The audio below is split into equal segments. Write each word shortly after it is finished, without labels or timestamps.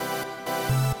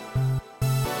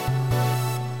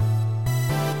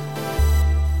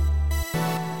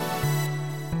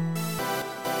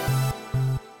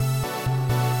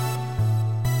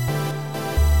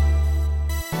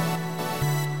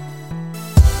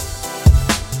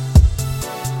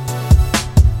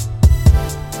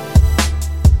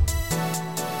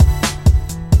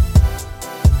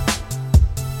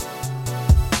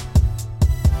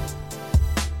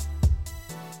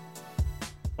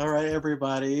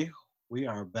everybody. We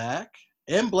are back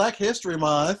in Black History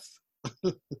Month.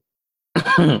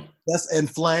 That's in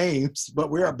flames, but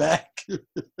we are back.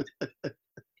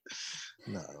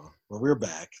 No, but we're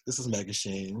back. This is Mega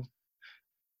Sheen.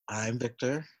 I'm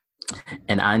Victor.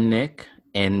 And I'm Nick.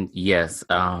 And yes,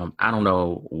 I don't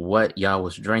know what y'all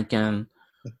was drinking,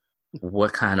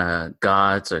 what kind of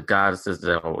gods or goddesses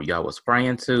that y'all was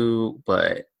praying to,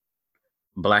 but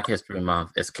Black History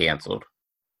Month is canceled.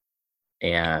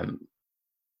 And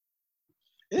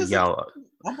Is y'all,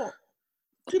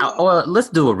 it? Well, let's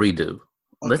do a redo. Okay.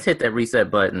 Let's hit that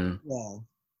reset button. Yeah.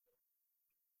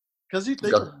 Because you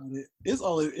think about it,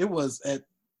 it was at,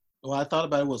 well, I thought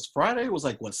about it, was Friday. It was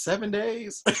like, what, 7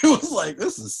 days? It was like,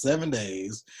 this is 7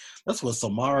 days. That's when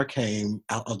Samara came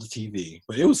out of the TV.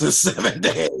 But it was just 7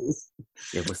 days.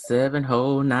 It was 7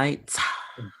 whole nights.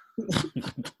 Too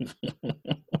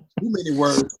many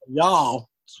words for y'all.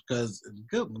 Because,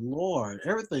 good Lord,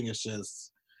 everything is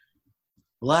just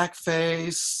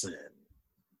blackface and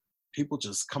people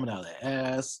just coming out of their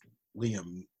ass.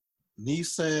 Liam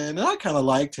Neeson. And I kind of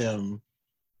liked him.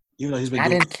 Even though he's been I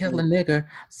didn't kill a nigger,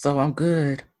 so I'm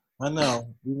good. I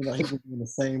know. Even though he's been in the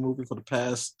same movie for the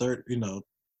past 10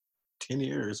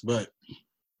 years. But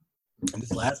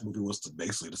this last movie was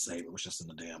basically the same. It was just in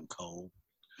the damn cold.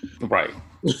 Right.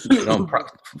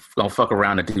 Gonna fuck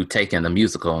around and do Taken the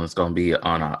musical, and it's gonna be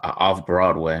on a off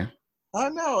Broadway. I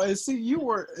know. And see, he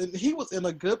was in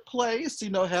a good place,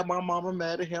 had my mama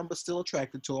mad at him, but still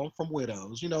attracted to him from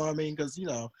Widows. You know what I mean? Because,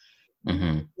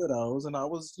 Widows, and I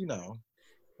was,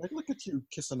 like, look at you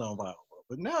kissing on Viola.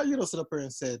 But now you don't sit up here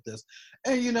and said this.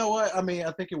 And you know what? I mean,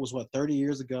 I think it was, 30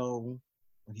 years ago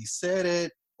when he said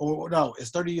it? Or no, it's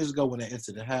 30 years ago when that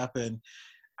incident happened.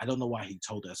 I don't know why he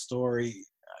told that story.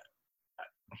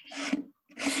 I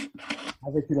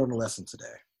think he learned a lesson today.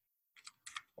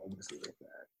 I'm just leave it at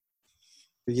that.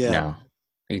 But yeah. No,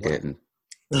 he didn't.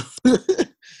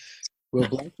 Well,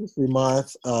 Black History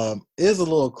Month is a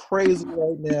little crazy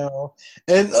right now.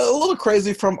 And a little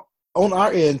crazy from on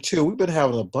our end, too. We've been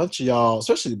having a bunch of y'all,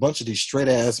 especially a bunch of these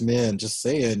straight-ass men, just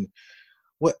saying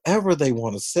whatever they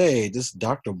want to say. This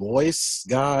Dr. Boyce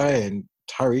guy and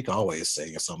Tyreek always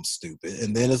saying something stupid.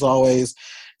 And then there's always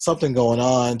something going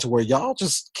on to where y'all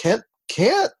just can't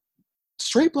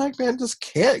straight black men just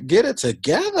can't get it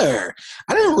together.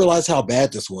 I didn't realize how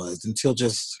bad this was until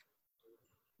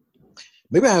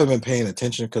maybe I haven't been paying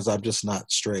attention because I'm just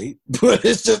not straight, but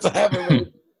it's just I haven't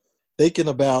really thinking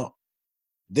about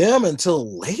them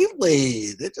until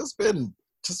lately. They've just been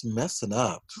messing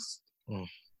up.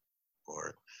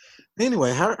 Lord.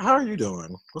 Anyway, how are you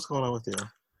doing? What's going on with you?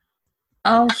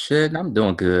 Oh shit, I'm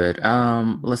doing good.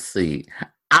 Let's see.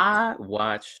 I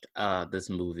watched this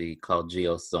movie called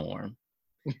Geostorm.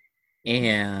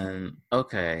 And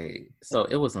okay, so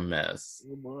it was a mess.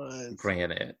 It was.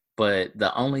 Granted. But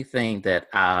the only thing that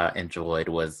I enjoyed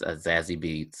was Zazie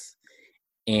Beetz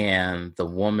and the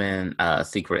woman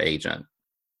secret agent.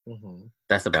 Mm-hmm.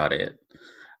 That's about it.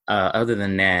 Other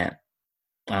than that,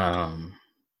 I'm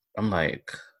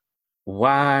like,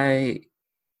 why?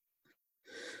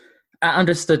 I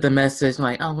understood the message,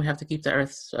 like, oh, we have to keep the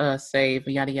earth safe,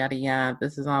 yada, yada, yada.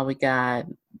 This is all we got.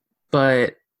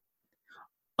 But,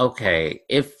 okay,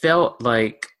 it felt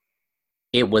like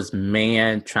it was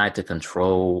man trying to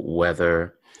control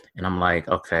weather. And I'm like,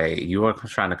 okay, you are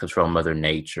trying to control Mother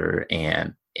Nature.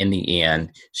 And in the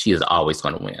end, she is always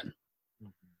going to win.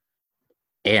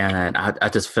 And I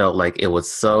just felt like it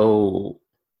was so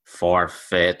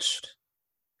far-fetched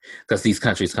because these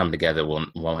countries come together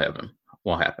won't happen.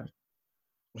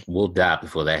 We'll die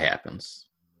before that happens.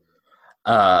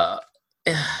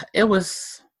 It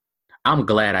was. I'm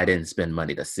glad I didn't spend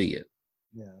money to see it.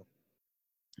 Yeah,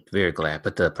 very glad.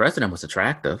 But the president was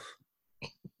attractive.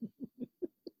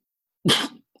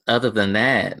 Other than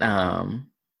that,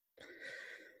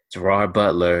 Gerard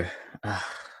Butler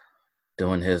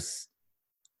doing his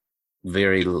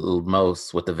very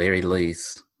most with the very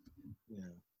least.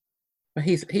 Yeah, but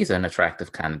he's an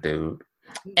attractive kind of dude.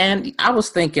 And I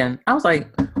was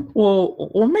like,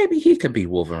 well, maybe he could be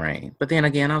Wolverine. But then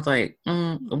again, I was like,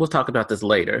 we'll talk about this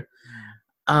later.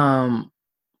 Then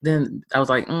I was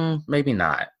like, maybe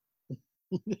not.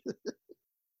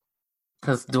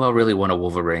 Because do I really want a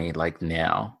Wolverine like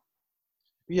now?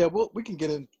 Yeah, we can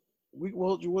get in.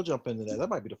 We'll jump into that. That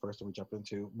might be the first thing we jump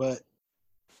into. But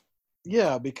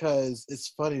yeah, because it's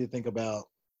funny to think about.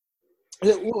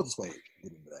 We'll just wait.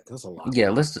 Get into that, 'cause that's a lot. Yeah,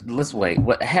 let's wait.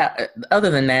 Other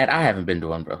than that, I haven't been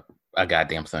doing a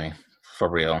goddamn thing for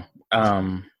real.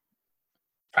 Trying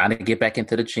to get back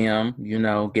into the gym,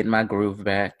 getting my groove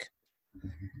back.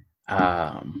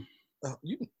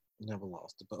 You never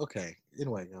lost it. But okay,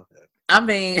 anyway, go ahead. I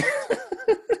mean,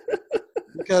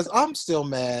 Because I'm still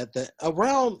mad that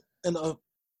around in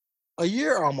a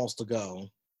year almost ago,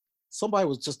 somebody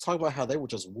was just talking about how they were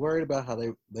just worried about how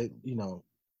they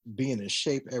being in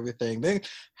shape, everything. They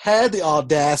had the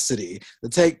audacity to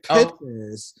take oh,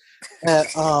 pictures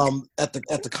at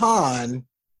the con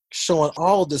showing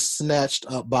all this snatched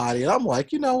up body. And I'm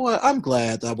like, you know what? I'm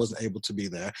glad that I wasn't able to be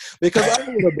there because I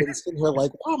would have been sitting here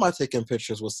like, why am I taking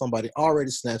pictures with somebody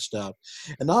already snatched up?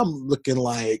 And I'm looking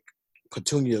like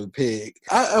Petunia the pig.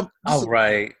 all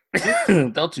right.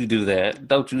 Don't you do that.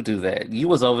 Don't you do that. You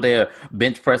was over there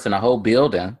bench pressing a whole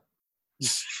building.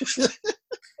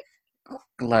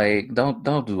 Like,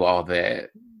 don't do all that.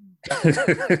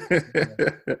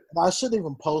 I shouldn't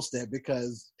even post that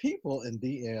because people in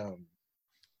DM.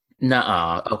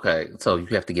 Nuh-uh. Okay, so you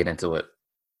have to get into it.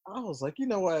 I was like, you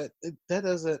know what? That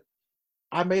doesn't.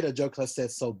 I made a joke 'cause I said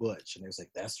so butch, and they was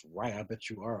like, "That's right. I bet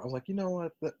you are." I was like, you know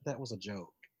what? That was a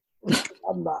joke.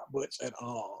 I'm not butch at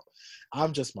all.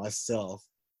 I'm just myself.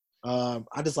 I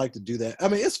just like to do that. I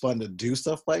mean, it's fun to do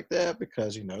stuff like that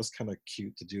because it's kind of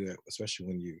cute to do it, especially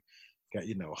when you got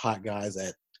hot guys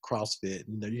at CrossFit.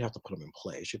 You have to put them in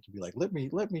place. You have to be like,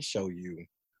 let me show you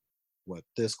what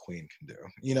this queen can do.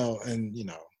 And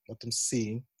let them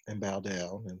see and bow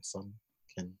down, and some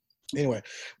can anyway.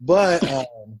 But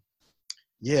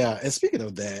yeah, and speaking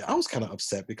of that, I was kind of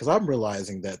upset because I'm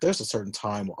realizing that there's a certain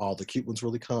time where all the cute ones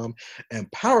really come,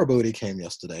 and Power Booty came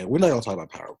yesterday. We're not gonna talk about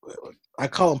Power Booty. I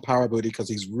call him Power Booty because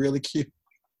he's really cute.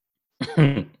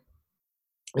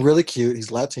 Really cute.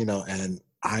 He's Latino, and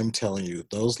I'm telling you,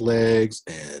 those legs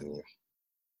and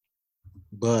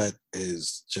butt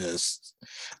is just,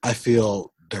 I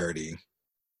feel dirty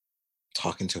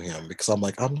talking to him because I'm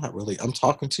like, I'm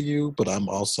talking to you, but I'm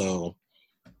also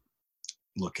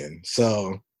looking.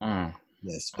 So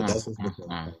yes, but that's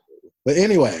but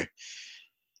anyway,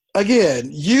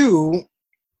 again,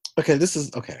 this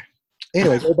is okay.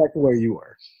 Anyway, go back to where you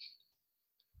were.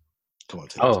 Come on,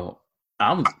 oh,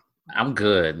 I'm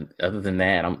good. Other than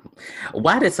that,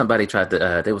 why did somebody try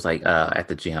to they was like at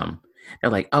the gym. They're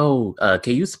like, "Oh,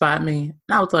 can you spot me?"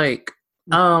 And I was like,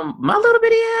 my little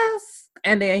bitty ass.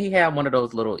 And then he had one of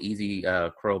those little easy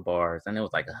crowbars, and it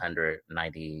was like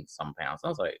 190 some pounds. I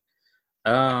was like,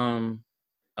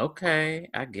 okay,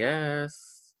 I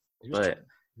guess. But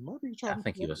I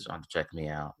think he was trying to check me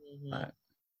out.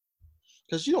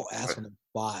 Because you don't ask for a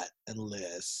spot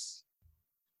unless,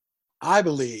 I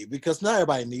believe, because not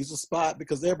everybody needs a spot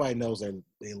because everybody knows their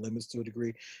limits to a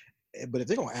degree. But if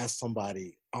they're gonna ask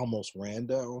somebody almost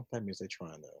random, that means they're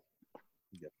trying to.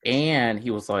 And he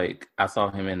was like, I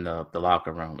saw him in the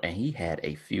locker room, and he had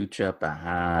a future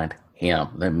behind him.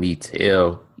 Let me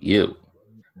tell you.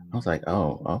 I was like,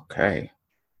 oh, okay.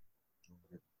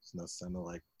 It's not sounding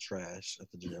like trash at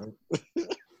the gym.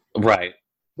 Right.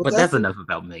 But that's enough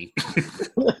about me.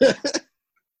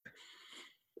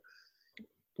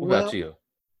 What about you?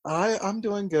 I'm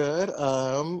doing good.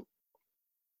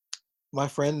 My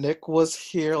friend Nick was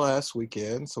here last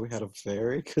weekend, so we had a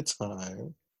very good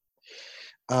time.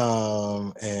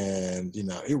 And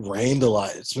it rained a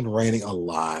lot. It's been raining a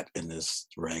lot in this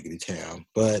raggedy town,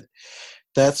 but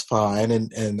that's fine.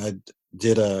 And I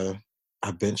did I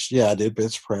did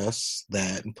bench press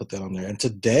that and put that on there. And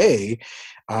today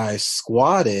I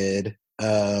squatted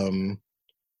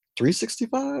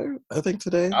 365, I think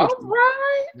today. All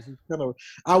right.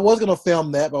 I was gonna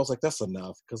film that, but I was like, that's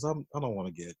enough because I don't want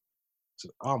to get to.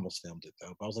 I almost filmed it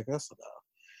though, but I was like, that's enough.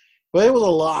 But it was a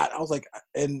lot. I was like,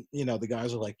 and the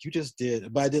guys were like, you just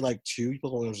did, but I did like two.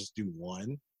 People want to just do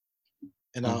one,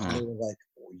 and I was like,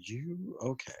 you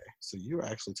okay? So you're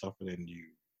actually tougher than you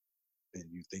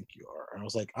think you are. And I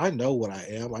was like, I know what I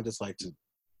am. I just like to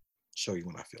show you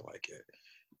when I feel like it.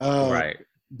 Right.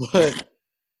 But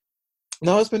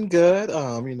no, it's been good.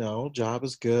 Job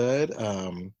is good.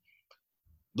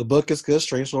 The book is good.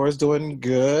 Strange Lore is doing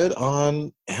good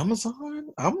on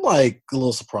Amazon. I'm like a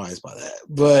little surprised by that,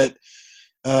 but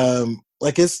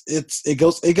like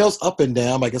it goes up and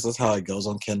down. I guess that's how it goes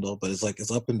on Kindle, but it's like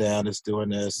it's up and down. It's doing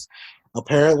this.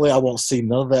 Apparently, I won't see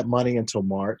none of that money until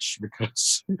March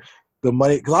because the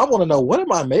money. Because I want to know what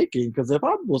am I making? Because if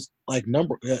I was like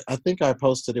I think I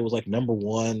posted it was like number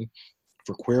one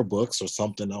for queer books or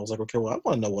something. I was like, okay, well, I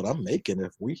want to know what I'm making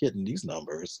if we hitting these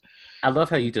numbers. I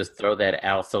love how you just throw that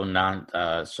out so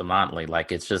nonchalantly,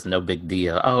 like it's just no big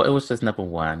deal. Oh, it was just number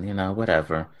one,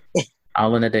 whatever.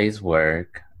 All in a day's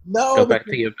work. No, go back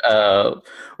to your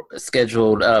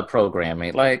scheduled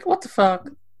programming. Like, what the fuck?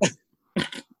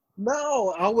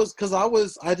 No, I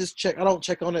just check. I don't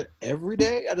check on it every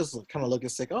day. I just kind of look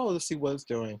and say, oh, let's see what it's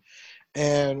doing.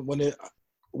 And when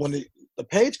when the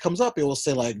page comes up, it will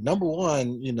say like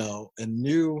 #1, and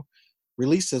new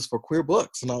releases for queer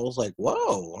books. And I was like,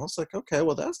 whoa. I was like, okay,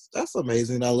 well that's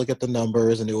amazing. And I look at the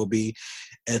numbers, and it will be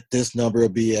at this number,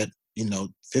 it'll be at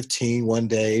 15 one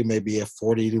day, maybe at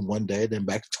 40 one day, then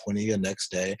back to 20 the next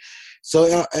day.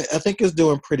 So I think it's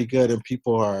doing pretty good, and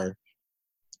people are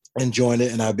enjoying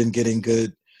it. And I've been getting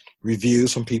good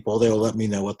reviews from people. They'll let me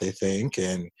know what they think.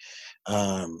 And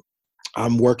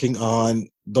I'm working on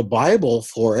the Bible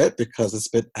for it because it's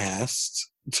been asked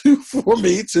for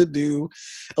me to do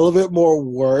a little bit more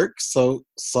work, so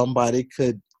somebody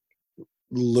could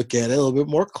look at it a little bit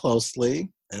more closely,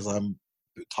 as I'm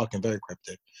talking very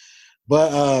cryptic.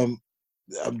 But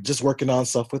I'm just working on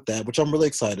stuff with that, which I'm really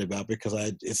excited about, because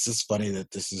it's just funny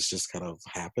that this is just kind of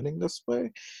happening this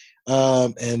way.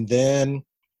 And then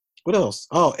what else?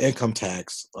 Oh, income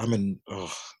tax.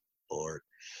 Oh Lord.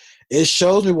 It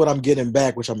shows me what I'm getting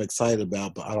back, which I'm excited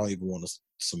about, but I don't even want to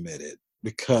submit it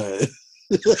because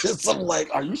so I'm like,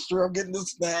 are you sure I'm getting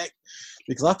this back?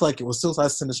 Because I feel like as soon as I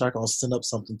send it, I'm going to send up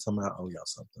something to my,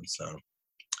 something. So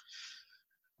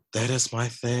that is my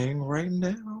thing right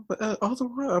now. But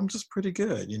otherwise, I'm just pretty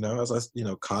good, as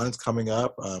cons coming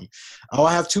up.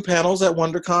 I have 2 panels at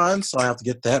WonderCon, so I have to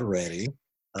get that ready.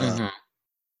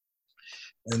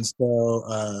 And so,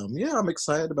 I'm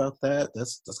excited about that.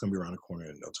 That's going to be around the corner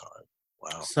in no time.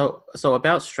 Wow. So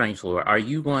about Strangelore, are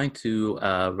you going to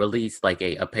release like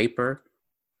a paper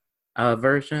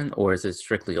version, or is it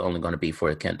strictly only going to be for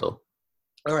a Kindle?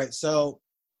 All right. So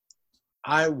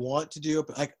I want to do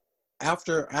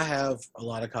after I have a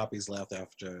lot of copies left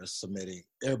after submitting,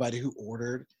 everybody who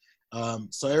ordered.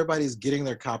 So everybody's getting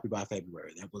their copy by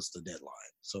February. That was the deadline.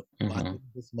 So by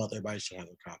this month, everybody should have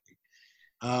a copy.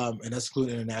 And that's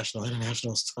including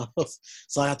international stuff.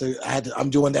 So I'm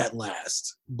doing that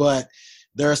last, but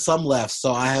there are some left.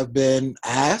 So I have been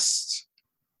asked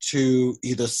to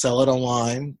either sell it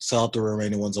online, sell out the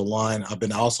remaining ones online. I've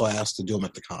been also asked to do them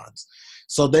at the cons.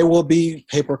 So they will be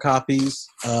paper copies.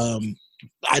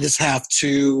 I just have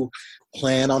to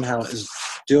plan on how it's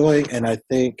doing. And I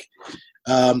think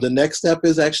the next step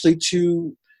is actually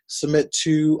to submit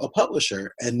to a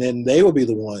publisher, and then they will be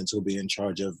the ones who will be in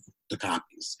charge of the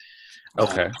copies.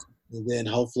 Okay. And then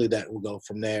hopefully that will go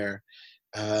from there.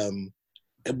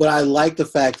 But I like the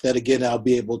fact that, again, I'll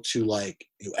be able to,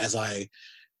 as I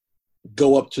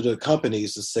go up to the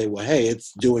companies to say, well, hey,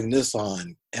 it's doing this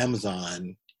on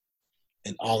Amazon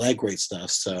and all that great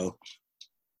stuff. So,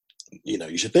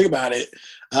 you should think about it.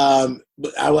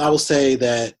 But I will say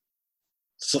that,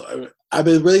 so I've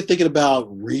been really thinking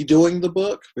about redoing the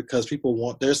book, because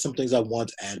there's some things I want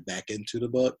to add back into the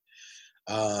book.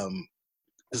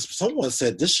 Someone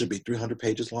said this should be 300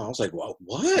 pages long. I was like, well,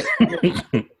 what?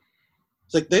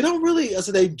 It's like, they don't really,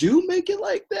 they do make it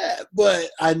like that, but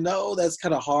I know that's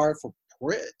kind of hard for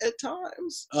print at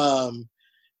times.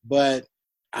 But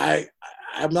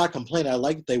I'm not complaining. I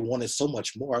like that they wanted so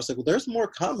much more. I was like, well, there's more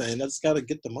coming. I just got to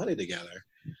get the money together.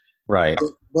 Right.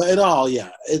 But in all,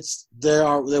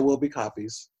 there will be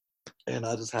copies, and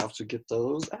I just have to get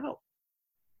those out.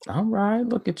 All right,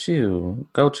 look at you.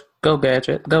 Go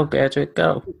Gadget, go.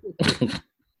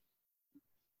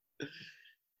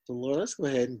 So, Laura, let's go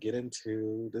ahead and get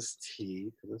into this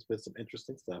tea, because there's been some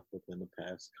interesting stuff within the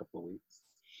past couple of weeks.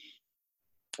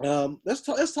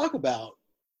 Let's talk about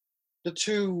the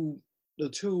two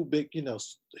big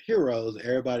heroes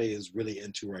everybody is really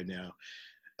into right now,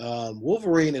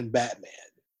 Wolverine and Batman.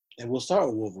 And we'll start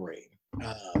with Wolverine.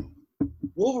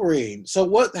 Wolverine. So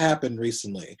what happened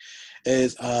recently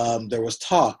is there was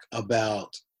talk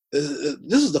about.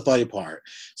 This is the funny part.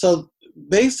 So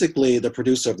basically, the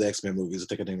producer of the X-Men movies, I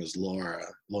think her name is Laura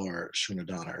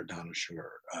Schooner-Donner, or Donna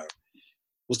Schooner,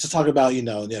 was to talk about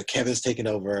Kevin's taking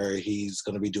over. He's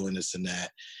going to be doing this and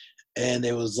that. And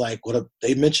it was like,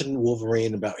 they mentioned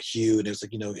Wolverine about Hugh, and it was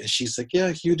like, and she's like,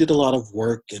 yeah, Hugh did a lot of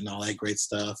work and all that great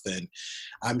stuff, and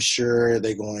I'm sure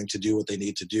they're going to do what they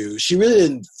need to do. She really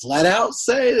didn't flat out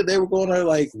say that they were going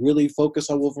to really focus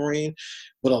on Wolverine,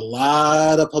 but a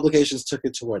lot of publications took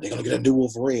it to where they're going to get a new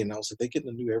Wolverine. And I was like, they're getting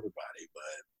a new everybody,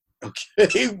 but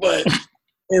okay, but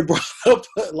it brought up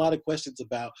a lot of questions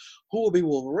about who will be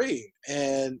Wolverine,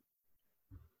 and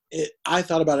I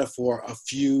thought about it for a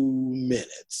few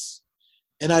minutes.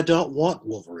 And I don't want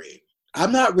Wolverine. I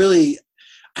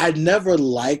never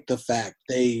liked the fact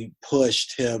they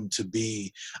pushed him to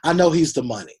be, I know he's the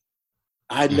money.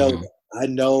 I know that. I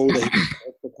know that he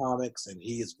likes the comics and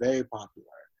he is very popular.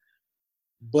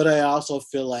 But I also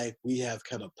feel like we have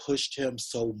kind of pushed him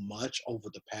so much over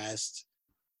the past,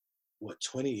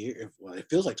 20 years? Well, it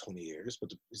feels like 20 years,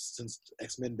 but since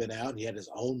X-Men been out, he had his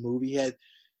own movie. He had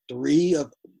 3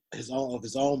 of his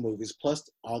own movies, plus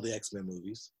all the X-Men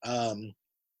movies.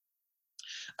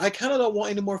 I kind of don't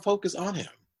want any more focus on him.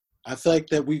 I feel like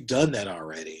that we've done that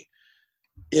already.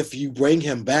 If you bring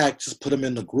him back, just put him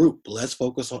in the group. Let's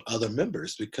focus on other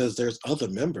members because there's other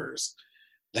members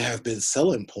that have been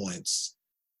selling points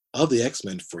of the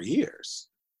X-Men for years.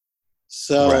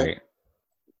 So Right.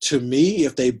 to me,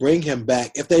 if they bring him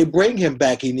back,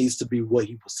 he needs to be what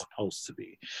he was supposed to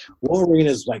be. Wolverine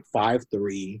is like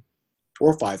 5'3"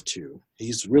 or 5'2".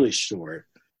 He's really short.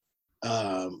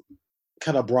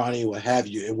 Kind of brawny, what have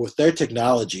you. And with their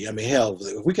technology, I mean, hell,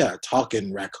 if we got a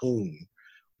talking raccoon,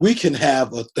 we can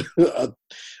have a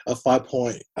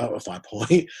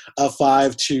 5'2", a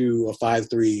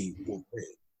 5'3"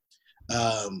 Wolverine.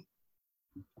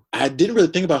 I didn't really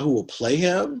think about who will play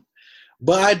him,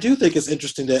 but I do think it's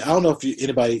interesting that I don't know if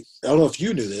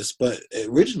you knew this, but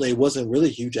originally it wasn't really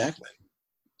Hugh Jackman.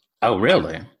 Oh,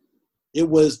 really? It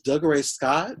was Dougray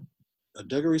Scott.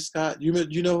 Dougray Scott.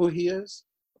 You know who he is?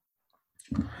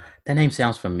 That name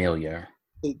sounds familiar.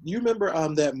 You remember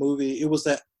that movie? It was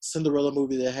that Cinderella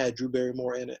movie that had Drew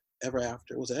Barrymore in it. Ever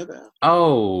After. Was it Ever After?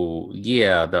 Oh,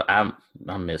 yeah. I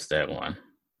missed that one.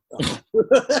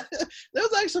 That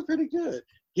was actually pretty good.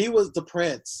 He was the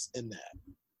prince in that,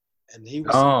 and he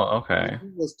was. Oh, okay. He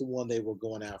was the one they were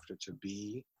going after to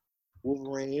be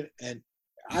Wolverine, and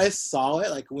I saw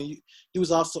it like he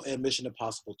was also in Mission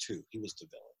Impossible 2. He was the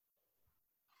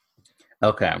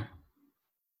villain. Okay.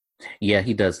 Yeah,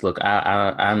 he does look.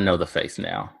 I know the face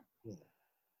now.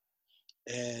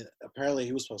 And apparently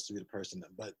he was supposed to be the person,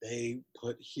 but they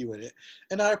put Hugh in it.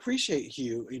 And I appreciate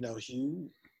Hugh. Hugh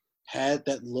had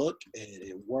that look and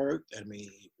it worked. I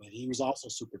mean, he was also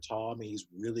super tall. I mean, he's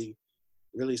really,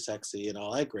 really sexy and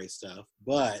all that great stuff.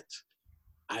 But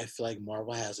I feel like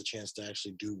Marvel has a chance to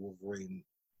actually do Wolverine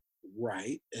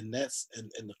right. And that's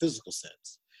in the physical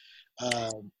sense.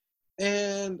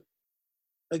 And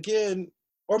again,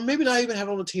 or maybe not even have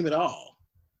on the team at all.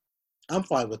 I'm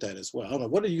fine with that as well. I don't know.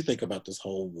 What do you think about this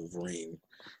whole Wolverine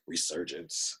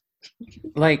resurgence?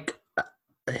 Like,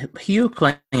 Hugh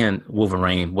playing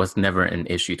Wolverine was never an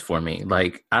issue for me.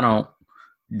 Like, I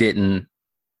didn't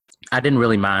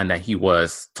really mind that he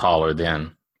was taller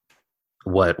than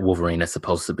what Wolverine is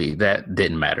supposed to be. That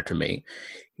didn't matter to me.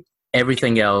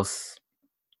 Everything else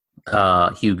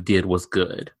Hugh did was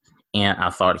good. And I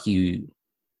thought Hugh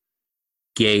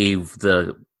gave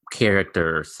the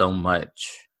character so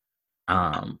much.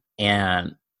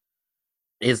 And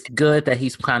it's good that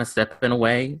he's kind of stepping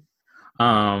away.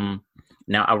 Now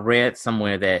I read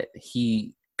somewhere that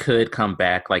he could come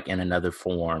back like in another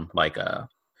form, like a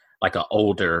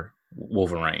older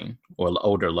Wolverine or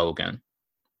older Logan.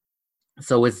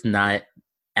 So it's not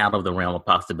out of the realm of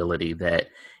possibility that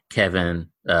Kevin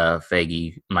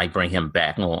Feige might bring him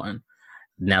back on.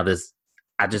 Now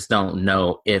I just don't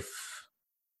know if.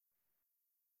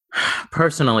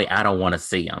 Personally, I don't want to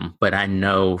see him, but I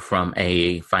know from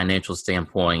a financial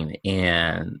standpoint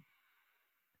and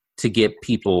to get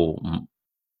people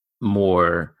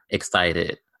more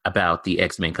excited about the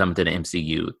X-Men coming to the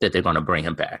MCU that they're going to bring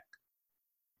him back.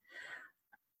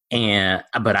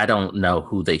 But I don't know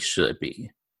who they should be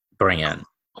bringing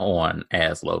on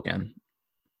as Logan.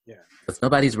 Yeah. Because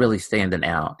nobody's really standing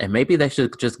out. And maybe they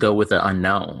should just go with the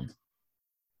unknown.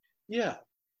 Yeah.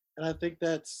 And I think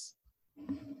that's,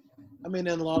 I mean,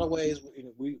 in a lot of ways,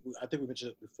 I think we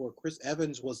mentioned it before. Chris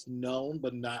Evans was known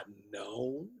but not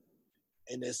known,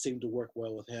 and it seemed to work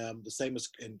well with him. The same as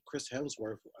in Chris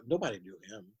Hemsworth. Nobody knew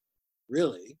him,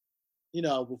 really.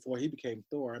 Before he became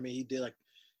Thor. I mean, he did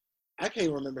I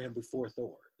can't remember him before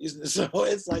Thor. So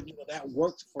it's like that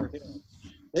worked for him.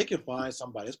 They can find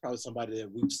somebody. It's probably somebody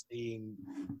that we've seen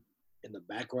in the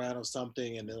background of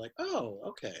something, and they're like, oh,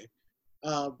 okay.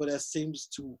 But that seems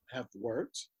to have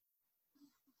worked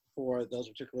for those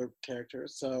particular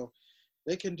characters. So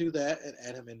they can do that and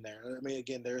add him in there. I mean,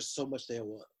 again, there's so much they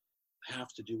will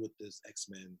have to do with this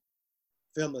X-Men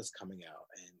film that's coming out.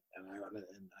 And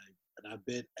I've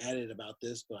been added about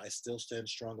this, but I still stand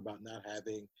strong about not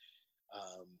having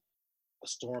a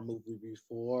Storm movie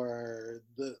before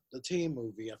the team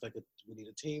movie. I think we need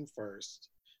a team first.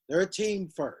 They're a team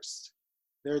first.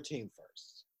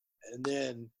 And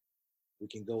then we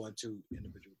can go into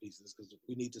individual pieces because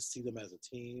we need to see them as a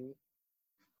team.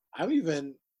 We do.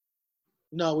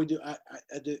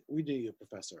 We need a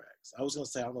Professor X. I was gonna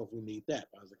say I don't know if we need that,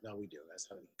 but I was like, no, we do. That's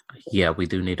how. Yeah, we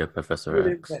do need a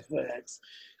Professor X.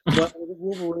 But with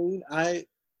Wolverine, I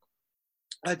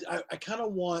kind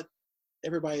of want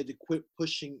everybody to quit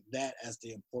pushing that as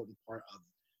the important part of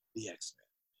the X-Men.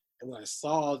 And when I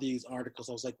saw these articles,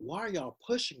 I was like, why are y'all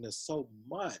pushing this so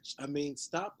much? I mean,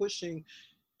 stop pushing.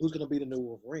 who's going to be the new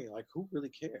Wolverine? Like, who really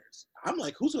cares? I'm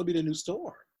like, who's going to be the new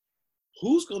Storm?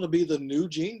 Who's going to be the new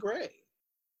Jean Grey?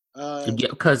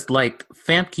 Because like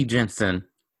Famke Jensen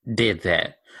did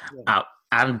that. Yeah.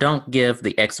 I don't give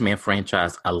the X-Men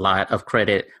franchise a lot of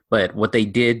credit, but what they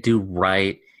did do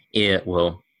right,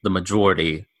 the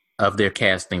majority of their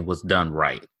casting was done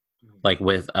right. Mm-hmm. Like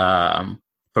with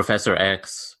Professor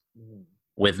X, mm-hmm.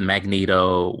 with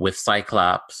Magneto, with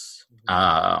Cyclops,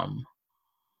 mm-hmm.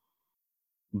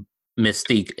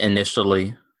 Mystique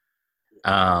initially.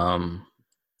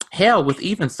 Hell, with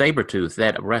even Sabretooth,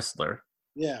 that wrestler.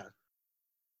 Yeah.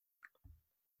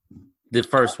 The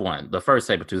first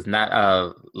Sabretooth, not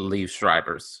Liev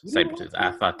Schreiber's Sabretooth.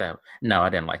 I thought that. No, I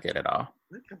didn't like it at all.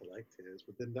 I kind of liked his,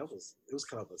 but then it was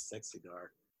kind of a sexy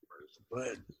dark version.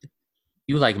 But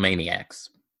you like Maniacs.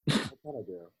 I kind of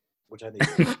do, which I need to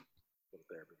go to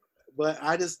therapy. But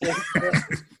I just think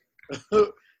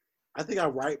I think I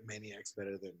write Maniacs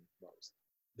better than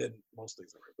most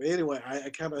things I write. But anyway, I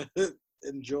kind of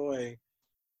enjoy.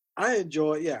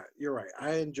 Yeah, you're right.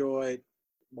 I enjoyed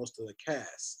most of the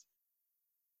cast.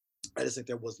 I just think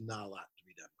there was not a lot to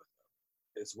be done with them,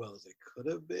 as well as it could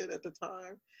have been at the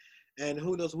time. And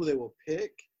who knows who they will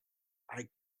pick. I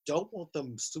don't want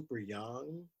them super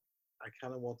young. I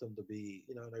kind of want them to be,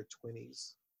 in their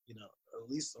 20s, at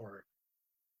least, or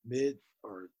mid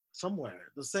or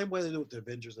somewhere. The same way they do with the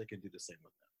Avengers, they can do the same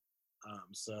with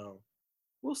them. So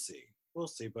we'll see.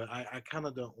 But I kind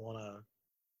of don't want to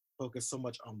focus so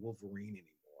much on Wolverine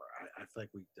anymore. I feel like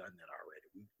we've done that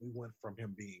already. We went from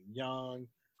him being young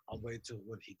all the way to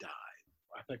when he died.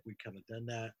 I think we kind of done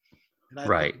that. And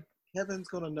I think Kevin's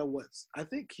going to know I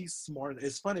think he's smart.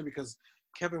 It's funny because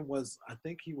Kevin I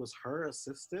think he was her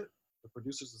assistant, the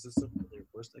producer's assistant for their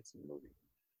first X-Men movie.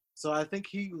 So I think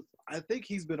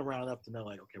he's been around enough to know,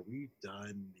 like, okay, we've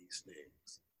done these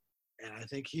things. And I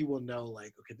think he will know,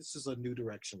 like, okay, this is a new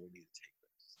direction we need to take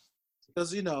this.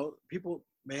 Because, people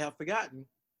may have forgotten,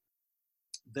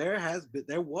 there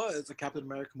was a Captain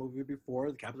America movie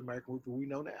before the Captain America movie we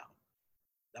know now.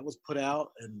 That was put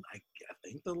out in, I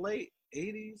think, the late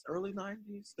 80s, early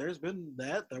 90s. There's been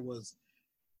that. There was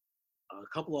a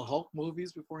couple of Hulk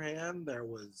movies beforehand. There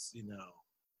was,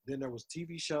 then there was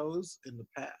TV shows in the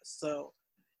past. So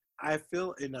I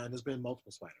feel, and there's been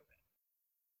multiple Spider-Man.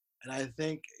 And I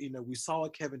think, we saw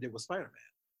what Kevin did with Spider-Man.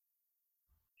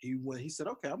 When he said,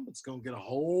 okay, I'm just going to get a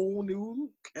whole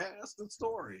new cast and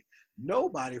story.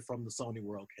 Nobody from the Sony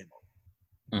world came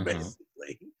over,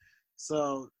 basically.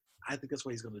 So I think that's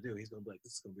what he's going to do. He's going to be like,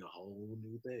 this is going to be a whole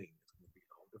new thing. It's going to be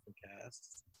a whole different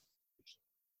cast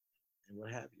and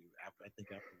what have you. After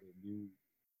the new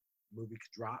movie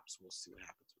drops, we'll see what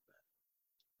happens with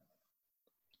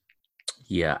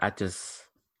that.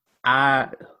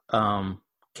 Yeah,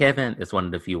 Kevin is one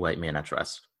of the few white men I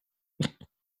trust.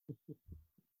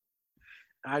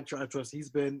 I trust he's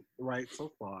been right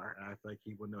so far, and I think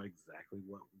he will know exactly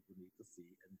what we need to see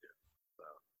and do. So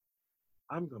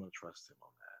I'm gonna trust him on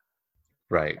that.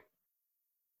 Right.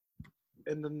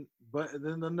 And then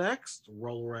the next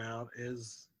roll around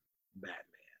is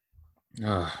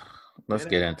Batman. Let's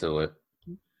get into it.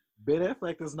 Ben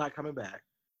Affleck is not coming back,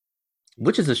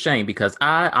 which is a shame because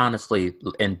I honestly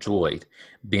enjoyed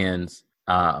Ben's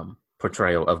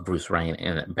portrayal of Bruce Wayne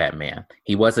in Batman.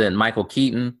 He wasn't Michael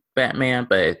Keaton Batman,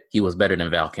 but he was better than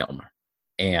Val Kilmer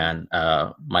and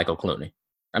Michael Clooney.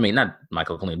 I mean, not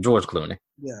Michael Clooney, George Clooney.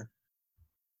 Yeah.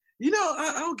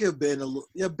 I'll give Ben a little.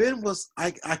 Yeah, Ben was.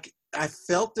 I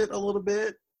felt it a little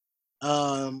bit.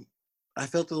 I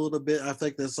felt it a little bit. I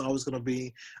think that's always going to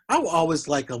be. I will always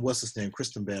like what's his name,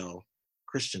 Christian Bale.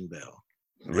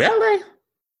 Really?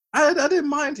 I didn't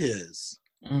mind his.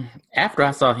 After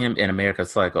I saw him in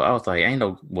America's Psycho, I was like, ain't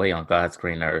no way on God's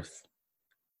green earth.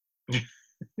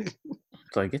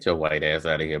 It's like, get your white ass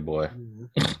out of here, boy.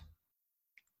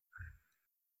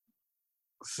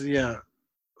 So yeah,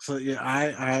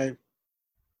 I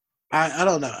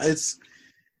don't know.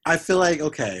 I feel like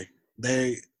okay,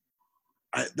 that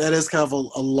is kind of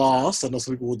a loss. I know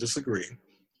some people will disagree,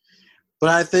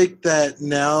 but I think that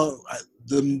now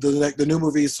the new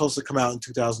movie is supposed to come out in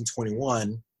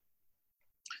 2021.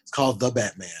 It's called The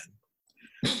Batman,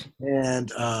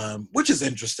 and which is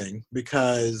interesting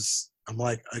because I'm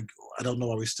like, I don't know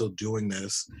why we're still doing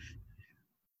this.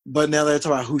 But now they're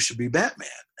talking about who should be Batman.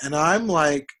 And I'm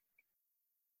like,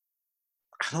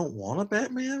 I don't want a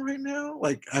Batman right now.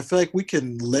 Like, I feel like we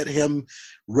can let him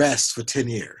rest for 10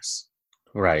 years.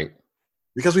 Right.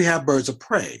 Because we have Birds of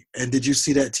Prey. And did you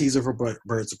see that teaser for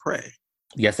Birds of Prey?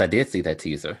 Yes, I did see that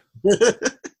teaser.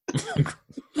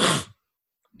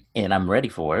 And I'm ready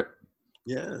for it.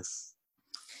 Yes.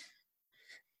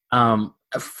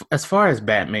 As far as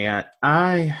Batman,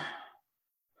 I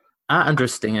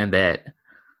understand that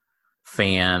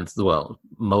fans, well,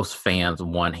 most fans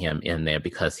want him in there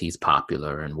because he's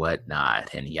popular and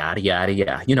whatnot, and yada yada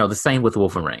yada. You know, the same with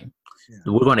Wolverine. Yeah.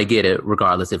 We're going to get it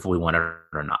regardless if we want it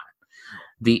or not.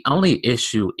 The only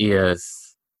issue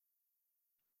is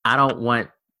I don't want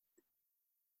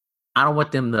I don't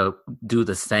want them to do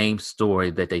the same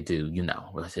story that they do, you know,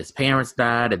 where his parents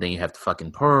died, and then you have the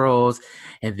fucking pearls,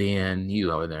 and then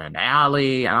they're in the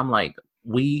alley, and I'm like,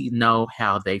 we know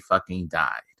how they fucking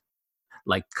died.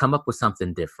 Like, come up with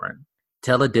something different.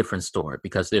 Tell a different story,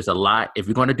 because there's a lot. If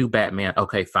you're going to do Batman,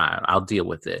 okay, fine, I'll deal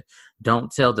with it. Don't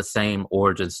tell the same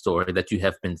origin story that you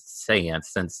have been saying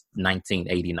since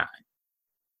 1989,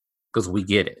 because we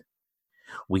get it.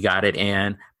 We got it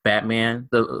in Batman,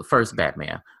 the first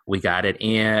Batman. We got it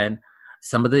in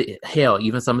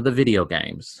even some of the video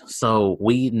games. So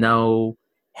we know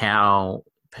how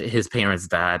his parents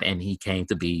died and he came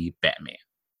to be Batman.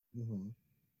 Mm-hmm.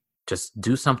 Just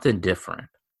do something different.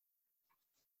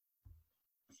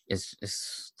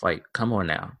 It's like, come on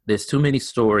now. There's too many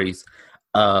stories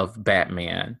of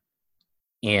Batman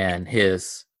and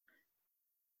his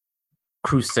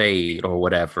crusade or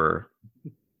whatever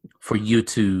for you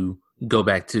to go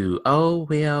back to. Oh,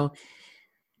 well,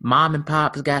 mom and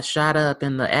pops got shot up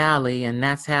in the alley and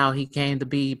that's how he came to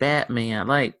be Batman.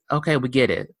 Like, okay, we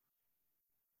get it.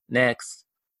 Next.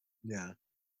 Yeah.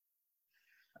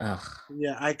 Ugh.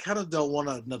 Yeah, I kind of don't want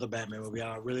another Batman movie.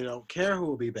 I really don't care who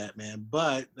will be Batman,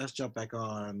 but let's jump back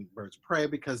on Birds of Prey,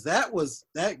 because that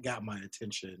got my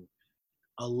attention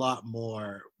a lot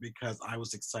more, because I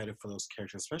was excited for those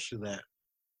characters, especially that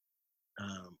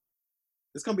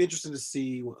it's going to be interesting to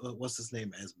see what's his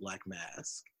name as Black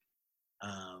Mask,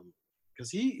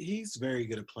 because he's very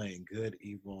good at playing good,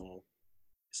 evil.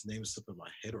 His name is slipping my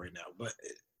head right now, but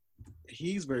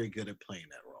he's very good at playing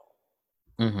that role.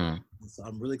 Mm-hmm. So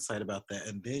I'm really excited about that.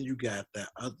 And then you got the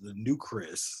new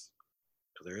Chris.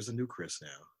 There is a new Chris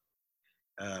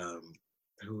now,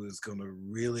 who is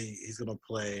he's gonna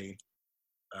play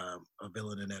a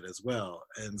villain in that as well.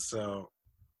 And so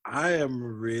I am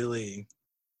really,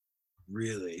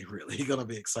 really, really gonna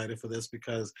be excited for this,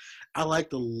 because I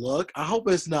like the look. I hope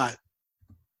it's not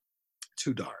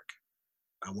too dark.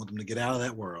 I want them to get out of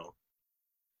that world.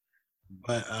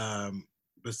 But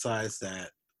besides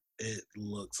that, it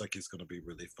looks like it's going to be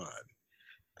really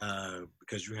fun,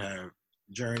 because you have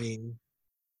Journey,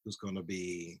 who's going to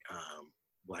be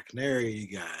Black Canary.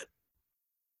 You got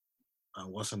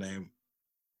what's her name,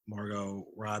 Margot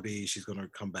Robbie. She's going to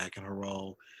come back in her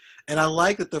role, and I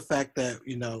like the fact that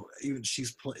even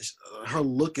her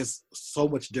look is so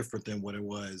much different than what it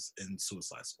was in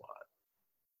Suicide Squad.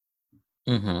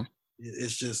 Mm-hmm.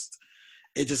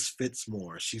 It just fits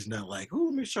more. She's not like, oh,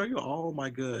 let me show you all my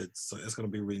goods. So it's going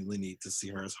to be really neat to see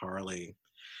her as Harley.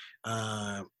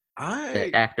 The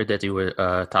actor that you were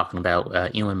talking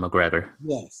about, Ewan McGregor.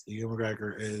 Yes, Ewan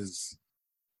McGregor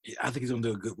I think he's going to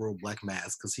do a good role, Black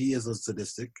Mask, because he is a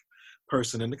sadistic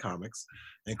person in the comics.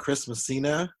 And Chris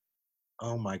Messina,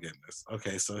 oh my goodness.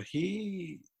 Okay, so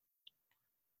he's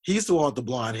the one with the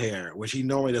blonde hair, which he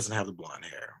normally doesn't have the blonde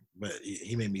hair. But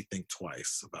he made me think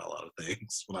twice about a lot of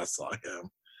things when I saw him.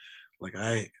 Like,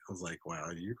 I was like,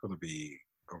 wow, you're going to be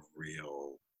a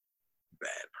real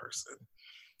bad person.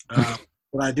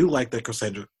 But I do like that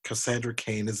Cassandra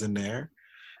Cain is in there.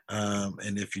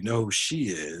 And if you know who she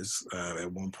is,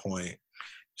 at one point,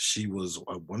 she was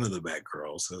one of the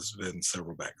Batgirls. There's been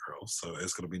several Batgirls. So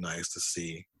it's going to be nice to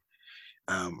see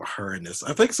her in this.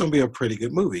 I think it's going to be a pretty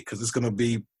good movie, because it's going to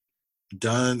be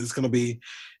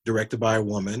directed by a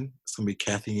woman. It's going to be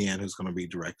Kathy Ann who's going to be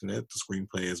directing it. The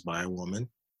screenplay is by a woman.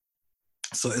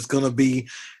 So it's going to be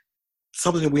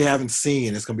something that we haven't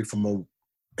seen. It's going to be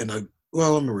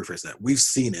let me rephrase that. We've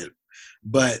seen it,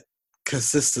 but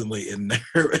consistently in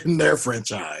their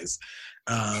franchise.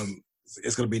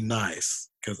 It's going to be nice,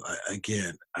 because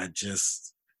I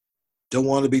just don't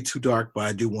want it to be too dark, but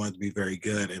I do want it to be very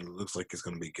good, and it looks like it's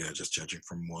going to be good, just judging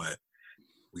from what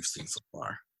we've seen so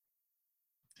far.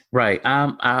 Right.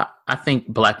 I think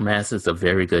Black Mask is a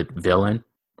very good villain,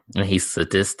 and he's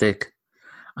sadistic.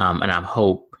 And I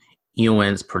hope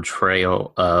Ewan's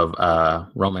portrayal of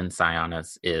Roman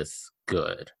Sionis is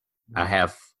good. I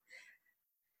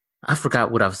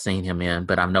forgot what I've seen him in,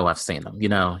 but I know I've seen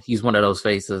him. He's one of those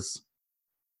faces.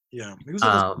 Yeah, he was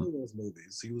in those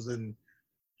movies.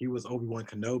 He was Obi-Wan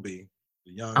Kenobi,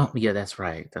 the young. Oh, yeah, that's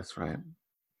right. That's right.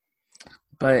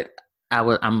 But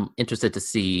I'm interested to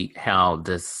see how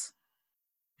this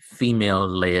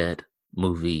female-led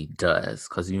movie does,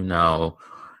 because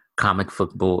comic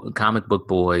book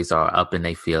boys are up in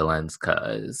their feelings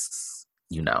because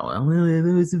oh,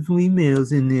 there was some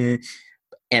females in there,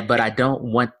 but I don't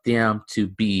want them to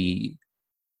be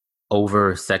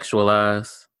over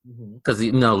sexualized Mm-hmm. because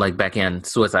like back in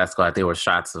Suicide Squad, there were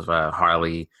shots of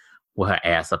Harley with her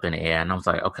ass up in the air, and I was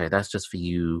like, okay, that's just for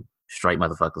you straight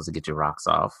motherfuckers to get your rocks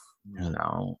off. Yeah.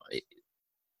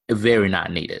 Very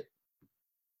not needed.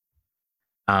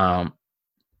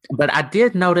 But I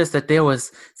did notice that there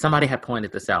was somebody had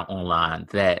pointed this out online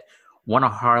that one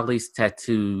of Harley's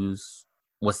tattoos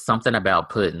was something about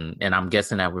pudding, and I'm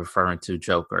guessing that we're referring to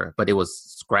Joker, but it was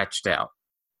scratched out.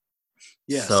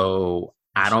 Yes. So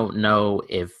I don't know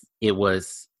if it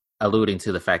was alluding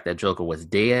to the fact that Joker was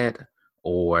dead,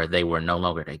 or they were no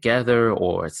longer together,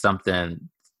 or something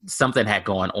had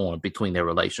going on between their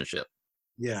relationship.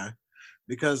 Yeah,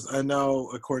 because I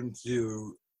know according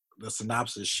to the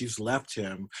synopsis, she's left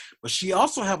him, but she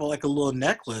also have a little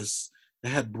necklace that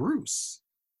had Bruce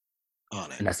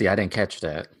on it. And I didn't catch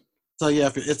that. So yeah, I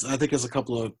think there's a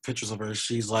couple of pictures of her.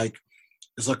 She's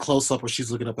it's a close up where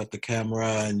she's looking up at the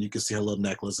camera, and you can see her little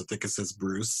necklace. I think it says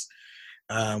Bruce,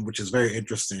 which is very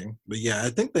interesting. But yeah, I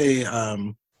think they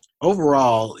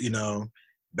overall,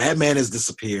 Batman has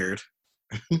disappeared,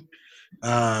 and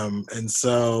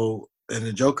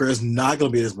the Joker is not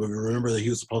going to be in this movie. Remember that he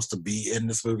was supposed to be in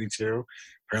this movie too.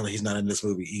 Apparently, he's not in this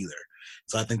movie either.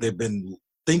 So I think they've been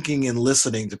thinking and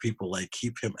listening to people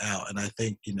keep him out. And I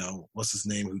think what's his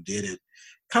name who did it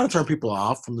kind of turned people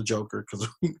off from the Joker because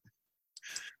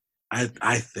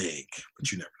I think,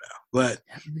 but you never know. But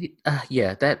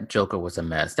yeah, that Joker was a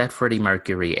mess. That Freddie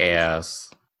Mercury ass.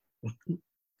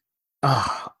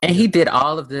 And he did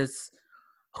all of this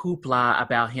hoopla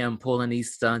about him pulling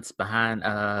these stunts behind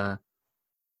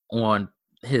on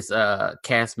his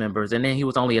cast members, and then he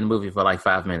was only in the movie for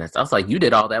 5 minutes. I was like, you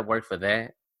did all that work for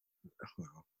that?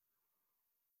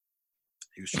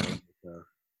 He was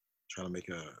trying to make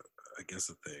a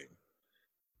thing.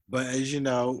 But as you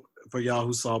know, for y'all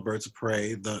who saw Birds of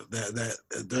Prey, that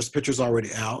there's pictures already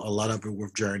out. A lot of it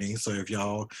with Journey. So if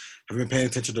y'all have been paying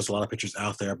attention, there's a lot of pictures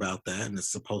out there about that, and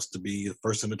it's supposed to be the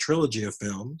first in a trilogy of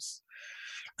films.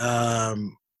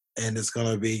 And it's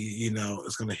gonna be,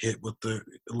 it's gonna hit with a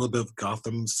little bit of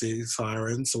Gotham City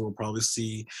Sirens. So we'll probably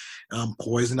see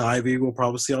Poison Ivy. We'll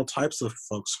probably see all types of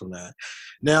folks from that.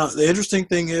 Now, the interesting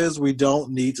thing is we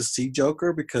don't need to see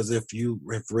Joker because if you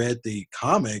have read the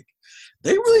comic,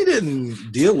 they really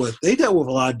didn't dealt with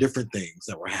a lot of different things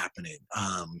that were happening.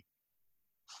 But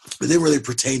they didn't really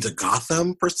pertain to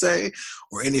Gotham per se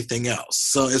or anything else.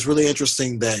 So it's really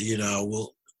interesting that,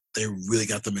 they really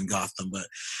got them in Gotham, but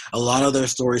a lot of their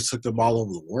stories took them all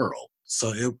over the world.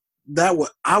 So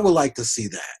I would like to see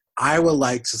that. I would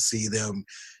like to see them,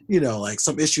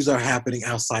 some issues are happening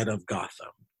outside of Gotham.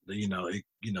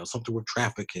 Something with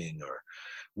trafficking or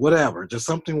whatever. Just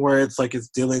something where it's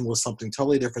dealing with something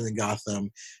totally different than Gotham.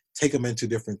 Take them into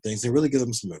different things and really give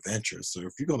them some adventures. So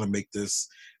if you're going to make this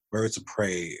Birds of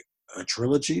Prey a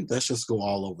trilogy, let's just go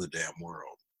all over the damn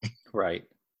world. Right.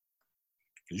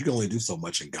 You can only do so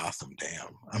much in Gotham,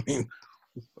 damn. I mean,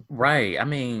 right. I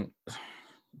mean,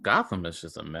 Gotham is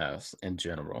just a mess in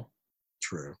general.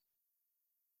 True.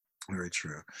 Very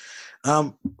true.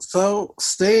 So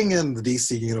staying in the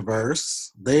DC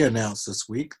universe, they announced this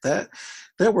week that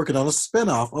they're working on a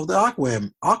spinoff of the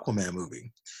Aquaman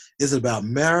movie. Is it about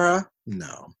Mera?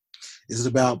 No. Is it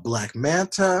about Black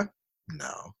Manta?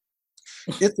 No.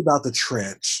 It's about the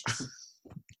Trench.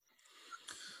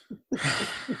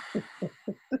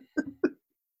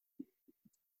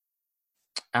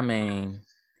 I mean,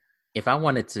 if I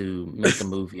wanted to make a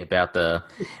movie about the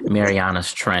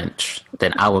Marianas Trench,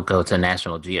 then I would go to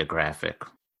National Geographic.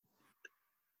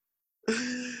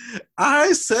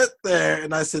 I sat there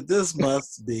and I said, this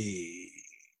must be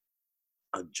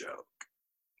a joke.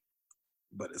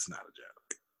 But it's not a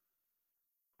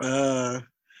joke.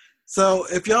 So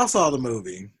if y'all saw the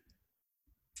movie,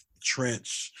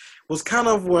 Trench was kind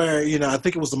of where, I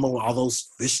think it was the moment where all those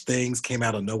fish things came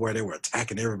out of nowhere. They were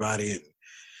attacking everybody and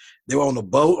they were on a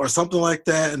boat or something like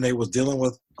that, and they was dealing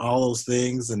with all those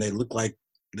things, and they looked like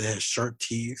they had sharp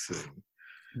teeth. And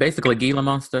basically, Gila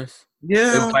monsters.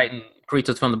 Yeah. They were fighting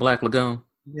creatures from the Black Lagoon.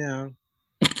 Yeah.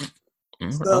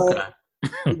 So,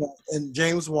 okay. And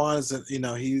James Wan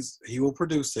is, he will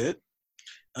produce it.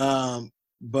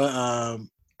 But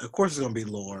of course it's going to be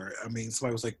lore. I mean,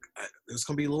 somebody was like, it's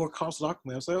going to be lore cost of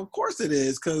Aquaman. I was like, of course it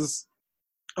is, because,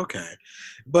 okay.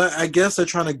 But I guess they're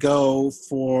trying to go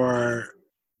for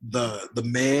the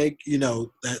Meg,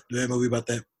 that movie about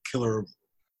that killer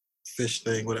fish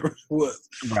thing, whatever it was.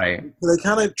 Right. So they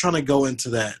kind of trying to go into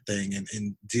that thing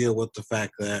and deal with the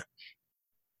fact that,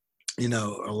 a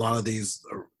lot of these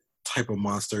type of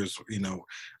monsters,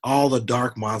 all the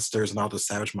dark monsters and all the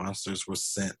savage monsters were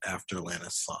sent after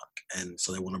Atlantis sunk, and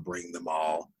so they want to bring them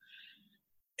all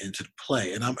into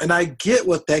play. And I get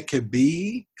what that could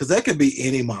be, because that could be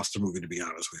any monster movie, to be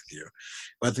honest with you.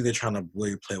 But I think they're trying to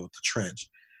really play with the trench.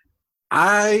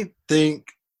 I think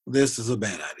this is a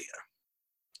bad idea.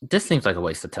 This seems like a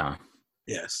waste of time.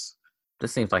 Yes.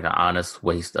 This seems like an honest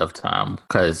waste of time,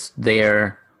 because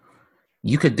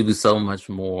you could do so much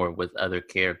more with other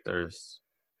characters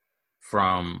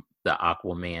from the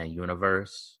Aquaman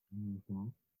universe. Mm-hmm.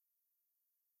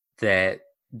 That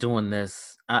doing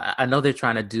this, I know they're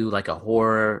trying to do like a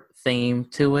horror theme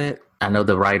to it. I know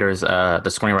the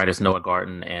screenwriters Noah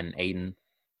Garden and Aiden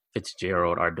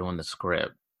Fitzgerald are doing the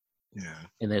script. Yeah.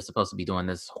 And they're supposed to be doing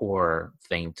this horror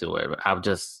theme to it. But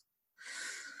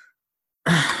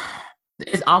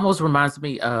it almost reminds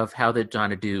me of how they're trying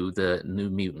to do the New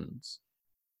Mutants.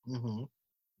 Mm-hmm.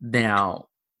 Now,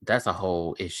 that's a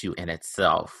whole issue in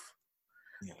itself.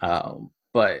 Yeah.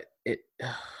 But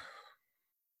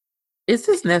is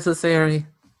this necessary?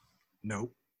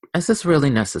 Nope. Is this really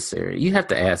necessary? You have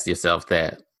to ask yourself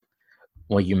that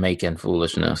when you're making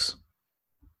foolishness.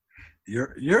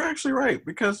 You're actually right,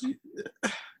 because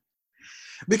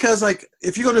like,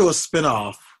 if you're gonna do a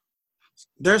spinoff,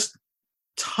 there's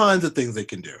tons of things they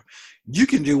can do. You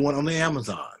can do one on the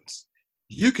Amazons.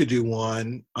 You could do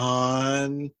one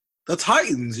on the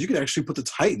Titans. You could actually put the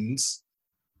Titans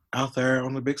out there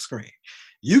on the big screen.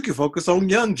 You can focus on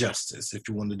Young Justice if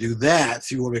you want to do that.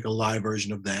 So you want to make a live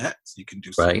version of that, you can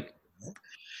do something.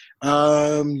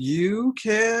 Right. You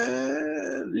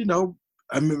can,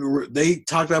 I remember they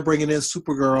talked about bringing in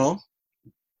Supergirl.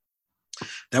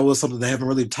 That was something they haven't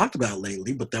really talked about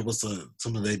lately, but that was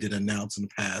something they did announce in the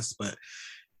past. But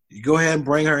you go ahead and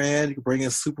bring her in. You can bring in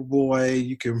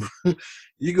Superboy.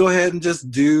 You go ahead and just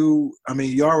do. I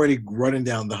mean, you're already running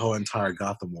down the whole entire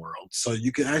Gotham world, so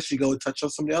you can actually go touch on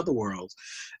some of the other worlds.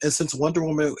 And since Wonder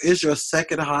Woman is your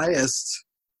second highest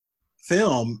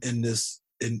film in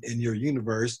your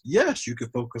universe, yes, you can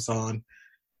focus on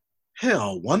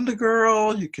Wonder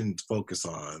Girl. You can focus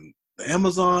on the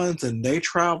Amazons and their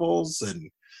travels and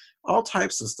all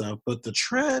types of stuff. But the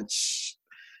trench,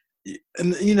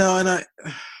 and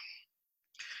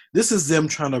this is them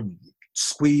trying to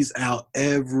squeeze out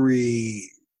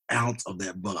every ounce of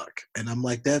that buck. And I'm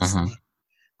like,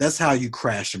 that's how you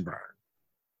crash and burn.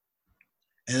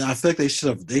 And I feel like they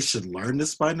should learn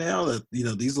this by now, that,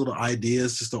 these little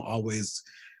ideas just don't always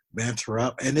banter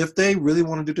up. And if they really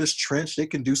want to do this trench, they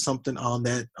can do something on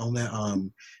that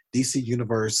DC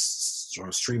Universe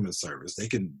or streaming service. They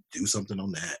can do something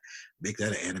on that, make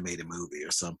that an animated movie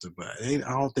or something. But I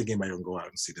don't think anybody gonna go out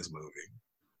and see this movie.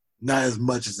 Not as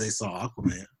much as they saw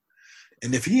Aquaman.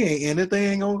 And if he ain't in it, they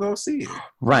ain't gonna go see it.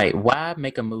 Right. Why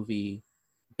make a movie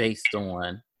based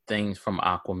on things from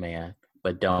Aquaman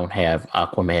but don't have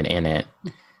Aquaman in it?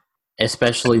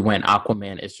 Especially when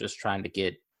Aquaman is just trying to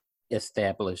get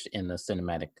established in the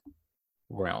cinematic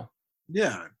realm.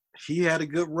 Yeah. He had a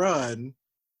good run.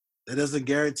 That doesn't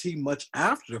guarantee much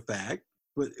after the fact,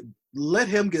 but let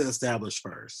him get established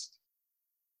first.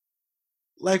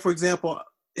 Like, for example,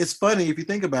 it's funny if you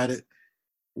think about it.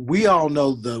 We all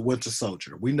know the Winter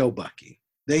Soldier. We know Bucky.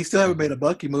 They still haven't made a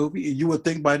Bucky movie, and you would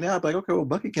think by now, like, okay, well,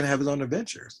 Bucky can have his own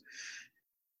adventures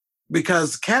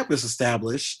because Cap is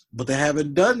established, but they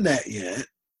haven't done that yet.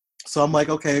 So I'm like,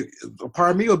 okay, a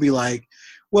part of me would be like,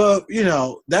 well,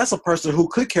 that's a person who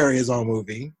could carry his own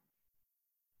movie.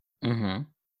 Mm-hmm.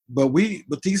 But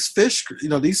these fish,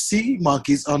 these sea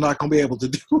monkeys are not going to be able to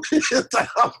do it. I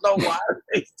don't know why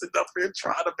they sit up here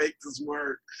trying to make this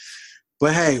work.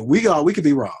 But hey, we could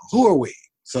be wrong. Who are we?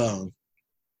 So,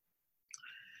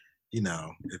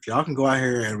 if y'all can go out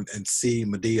here and see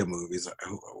Madea movies,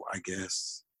 I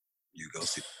guess you go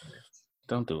see them.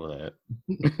 Don't do that.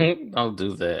 Don't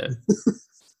do that.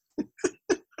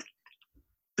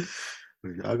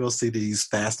 Y'all go see these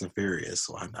Fast and Furious.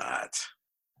 Why not?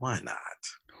 Why not?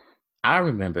 I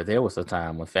remember there was a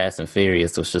time when Fast and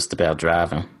Furious was just about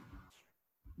driving.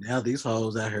 Now these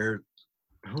hoes out here,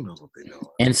 who knows what they're doing?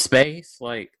 In space,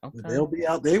 like, okay. They'll be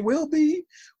out. They will be,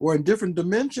 or in different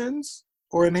dimensions,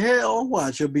 or in hell.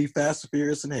 Watch, it'll be Fast and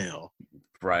Furious in hell.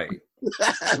 Right.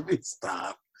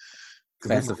 Stop.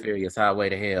 Fast and Furious Highway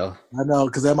to Hell. I know,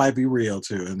 because that might be real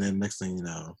too. And then next thing you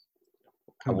know,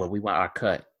 well, we want our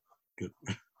cut. Yeah,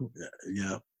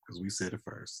 because we said it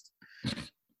first.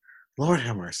 Lord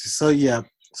have mercy. So yeah.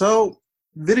 So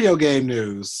video game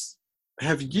news.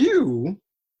 Have you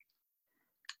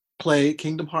played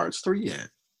Kingdom Hearts 3 yet?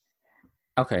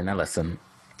 Okay, now listen.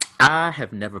 I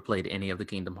have never played any of the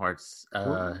Kingdom Hearts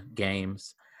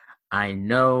games. I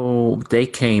know they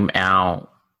came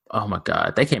out. Oh my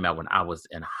god, they came out when I was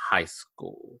in high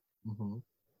school. Mm-hmm.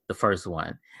 The first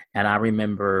one, and I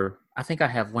remember. I think I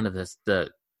have one of the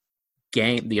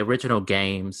original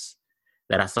games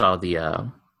that I saw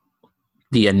the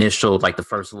initial, like the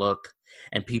first look,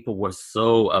 and people were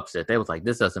so upset. They was like,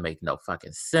 "This doesn't make no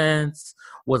fucking sense.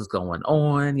 What's going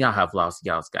on? Y'all have lost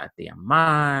y'all's goddamn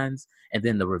minds." And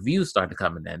then the reviews started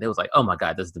coming in. They was like, "Oh my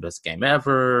god, this is the best game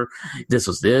ever. This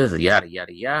was this, yada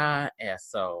yada yada." And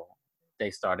so they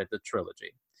started the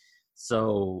trilogy.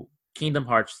 So Kingdom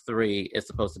Hearts 3 is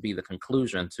supposed to be the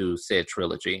conclusion to said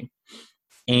trilogy.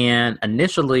 And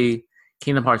initially,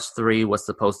 Kingdom Hearts 3 was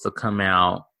supposed to come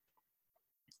out.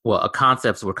 Well,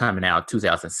 concepts were coming out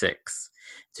 2006.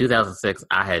 2006,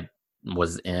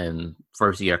 was in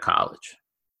first year college.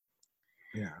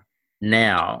 Yeah.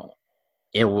 Now,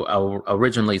 it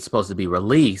originally supposed to be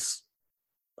released.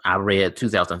 I read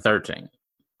 2013.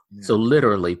 Yeah. So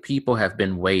literally, people have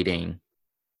been waiting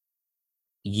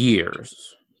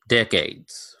years,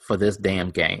 decades for this damn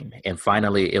game, and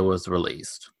finally, it was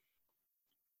released.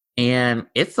 And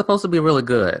it's supposed to be really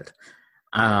good.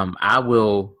 I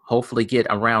will hopefully get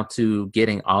around to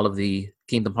getting all of the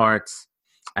Kingdom Hearts.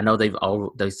 I know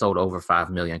they sold over 5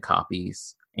 million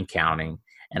copies and counting,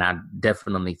 and I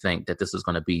definitely think that this is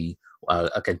going to be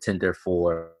a contender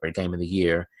for a Game of the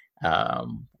Year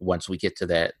once we get to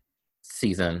that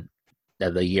season,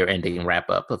 the year-ending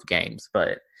wrap-up of games.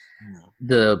 But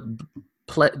the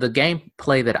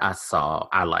gameplay that I saw,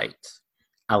 I liked.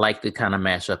 I liked the kind of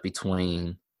mashup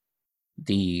between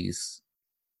these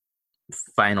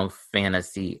Final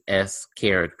Fantasy-esque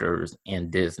characters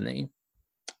and Disney.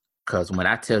 Because when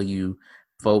I tell you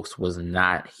folks was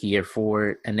not here for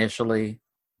it initially,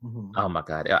 oh my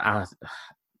god,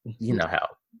 you know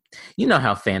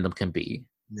how fandom can be.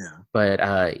 Yeah. But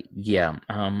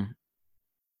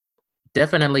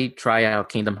definitely try out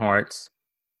Kingdom Hearts.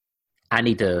 I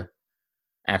need to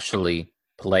actually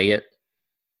play it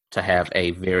to have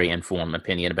a very informed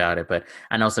opinion about it. But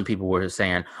I know some people were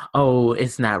saying, oh,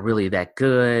 it's not really that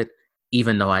good.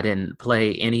 Even though I didn't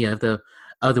play any of the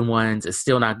other ones, it's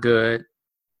still not good.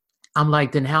 I'm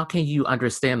like, then how can you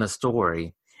understand the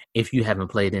story if you haven't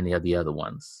played any of the other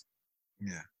ones?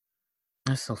 Yeah.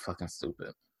 That's so fucking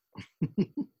stupid. I'm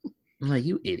like,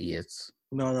 you idiots.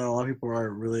 No, a lot of people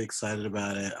are really excited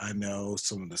about it. I know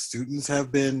some of the students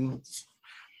have been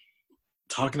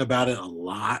talking about it a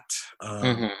lot.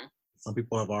 Some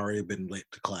people have already been late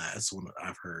to class, when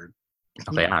I've heard.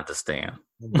 Okay, I understand.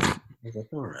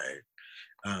 All right.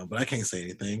 But I can't say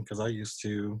anything because I used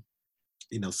to,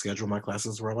 schedule my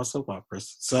classes around my soap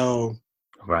operas. So,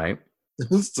 right.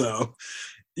 So,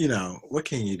 what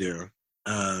can you do?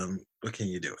 What can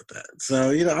you do with that?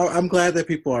 So, I'm glad that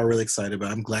people are really excited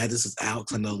about it. I'm glad this is out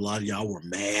because I know a lot of y'all were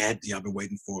mad. Y'all been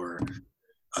waiting for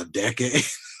a decade.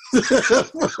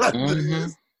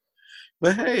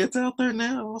 But hey, it's out there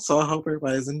now, so I hope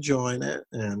everybody's enjoying it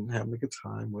and having a good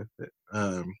time with it.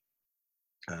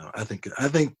 I think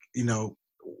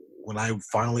when I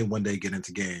finally one day get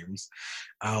into games,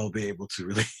 I'll be able to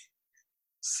really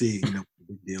see what the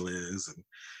big deal is.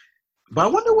 But I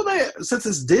wonder since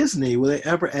it's Disney, will they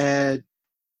ever add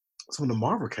some of the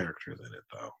Marvel characters in it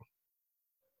though?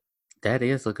 That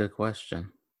is a good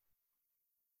question.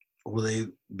 Will they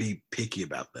be picky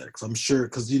about that? Because I'm sure,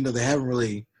 because they haven't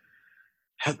really.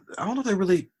 I don't know if they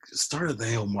really started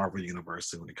the whole Marvel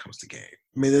Universe when it comes to games.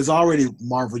 I mean, there's already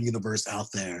Marvel Universe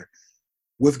out there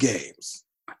with games.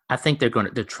 I think they're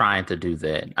trying to do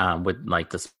that with like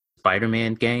the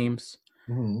Spider-Man games.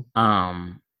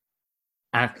 I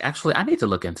need to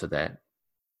look into that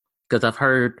because I've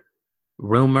heard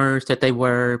rumors that they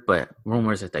were, but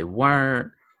rumors that they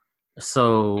weren't.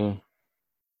 So,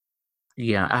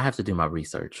 yeah, I have to do my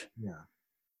research. Yeah,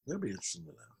 that'd be interesting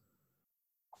to know.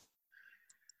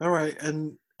 All right,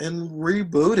 and in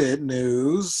rebooted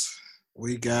news,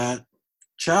 we got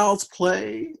Child's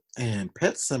Play and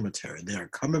Pet Sematary. They are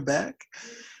coming back,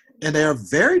 and they are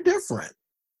very different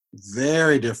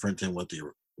than what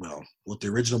the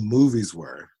original movies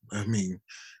were. I mean,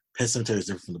 Pet Sematary is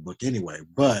different from the book anyway,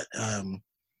 but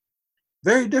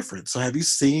very different. So, have you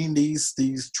seen these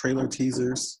trailer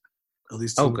teasers? At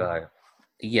least two? Oh god,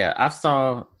 yeah, I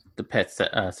saw the Pet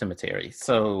Sematary.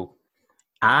 So.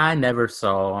 I never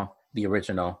saw the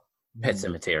original Pet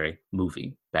Sematary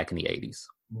movie back in the 80s.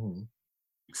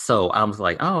 So I was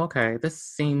like, oh, okay, this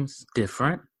seems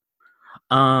different.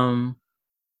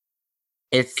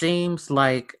 It seems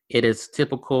like it is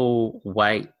typical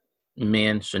white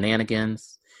men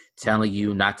shenanigans telling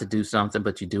you not to do something,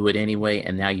 but you do it anyway,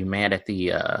 and now you're mad at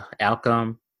the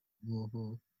outcome.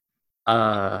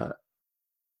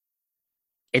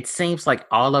 it seems like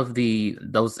all of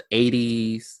those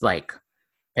 80s like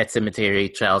Pet Cemetery,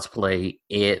 Child's Play,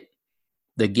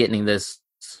 they're getting this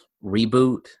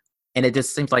reboot, and it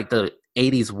just seems like the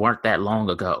 80s weren't that long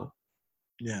ago.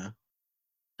 Yeah.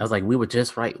 I was like, we were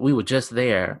just right, we were just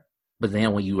there. But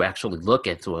then when you actually look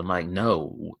into it, I'm like,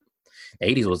 no, the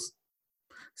 80s was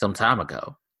some time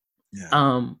ago.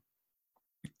 Yeah.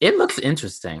 It looks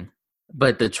interesting,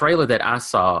 but the trailer that I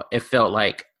saw, it felt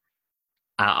like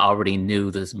I already knew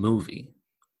this movie.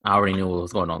 I already knew what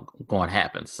was going to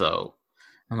happen. So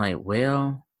I'm like,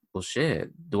 well, shit.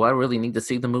 Do I really need to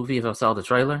see the movie if I saw the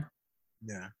trailer?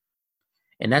 Yeah.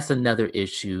 And that's another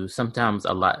issue. Sometimes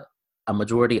a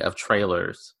majority of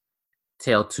trailers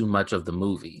tell too much of the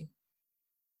movie.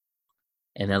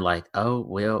 And they're like, oh,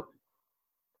 well,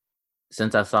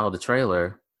 since I saw the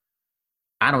trailer,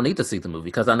 I don't need to see the movie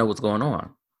because I know what's going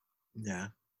on. Yeah.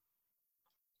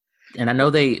 And I know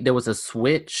there was a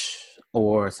switch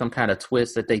or some kind of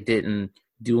twist that they didn't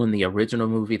do in the original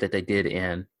movie that they did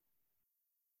in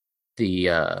the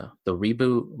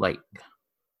reboot. Like,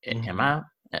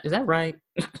 is that right?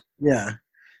 Yeah.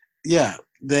 Yeah.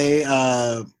 They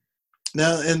now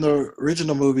in the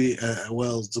original movie,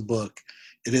 well as the book,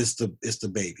 it's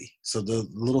the baby. So the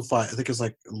little I think it's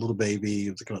like a little baby.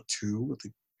 It was like about 2. I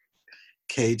think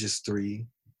Cage is 3.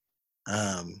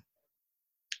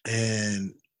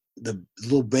 And the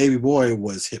little baby boy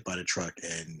was hit by the truck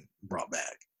and brought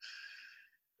back.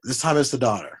 This time it's the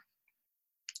daughter.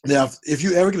 Now, if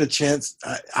you ever get a chance,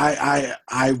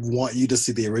 I want you to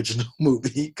see the original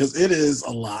movie because it is a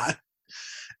lot.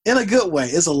 In a good way,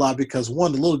 it's a lot because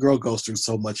one, the little girl goes through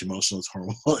so much emotional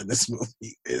turmoil in this movie.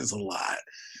 It is a lot.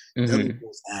 Mm-hmm.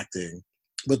 Was acting,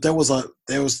 but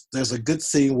there's a good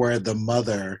scene where the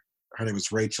mother, her name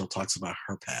is Rachel, talks about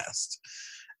her past,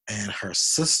 and her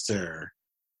sister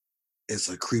is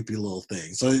a creepy little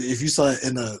thing. So if you saw it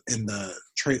in the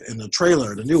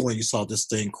trailer, the new one, you saw this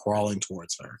thing crawling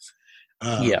towards her.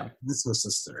 Yeah, this is her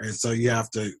sister, and so you have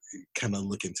to kind of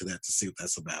look into that to see what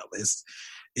that's about.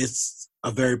 It's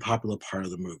a very popular part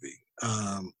of the movie.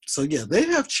 So yeah, they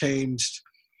have changed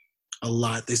a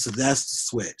lot. They said that's the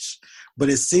switch, but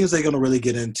it seems they're going to really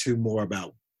get into more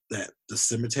about the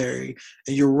cemetery.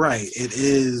 And you're right, it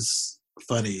is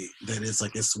funny that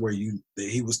it's where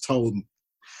he was told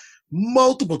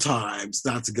multiple times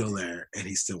not to go there, and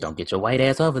he still don't get your white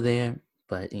ass over there.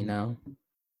 But you know,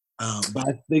 but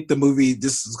I think the movie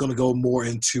this is going to go more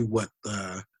into what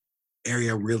the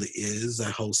area really is,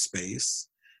 that whole space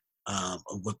of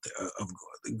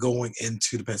going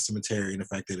into the Pet Cemetery, and the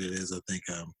fact that it is, I think,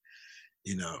 I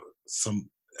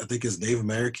think it's Native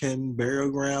American burial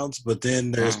grounds, but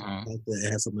then there's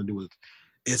it has something to do with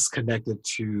it's connected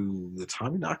to the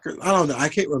Tommyknockers. I don't know. I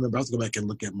can't remember. I have to go back and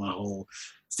look at my whole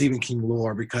Stephen King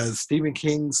lore because Stephen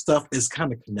King stuff is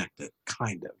kind of connected,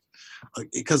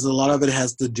 because a lot of it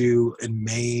has to do in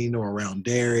Maine or around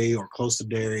Derry or close to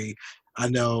Derry. I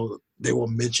know they will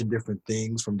mention different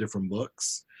things from different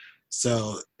books.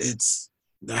 So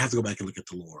I have to go back and look at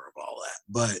the lore of all that.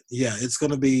 But yeah, it's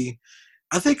going to be,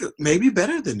 I think, maybe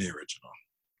better than the original.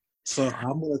 So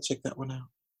I'm going to check that one out.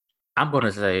 I'm going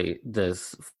to say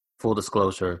this, full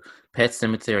disclosure, Pet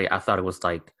Cemetery, I thought it was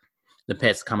like the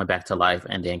pets coming back to life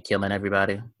and then killing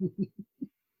everybody.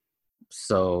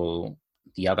 So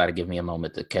y'all got to give me a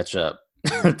moment to catch up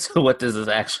to what this is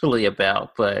actually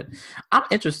about. But I'm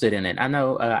interested in it. I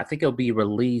know, I think it'll be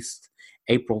released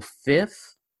April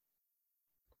 5th.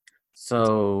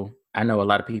 So I know a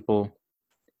lot of people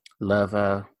love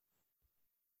their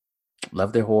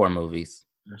horror movies.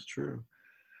 That's true.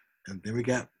 And then we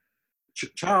got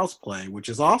Child's Play, which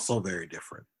is also very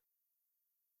different.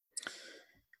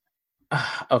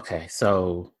 Okay,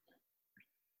 so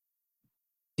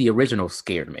the original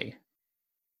scared me.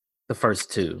 The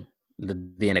first 2,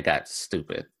 then it got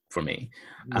stupid for me.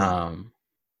 Yeah.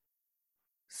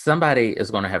 Somebody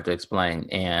is going to have to explain,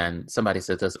 and somebody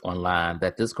said this online,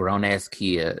 that this grown-ass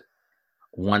kid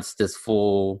wants this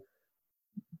full-ass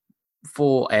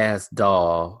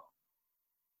doll.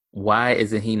 Why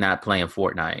isn't he not playing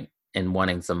Fortnite and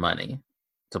wanting some money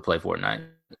to play Fortnite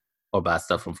or buy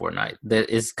stuff from Fortnite? That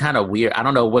is kind of weird. I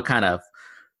don't know what kind of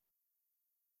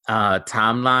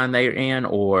timeline they're in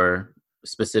or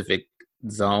specific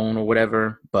zone or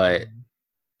whatever, but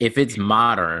if it's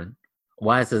modern,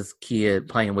 why is this kid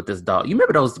playing with this doll? You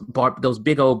remember those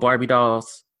big old Barbie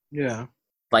dolls? Yeah.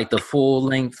 Like the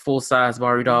full-length, full-size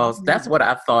Barbie dolls? Yeah. That's what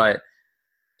I thought.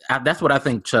 That's what I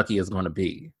think Chucky is going to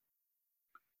be.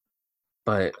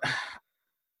 But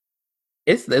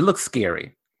it looks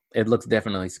scary. It looks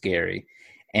definitely scary.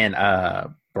 And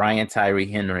Brian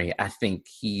Tyree Henry, I think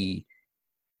he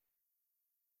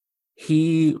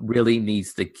he really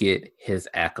needs to get his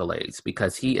accolades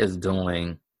because he is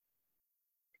doing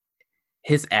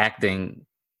his acting.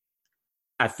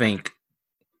 I think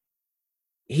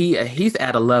he's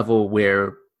at a level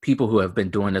where people who have been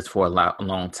doing this for a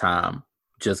long time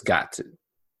just got to.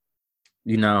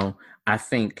 I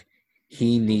think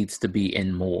he needs to be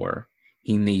in more.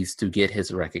 He needs to get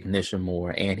his recognition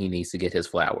more, and he needs to get his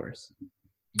flowers.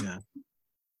 Yeah.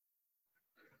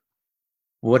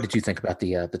 What did you think about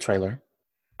the trailer?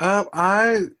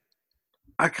 I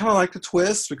kind of like the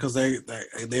twist because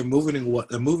they're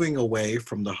moving away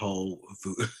from the whole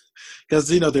because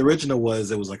the original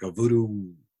it was like a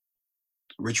voodoo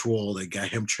ritual that got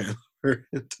him transferred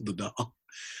into the doll,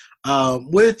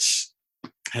 which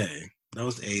hey, that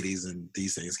was the 80s and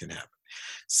these things can happen.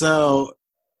 So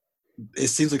it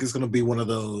seems like it's going to be one of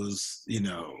those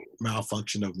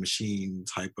malfunction of machine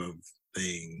type of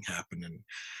thing happening.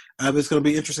 It's going to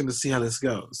be interesting to see how this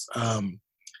goes.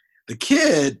 The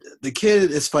kid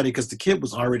is funny because the kid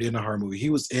was already in a horror movie. He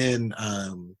was in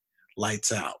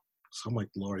Lights Out. So I'm like,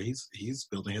 Lord, he's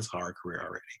building his horror career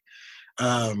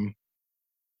already.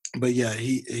 But yeah,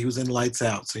 he was in Lights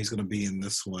Out, so he's going to be in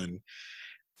this one.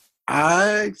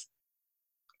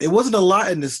 It wasn't a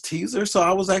lot in this teaser, so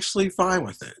I was actually fine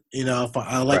with it. If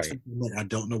I like something like I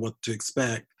don't know what to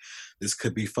expect, this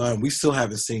could be fun. We still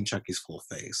haven't seen Chucky's full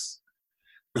face.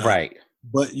 Right.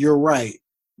 But you're right.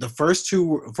 The first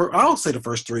two, I'll say the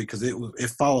first three because it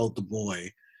followed the boy,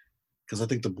 because I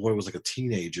think the boy was like a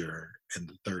teenager in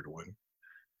the third one.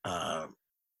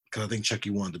 Because I think Chucky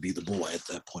wanted to be the boy at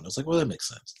that point. I was like, well, that makes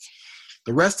sense.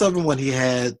 The rest of them, when he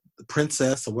had the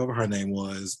princess or whatever her name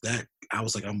was, that I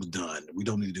was like, I'm done. We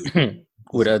don't need to do it.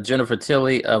 With Jennifer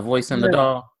Tilly voicing the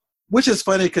doll. Which is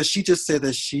funny because she just said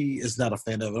that she is not a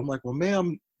fan of it. I'm like, well,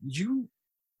 ma'am,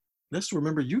 let's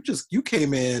remember you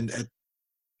came in at.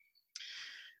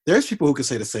 There's people who can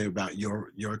say the same about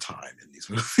your time in these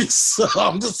movies. So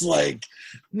I'm just like,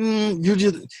 you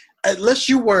just unless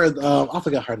you were I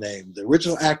forgot her name, the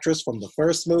original actress from the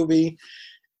first movie.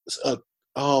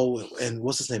 And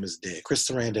what's his name is dead. Chris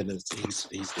Sarandon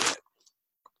he's dead.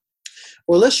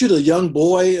 Or unless you're the young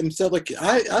boy himself, like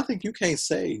I think you can't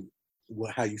say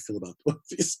how you feel about the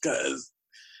movies because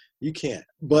you can't.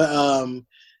 But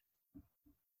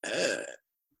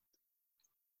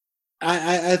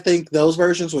I think those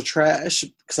versions were trash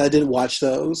because I didn't watch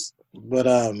those. But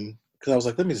because I was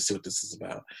like, let me just see what this is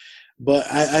about. But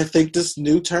I think this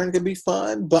new turn can be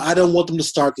fun, but I don't want them to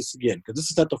start this again because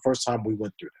this is not the first time we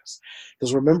went through this.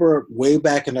 Because remember, way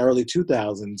back in the early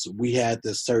 2000s, we had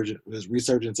this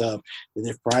resurgence of they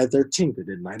did Friday the 13th, they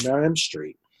did Nightmare on Elm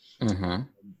Street. Mm-hmm.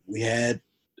 We had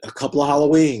a couple of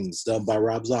Halloweens done by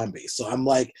Rob Zombie. So I'm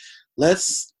like,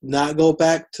 let's not go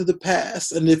back to the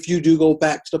past. And if you do go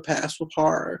back to the past with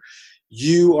horror,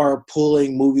 you are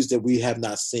pulling movies that we have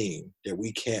not seen, that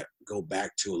we can't go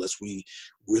back to unless we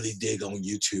really dig on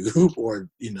YouTube or,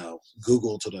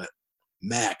 Google to the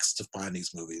max to find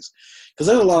these movies. Because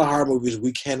there's a lot of horror movies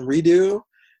we can redo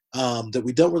that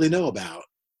we don't really know about.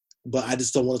 But I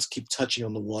just don't want us to keep touching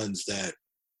on the ones that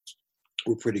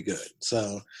were pretty good.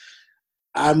 So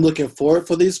I'm looking forward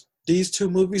for these two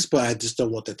movies, but I just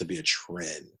don't want that to be a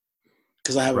trend.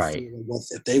 Because I have a feeling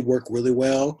if they work really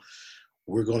well,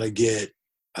 we're going to get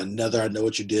another I Know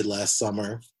What You Did Last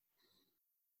Summer,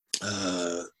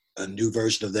 a new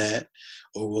version of that,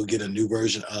 or we'll get a new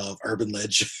version of Urban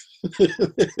Legend.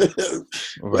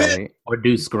 Right. Or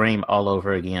do Scream all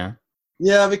over again.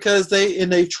 Yeah, because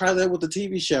they tried that with the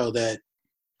TV show that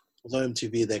was on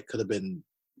MTV that could have been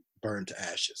burned to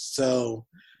ashes. So,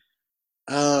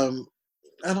 I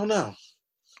don't know.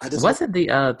 Wasn't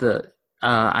the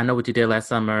I Know What You Did Last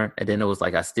Summer, and then it was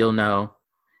like I Still Know.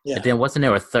 Yeah. And then wasn't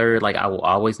there a third, like I Will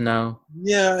Always Know?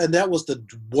 Yeah, and that was the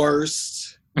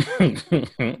worst.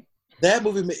 That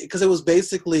movie, because it was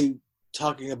basically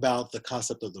talking about the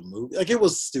concept of the movie. Like, it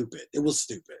was stupid. It was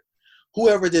stupid.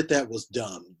 Whoever did that was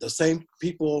dumb. The same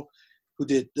people who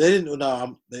did,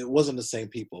 it wasn't the same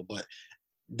people, but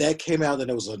that came out, and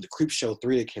there was a Creepshow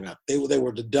 3 that came out. They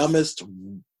were the dumbest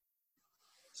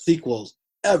sequels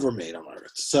ever made on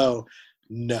Earth. So,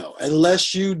 no.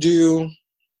 Unless you do,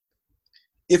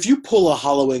 if you pull a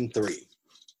Halloween 3,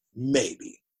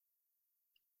 maybe.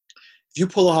 If you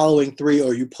pull a Halloween 3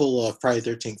 or you pull a Friday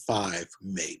the 13th 5,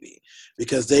 maybe.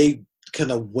 Because they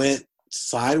kind of went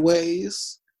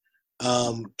sideways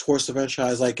towards the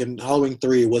franchise. Like in Halloween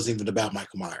 3, it wasn't even about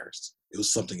Michael Myers. It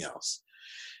was something else.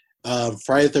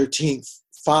 Friday the 13th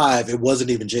 5, it wasn't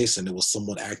even Jason. It was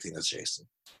someone acting as Jason.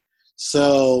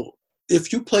 So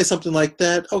if you play something like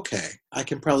that, okay, I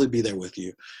can probably be there with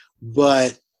you.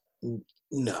 But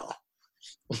no.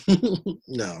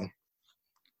 No.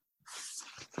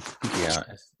 Yeah.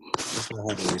 It's not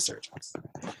having research.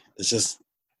 It's just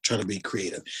trying to be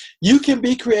creative. You can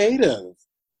be creative.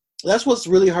 That's what's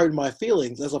really hurting my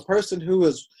feelings as a person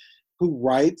who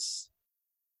writes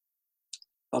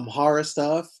horror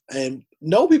stuff and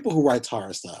know people who writes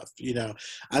horror stuff.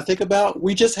 I think about,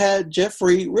 we just had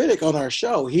Jeffrey Riddick on our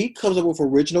show. He comes up with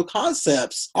original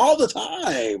concepts all the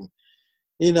time.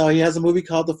 He has a movie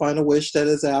called The Final Wish that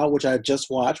is out, which I just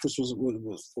watched, which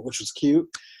was cute.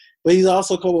 But he's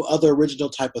also come up with other original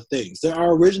type of things. There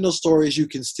are original stories you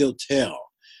can still tell.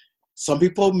 Some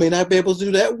people may not be able to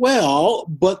do that well,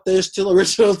 but there's still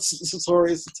original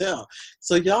stories to tell.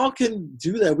 So y'all can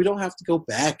do that. We don't have to go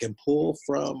back and pull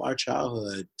from our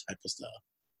childhood type of stuff.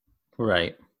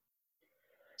 Right.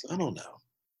 So I don't know.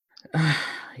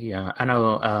 Yeah, I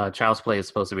know Child's Play is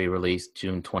supposed to be released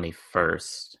June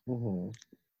 21st. Mm-hmm.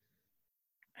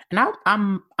 And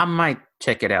I might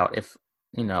check it out if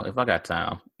I got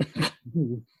time.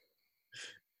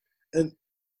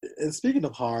 And speaking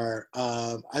of horror,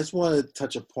 I just want to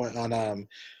touch a point on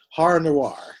horror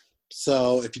noir.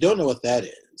 So if you don't know what that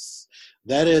is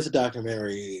a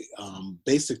documentary,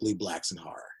 basically Blacks in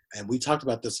horror. And we talked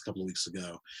about this a couple of weeks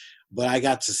ago, but I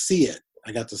got to see it.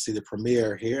 I got to see the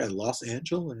premiere here in Los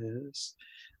Angeles,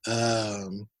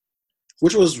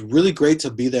 which was really great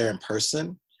to be there in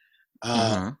person.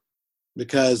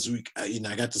 Because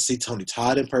I got to see Tony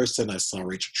Todd in person. I saw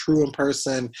Rachel True in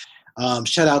person.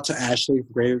 Shout out to Ashley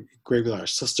Graveyard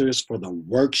Sisters for the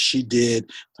work she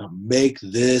did to make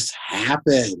this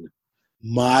happen.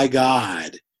 My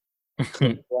God.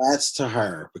 Congrats to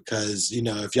her, because,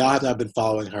 if y'all have not been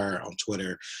following her on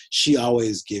Twitter, she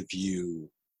always gives you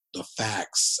the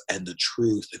facts and the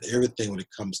truth and everything when it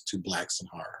comes to Blacks in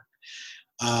horror.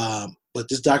 But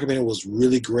this documentary was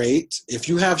really great. If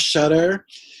you have Shudder,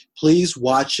 please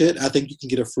watch it. I think you can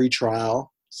get a free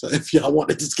trial. So if y'all want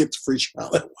to just get the free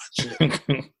trial and watch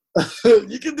it,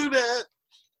 you can do that.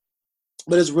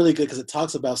 But it's really good because it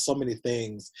talks about so many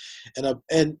things. And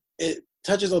it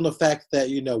touches on the fact that,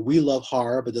 we love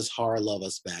horror, but does horror love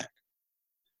us back?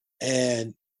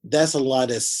 And that's a lot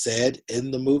that's said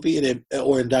in the movie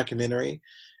or in documentary.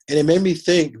 And it made me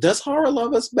think, does horror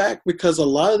love us back? Because a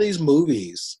lot of these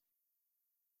movies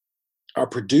are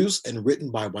produced and written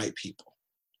by white people.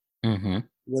 Mm-hmm.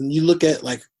 When you look at,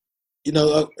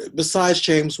 besides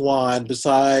James Wan,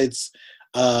 besides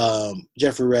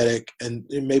Jeffrey Reddick, and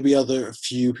maybe a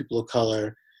few people of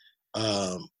color,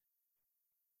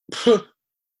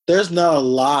 there's not a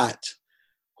lot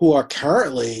who are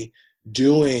currently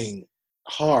doing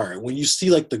horror. When you see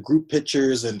the group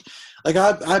pictures and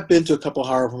I've been to a couple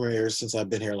horror premieres since I've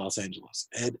been here in Los Angeles,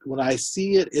 and when I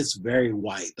see it, it's very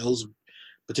white. Those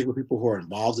particular people who are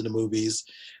involved in the movies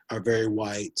are very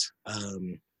white,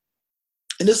 and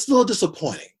it's a little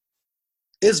disappointing.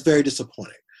 It's very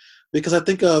disappointing because I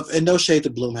think of, and no shade to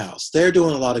Blumhouse, they're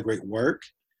doing a lot of great work.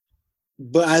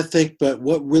 But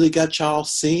what really got y'all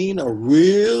seen or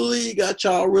really got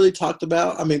y'all really talked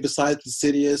about, besides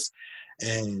Insidious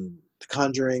and The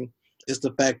Conjuring, is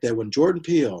the fact that when Jordan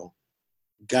Peele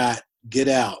got Get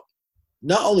Out,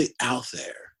 not only out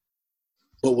there,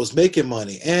 but was making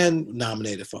money and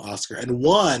nominated for Oscar and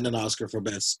won an Oscar for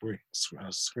Best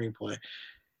Screenplay,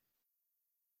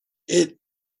 it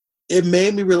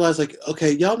made me realize,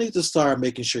 okay, y'all need to start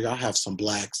making sure y'all have some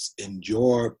Blacks in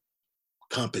your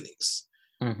companies.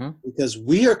 Mm-hmm. Because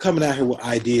we are coming out here with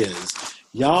ideas.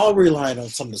 Y'all relying on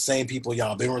some of the same people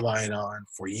y'all been relying on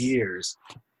for years.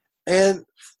 And,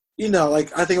 I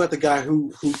think about the guy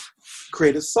who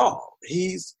created Saw.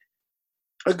 He's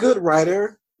a good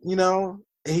writer, and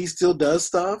he still does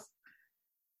stuff.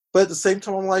 But at the same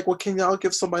time, I'm like, well, can y'all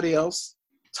give somebody else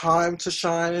time to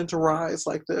shine and to rise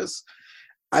like this?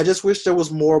 I just wish there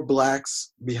was more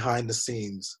Blacks behind the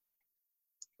scenes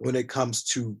when it comes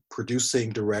to producing,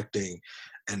 directing,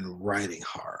 and writing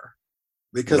horror,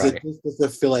 because It just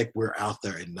doesn't feel like we're out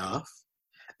there enough.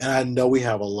 And I know we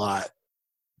have a lot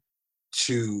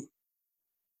to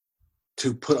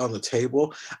put on the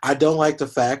table. I don't like the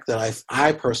fact that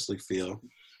I personally feel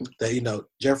that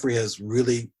Jeffrey has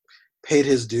really paid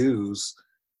his dues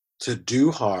to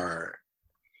do horror,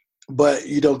 but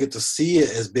you don't get to see it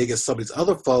as big as some of these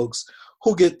other folks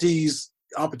who get these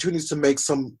opportunities to make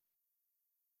some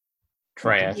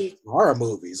trash horror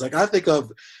movies. I think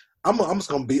of, I'm just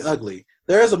gonna be ugly.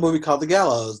 There is a movie called The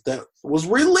Gallows that was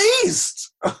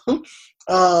released,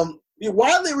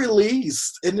 widely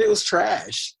released, and it was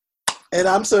trash. And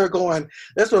I'm sort of going,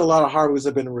 that's what a lot of horror movies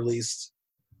have been released.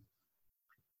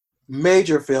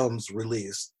 Major films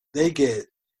released, they get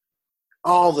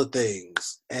all the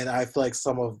things, and I feel like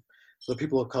some of So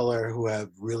people of color who have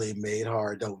really made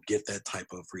horror don't get that type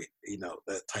of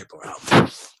that type of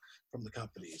output from the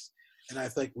companies. And I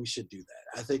think we should do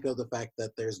that. I think of the fact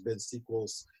that there's been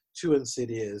sequels to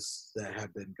Insidious that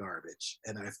have been garbage,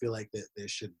 and I feel like that there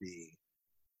should be.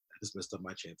 I just messed up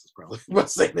my chances probably by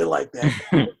saying it like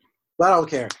that, but I don't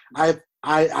care.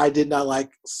 I did not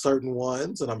like certain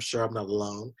ones, and I'm sure I'm not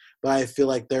alone. But I feel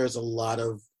like there's a lot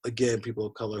of, again, people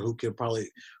of color who could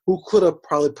have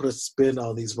probably put a spin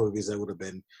on these movies that would have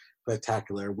been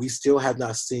spectacular. We still have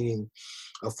not seen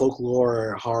a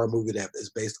folklore horror movie that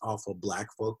is based off of Black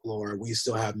folklore. We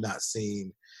still have not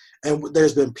seen, and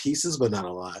there's been pieces, but not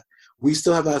a lot. We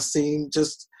still have not seen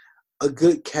just a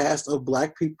good cast of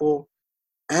Black people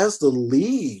as the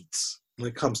leads when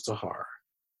it comes to horror.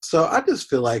 So I just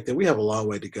feel like that we have a long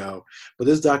way to go, but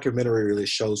this documentary really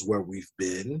shows where we've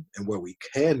been and where we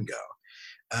can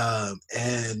go.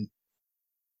 And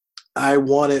I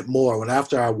wanted more. When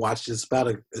after I watched it,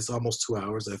 it's almost 2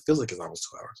 hours. It feels like it's almost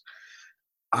 2 hours.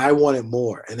 I wanted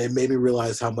more, and it made me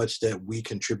realize how much that we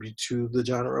contribute to the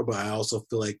genre. But I also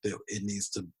feel like that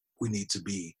we need to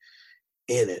be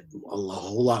in it a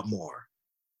whole lot more.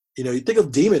 You know, you think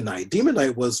of Demon Knight. Demon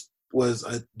Knight was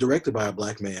directed by a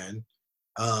Black man.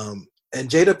 And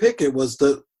Jada Pinkett was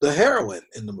the heroine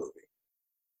in the movie.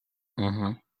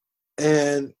 Mm-hmm.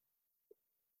 And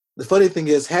the funny thing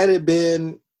is, had it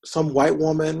been some white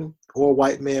woman or a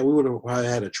white man, we would have probably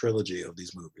had a trilogy of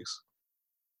these movies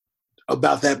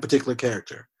about that particular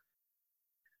character.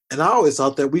 And I always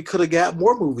thought that we could have got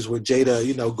more movies with Jada,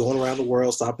 going around the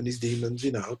world stopping these demons,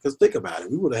 because think about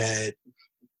it. We would have had,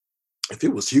 if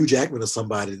it was Hugh Jackman or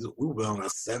somebody, we would be on our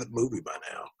 7th movie by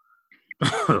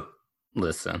now.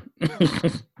 Listen.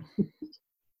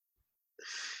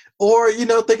 Or,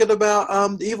 thinking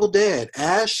about The Evil Dead.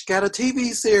 Ash got a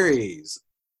TV series.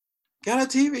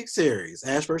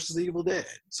 Ash versus the Evil Dead.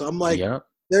 So I'm like, yep.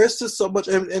 There's just so much.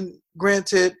 And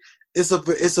granted, it's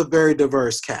a very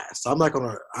diverse cast. I'm not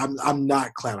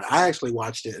clowning. I actually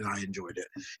watched it and I enjoyed it.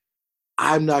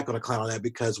 I'm not going to clown on that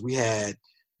because we had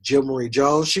Jill Marie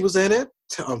Jones. She was in it.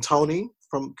 Tony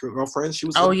from Girlfriends. She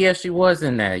was. Oh yeah, she was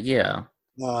in that. Yeah.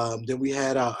 Then we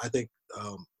had, I think,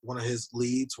 one of his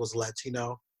leads was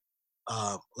Latino,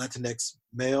 Latinx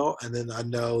male, and then I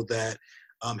know that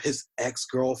his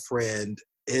ex-girlfriend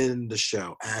in the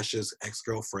show, Ash's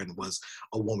ex-girlfriend, was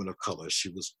a woman of color. She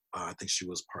was, I think, she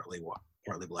was partly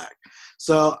Black.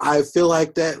 So I feel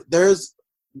like that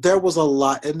there was a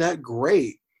lot in that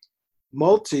great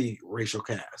multiracial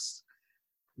cast,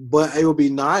 but it would be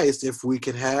nice if we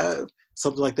could have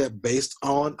something like that based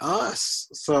on us.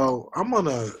 So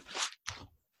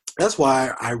that's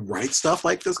why I write stuff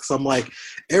like this, because I'm like,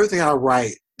 everything I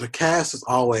write, the cast is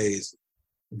always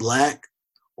Black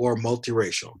or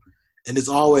multiracial. And it's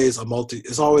always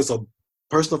a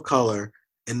person of color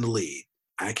in the lead.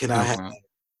 I cannot have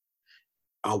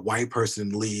a white person in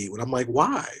the lead. And I'm like,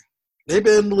 why? They've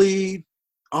been in the lead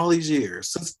all these years,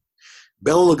 since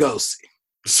Bela Lugosi.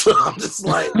 So I'm just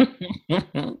like,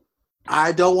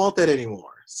 I don't want that anymore.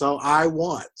 So I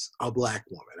want a Black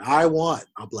woman. I want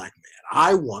a Black man.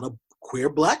 I want a queer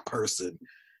Black person.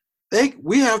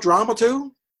 We have drama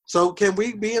too. So can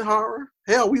we be in horror?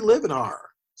 Hell, we live in horror.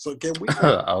 So can we?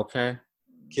 Okay.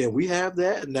 Can we have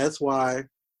that? And that's why.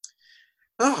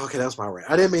 Oh, okay. That's my rant.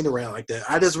 I didn't mean to rant like that.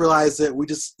 I just realized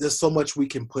that there's so much we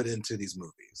can put into these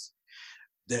movies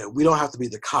that we don't have to be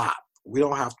the cop. We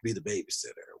don't have to be the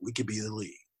babysitter. We could be the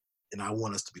lead, and I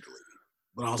want us to be the lead.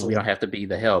 But also, we don't have to be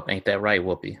the help. Ain't that right,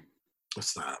 Whoopi?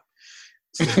 Stop.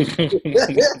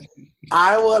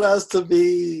 I want us to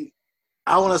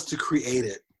create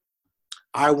it.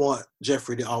 I want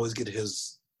Jeffrey to always get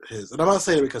his, and I'm not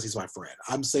saying it because he's my friend.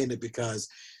 I'm saying it because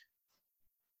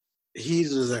he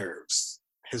deserves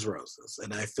his roses.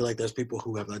 And I feel like there's people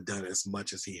who have not done as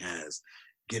much as he has,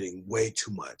 getting way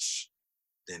too much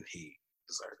than he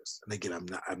deserves. And again,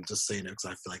 I'm just saying it because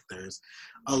I feel like there's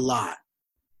a lot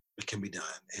that can be done.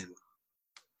 And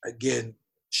again,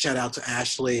 shout out to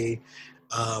Ashley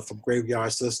from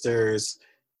Graveyard Sisters.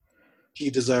 He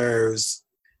deserves,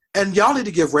 and y'all need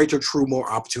to give Rachel True more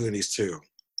opportunities too.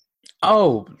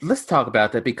 Oh, let's talk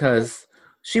about that, because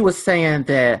she was saying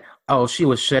that, she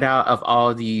was shut out of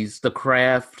all the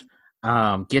craft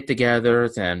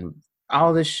get-togethers and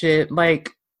all this shit.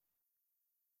 Like,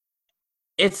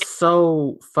 it's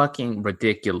so fucking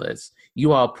ridiculous.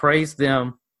 You all praised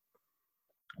them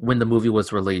when the movie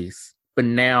was released, but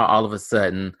now all of a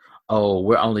sudden,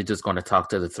 we're only just going to talk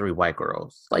to the 3 white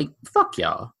girls. Like, fuck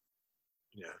y'all.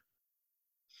 Yeah.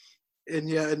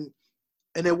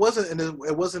 And it wasn't,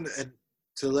 and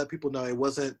to let people know, it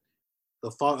wasn't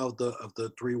the fault of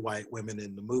the three white women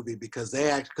in the movie because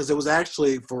it was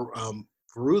actually for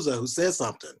Fairuza who said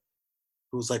something.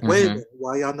 Who was like, wait a minute,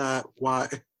 why y'all not why?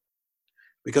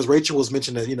 Because Rachel was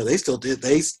mentioning that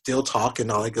they still talk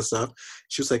and all that good stuff.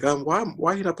 She was like,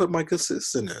 why you not put my good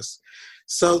sis in this?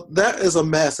 So that is a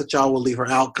mess that y'all will leave her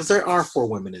out because there are 4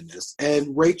 women in this, and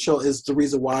Rachel is the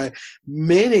reason why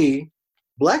many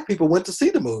Black people went to see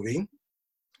the movie.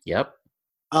 Yep.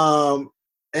 And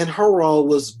her role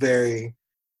was very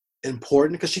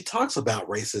important because she talks about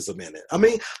racism in it. I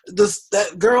mean,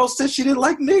 that girl said she didn't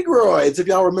like Negroids, if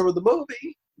y'all remember the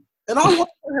movie, and I wanted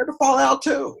her to fall out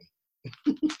too.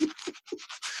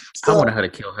 I wanted her to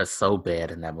kill her so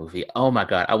bad in that movie. Oh my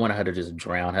God. I wanted her to just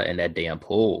drown her in that damn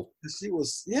pool. Because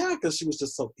she was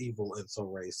just so evil and so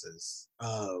racist.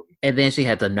 And then she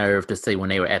had the nerve to say when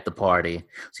they were at the party,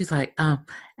 she's like,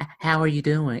 how are you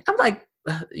doing? I'm like,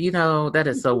 that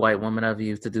is so white woman of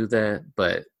you to do that,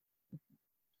 but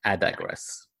I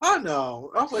digress. I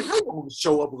know. I was like, how you gonna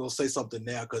show up and gonna say something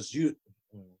now? Because you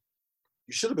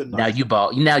should have been nice.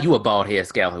 Now you a bald head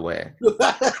scallywag.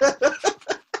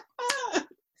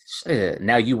 Shit.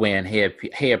 Now you wearing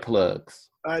hair plugs.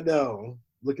 I know.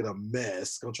 Look at a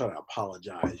mess. Gonna try to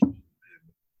apologize.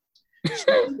 She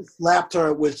slapped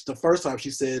her, which the first time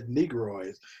she said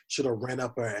Negroids, should have ran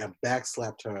up her and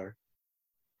backslapped her.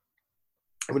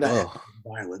 We're not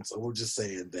violence. We're just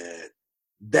saying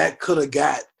that could have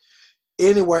got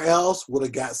anywhere else, would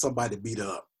have got somebody beat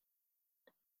up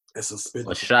and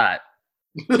suspended. A shot.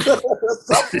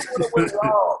 Something would have went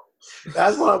wrong.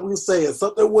 That's what we're saying.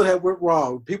 Something would have went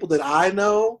wrong. People that I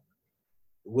know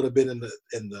would have been in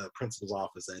the principal's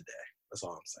office that day. That's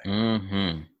all I'm saying.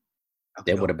 Mm-hmm.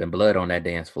 There would have been blood on that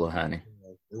dance floor, honey.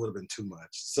 It would have been too much.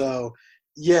 So,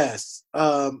 yes,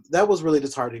 that was really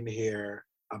disheartening to hear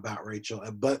about Rachel.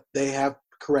 But they have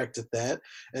corrected that.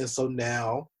 And so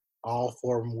now all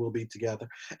 4 of them will be together.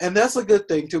 And that's a good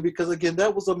thing, too, because, again,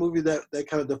 that was a movie that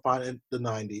kind of defined in the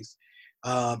 90s.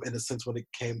 In a sense when it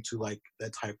came to like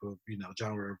that type of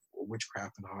genre of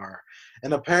witchcraft and horror.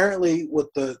 And apparently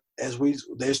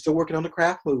they're still working on the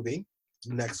Craft movie,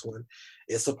 the next one.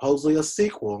 It's supposedly a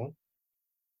sequel.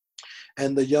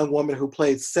 And the young woman who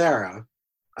played Sarah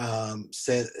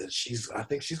said I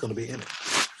think she's going to be in it.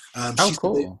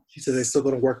 Cool. She said they're still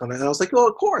going to work on it. And I was like, oh,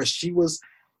 of course.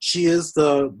 She is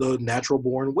the natural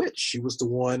born witch. She was the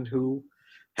one who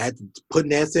had to put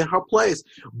Nancy in her place.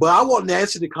 But I want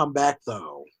Nancy to come back,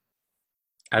 though.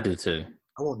 I do, too.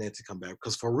 I want Nancy to come back.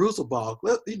 Because Fairuza Balk,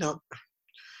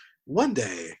 one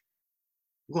day,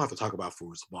 we're going to have to talk about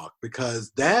Fairuza Balk.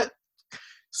 Because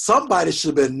somebody should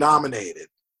have been nominated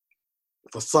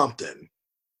for something.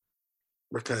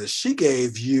 Because she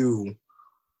gave you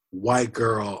White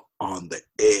Girl on the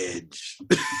Edge.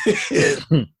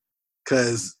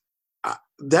 Because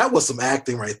that was some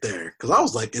acting right there. Because I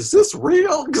was like, is this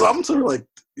real? Because I'm sort of like,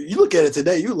 you look at it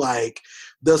today, you like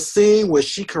the scene where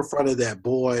she confronted that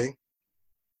boy,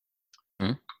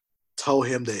 told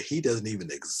him that he doesn't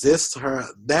even exist to her.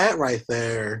 That right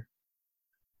there,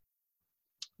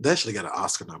 that should have got an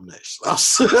Oscar nomination. That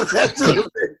should have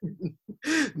been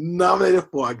nominated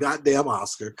for a goddamn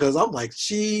Oscar. Because I'm like,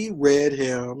 she read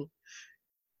him,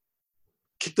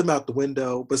 kicked him out the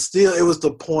window, but still, it was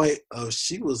the point of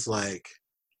she was like,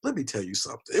 let me tell you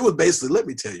something. It was basically, let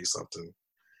me tell you something.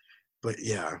 But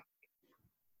yeah,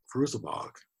 Fairuza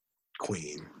Balk,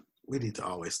 queen. We need to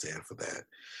always stand for that.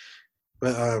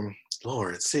 But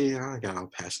Lord, see, I got all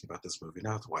passionate about this movie.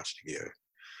 Now I have to watch it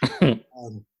again.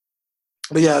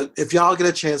 But yeah, if y'all get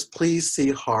a chance, please see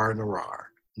Horror Noir.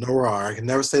 Noir. I can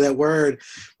never say that word,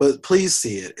 but please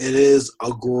see it. It is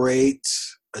a great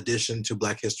addition to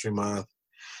Black History Month.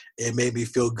 It made me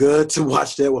feel good to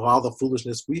watch that with all the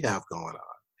foolishness we have going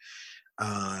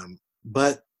on.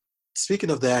 But speaking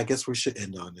of that, I guess we should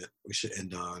end on it. We should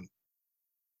end on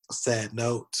a sad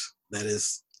note that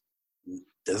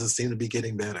doesn't seem to be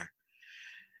getting better.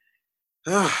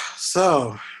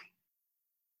 So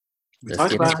we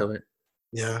talked about it.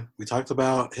 Yeah, we talked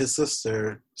about his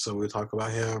sister, so we'll talk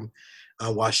about him.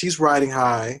 While she's riding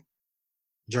high,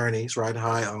 Journey's riding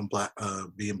high on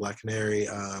being Black Canary.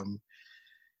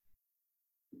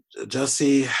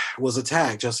 Jussie was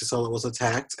attacked. Jussie Smollett was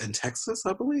attacked in Texas,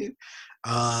 I believe.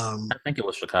 I think it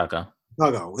was Chicago.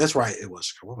 Chicago, that's right. It was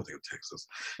Chicago. What was I thinking? Texas?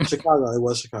 Chicago. It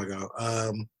was Chicago.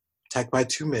 Attacked by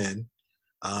 2 men.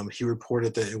 He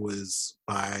reported that it was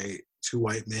by 2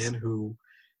 white men who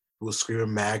was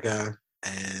screaming MAGA,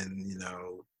 and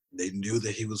they knew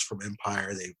that he was from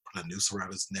Empire. They put a noose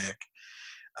around his neck.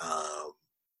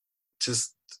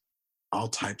 Just all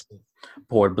types of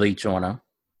poured bleach on him.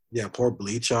 Yeah, poured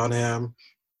bleach on him.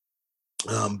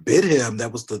 bit him.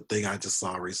 That was the thing I just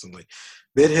saw recently.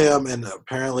 Bit him and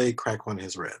apparently cracked one of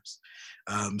his ribs.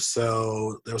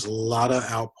 So there was a lot of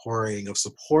outpouring of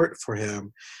support for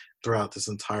him throughout this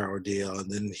entire ordeal. And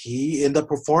then he ended up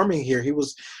performing here.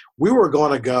 We were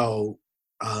going to go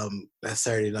that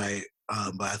Saturday night,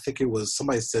 but I think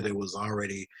somebody said it was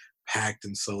already packed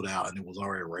and sold out, and it was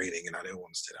already raining, and I didn't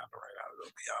want to sit out the rain. To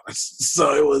be honest,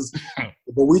 so it was.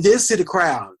 But we did see the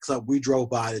crowd because we drove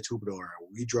by the Troubadour.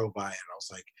 We drove by it, and I was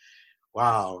like,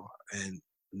 "Wow!" And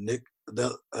Nick,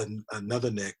 another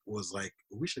Nick, was like,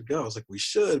 "We should go." I was like, "We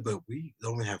should, but we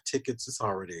only have tickets. We're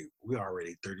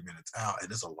already 30 minutes out, and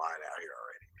there's a line out here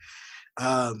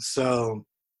already." So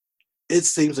it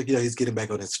seems like he's getting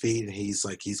back on his feet, and he's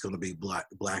going to be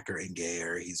blacker and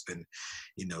gayer. He's been,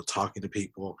 talking to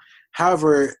people.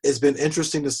 However, it's been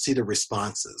interesting to see the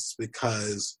responses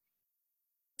because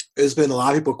there's been a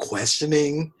lot of people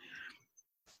questioning.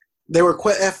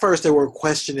 At first they were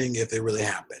questioning if it really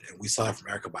happened, and we saw that from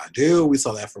Erykah Badu. We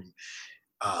saw that from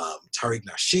Tariq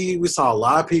Nasheed. We saw a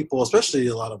lot of people, especially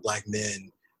a lot of black men,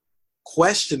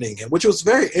 questioning him, which was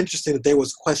very interesting that they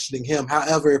was questioning him.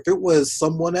 However, if it was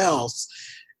someone else,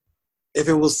 if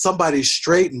it was somebody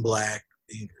straight and black,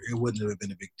 it wouldn't have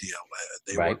been a big deal.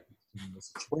 They were in the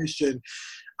situation,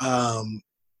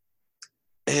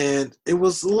 and it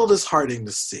was a little disheartening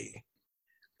to see.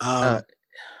 Go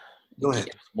ahead.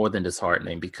 Yeah, more than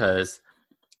disheartening, because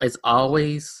it's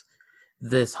always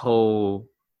this whole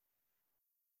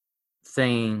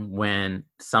thing when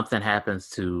something happens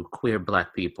to queer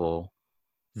black people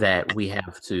that we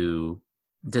have to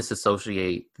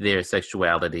disassociate their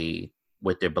sexuality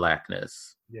with their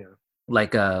blackness. Yeah.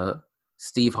 Like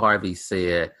Steve Harvey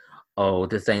said, "Oh,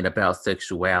 this ain't about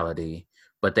sexuality,"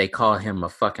 but they call him a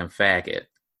fucking faggot.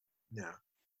 Yeah.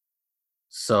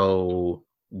 So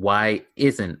why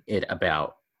isn't it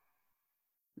about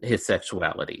his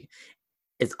sexuality?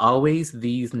 It's always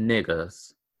these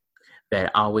niggas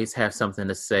that always have something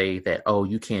to say that, oh,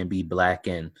 you can't be black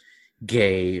and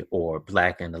gay or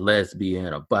black and a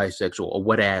lesbian or bisexual or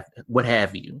what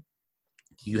have you.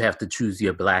 You have to choose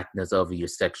your blackness over your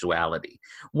sexuality.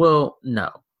 Well,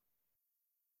 no.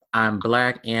 I'm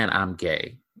black and I'm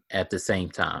gay at the same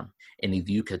time. And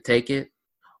either you could take it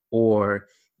or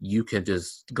you could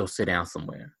just go sit down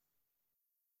somewhere.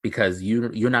 Because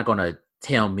you're not going to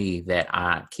tell me that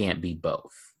I can't be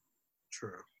both.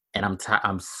 True. And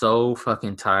I'm so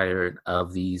fucking tired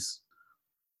of these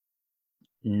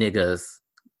niggas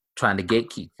trying to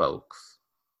gatekeep folks,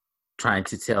 trying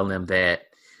to tell them that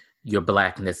your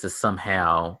blackness is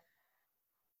somehow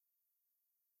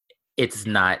it's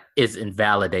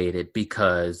invalidated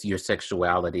because your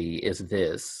sexuality is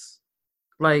this.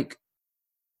 Like,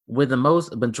 with the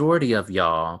majority of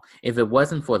y'all, if it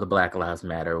wasn't for the Black Lives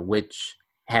Matter, which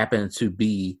happened to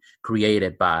be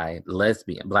created by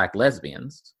black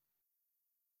lesbians,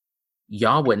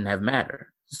 y'all wouldn't have mattered.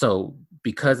 So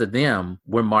because of them,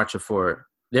 they're marching for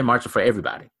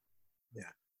everybody. Yeah.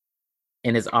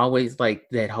 And it's always like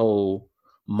that whole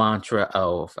mantra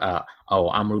of,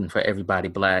 I'm rooting for everybody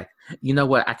black. You know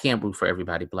what? I can't root for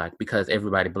everybody black because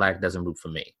everybody black doesn't root for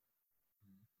me.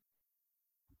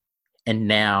 And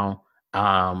now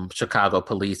Chicago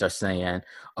police are saying,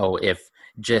 oh, if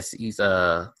Jesse's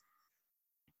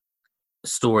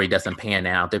story doesn't pan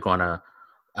out, they're going to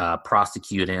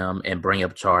prosecute him and bring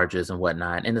up charges and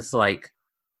whatnot. And it's like,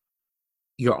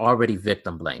 you're already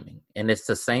victim blaming. And it's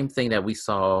the same thing that we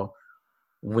saw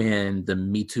when the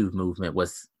Me Too movement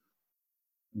was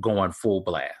going full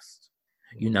blast.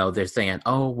 They're saying,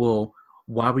 oh, well,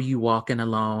 why were you walking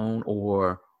alone?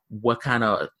 Or what kind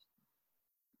of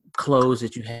clothes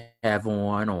that you have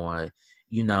on? Or,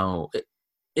 it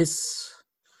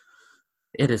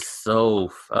is so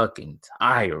fucking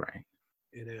tiring.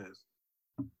 It is.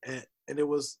 And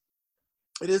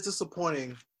it is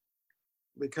disappointing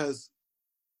because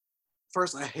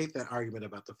first, I hate that argument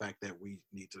about the fact that we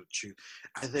need to choose.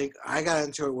 I think I got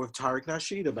into it with Tariq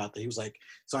Nasheed about that. He was like,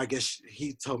 so I guess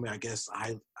he told me, I guess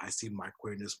I see my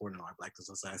queerness more than my blackness.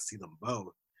 I said, I see them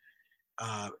both.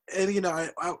 And,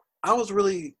 I was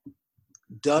really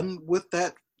done with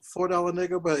that $4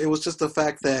 nigga, but it was just the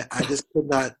fact that I just could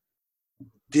not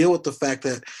deal with the fact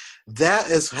that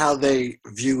is how they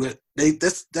view it.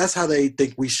 That's how they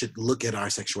think we should look at our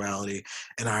sexuality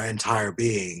and our entire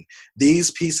being.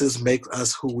 These pieces make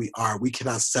us who we are. We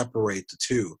cannot separate the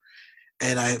two.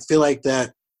 And I feel like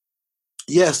that,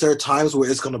 yes, there are times where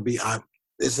it's going to be,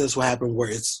 is this what happened where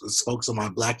it's focused on my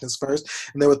blackness first?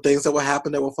 And there were things that will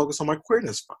happen that will focus on my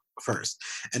queerness first.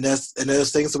 And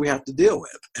there's things that we have to deal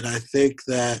with. And I think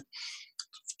that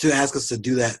to ask us to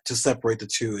do that, to separate the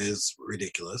two, is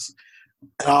ridiculous.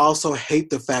 And I also hate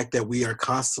the fact that we are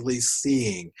constantly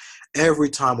seeing every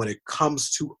time when it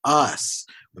comes to us,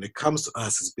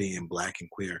 as being black and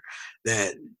queer,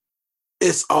 that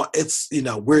it's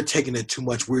we're taking it too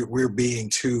much. We're being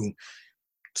too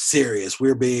serious.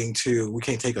 We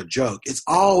can't take a joke. It's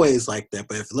always like that.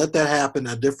 But if let that happen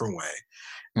a different way,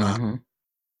 Mm-hmm.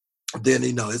 then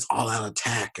it's all out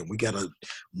attack and we gotta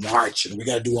march and we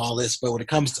gotta do all this. But when it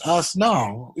comes to us,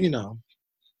 no,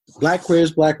 black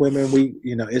queers, black women,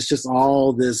 it's just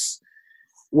all this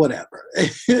whatever.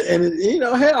 And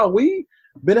hell, we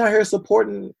been out here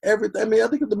supporting everything. I mean, I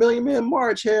think of the Million Man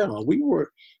March, hell,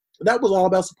 that was all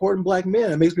about supporting black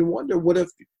men. It makes me wonder, would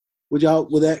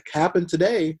that happen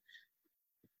today?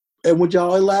 And would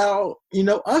y'all allow,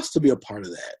 us to be a part of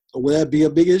that? Or would that be a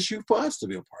big issue for us to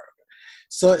be a part of it?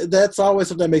 So that's always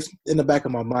something that makes, in the back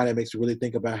of my mind, it makes me really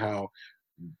think about how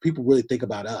people really think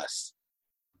about us.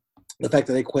 The fact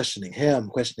that they're questioning him,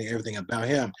 questioning everything about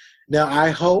him. Now,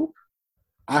 I hope,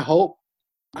 I'll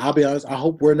be honest, I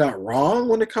hope we're not wrong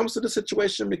when it comes to the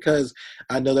situation, because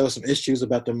I know there were some issues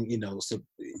about them,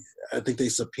 I think they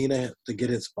subpoenaed to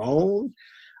get his phone.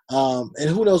 And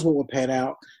who knows what will pan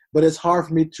out. But it's hard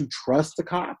for me to trust the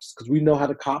cops because we know how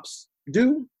the cops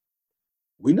do.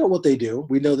 We know what they do.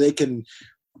 We know they can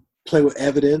play with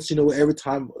evidence. Every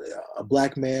time a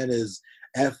black man is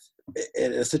in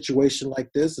a situation like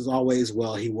this, is always,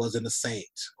 well, he wasn't a saint,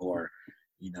 or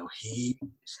he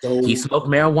smoked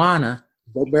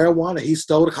marijuana. He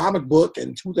stole a comic book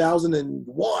in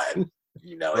 2001.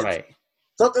 Right.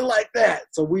 Something like that.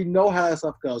 So we know how that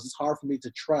stuff goes. It's hard for me to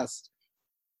trust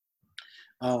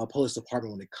a police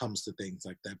department when it comes to things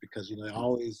like that, because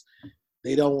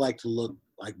they don't like to look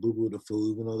like Boo Boo the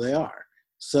Fool, even though they are.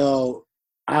 So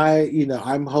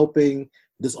I'm hoping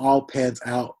this all pans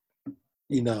out,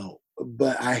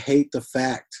 but I hate the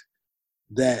fact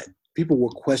that people were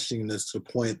questioning this to the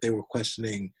point they were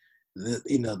questioning that,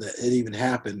 that it even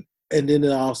happened. And then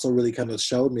it also really kind of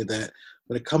showed me that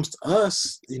when it comes to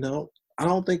us, I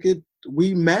don't think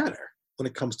we matter when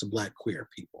it comes to black queer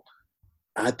people.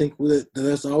 I think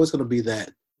there's always going to be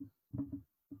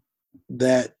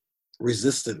that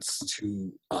resistance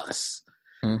to us.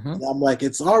 Mm-hmm. And I'm like,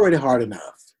 it's already hard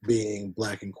enough being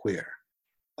black and queer,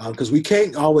 because we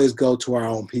can't always go to our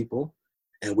own people,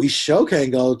 and we sure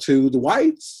can't go to the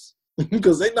whites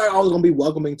because they're not always going to be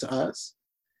welcoming to us.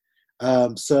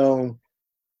 So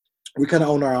we kind of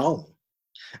own our own.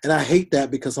 And I hate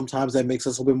that, because sometimes that makes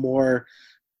us a little bit more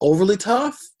overly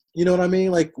tough. You know what I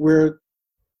mean? Like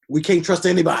we can't trust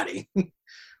anybody.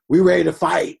 We ready to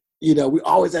fight. We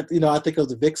always have to, I think of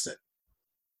the Vixen.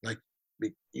 Like,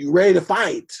 you ready to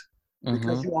fight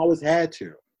because you always had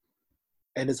to.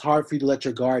 And it's hard for you to let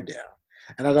your guard down.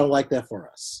 And I don't like that for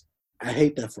us. I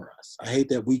hate that for us. I hate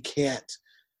that we can't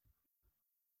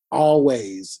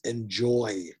always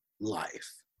enjoy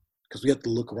life because we have to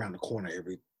look around the corner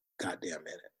every goddamn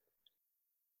minute.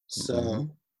 So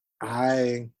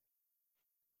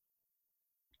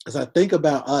as I think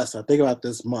about us, I think about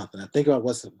this month, and I think about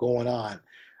what's going on,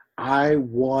 I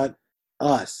want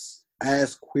us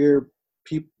as queer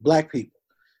people, black people,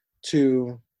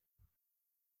 to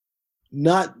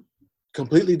not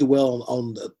completely dwell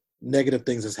on the negative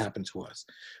things that's happened to us.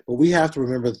 But we have to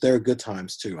remember that there are good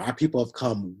times too. Our people have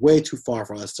come way too far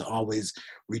for us to always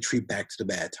retreat back to the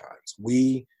bad times.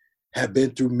 We have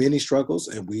been through many struggles,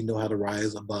 and we know how to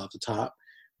rise above the top.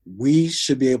 We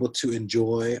should be able to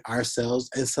enjoy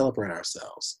ourselves and celebrate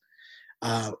ourselves.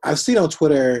 I've seen on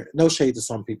Twitter, no shade to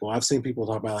some people, I've seen people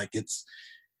talk about it's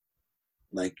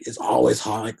always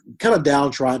hard, like kind of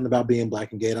downtrodden about being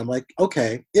black and gay. And I'm like,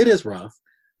 okay, it is rough,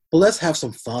 but let's have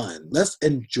some fun. Let's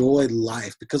enjoy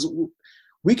life, because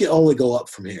we can only go up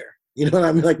from here. You know what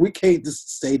I mean? Like, we can't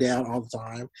just stay down all the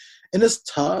time. And it's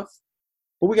tough,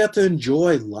 but we got to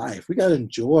enjoy life. We got to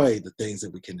enjoy the things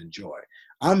that we can enjoy.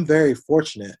 I'm very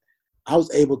fortunate. I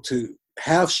was able to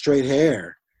have straight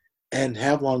hair and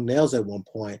have long nails at one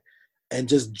point and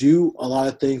just do a lot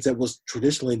of things that was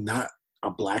traditionally not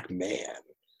a black man.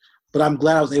 But I'm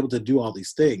glad I was able to do all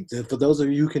these things. And for those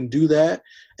of you who can do that,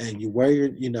 and you wear your,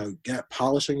 got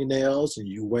polish on your nails, and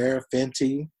you wear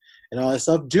Fenty and all that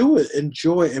stuff, do it.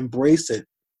 Enjoy, embrace it.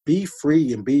 Be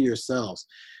free and be yourselves.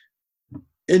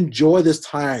 Enjoy this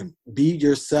time. Be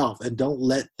yourself, and don't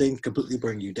let things completely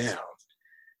bring you down.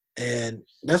 And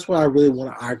that's what I really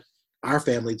want our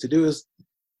family to do, is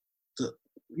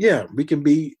we can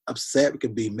be upset, we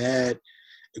can be mad,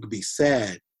 it could be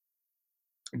sad,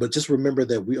 but just remember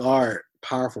that we are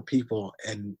powerful people,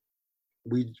 and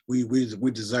we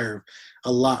deserve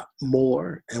a lot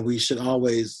more, and we should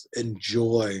always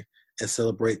enjoy and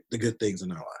celebrate the good things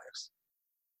in our lives.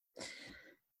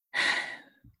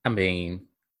 I mean,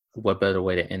 what better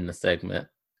way to end the segment?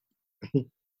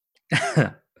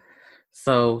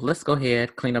 So let's go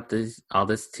ahead, clean up all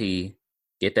this tea,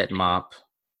 get that mop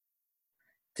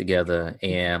together,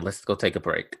 and let's go take a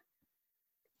break.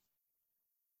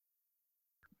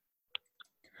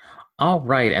 All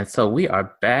right, and so we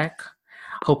are back.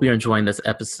 Hope you're enjoying this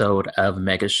episode of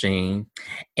Mega Sheen.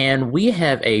 And we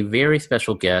have a very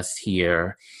special guest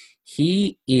here.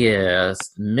 He is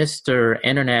Mr.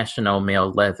 International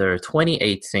Male Leather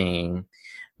 2018,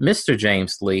 Mr.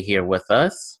 James Lee here with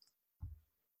us.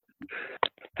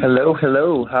 Hello,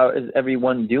 hello. How is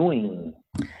everyone doing?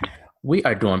 We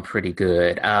are doing pretty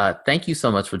good. Thank you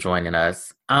so much for joining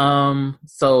us.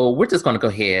 So we're just going to go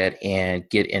ahead and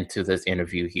get into this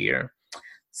interview here.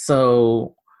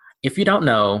 So if you don't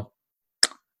know,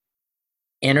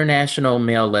 International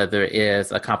Male Leather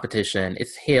is a competition.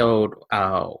 It's held,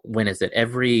 when is it?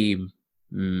 Every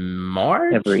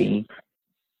March?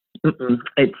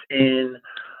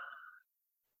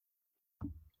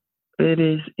 It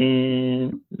is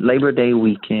in Labor Day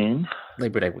weekend.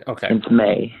 Labor Day, okay. It's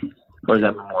May. Or is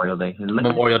that Memorial Day?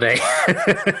 Memorial Day.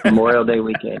 Memorial Day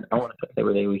weekend. I want to say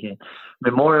Labor Day weekend.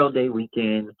 Memorial Day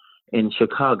weekend in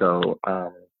Chicago.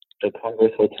 The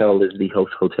Congress Hotel is the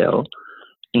host hotel.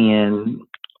 And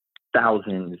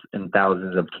thousands and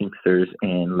thousands of kinksters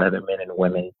and leather men and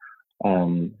women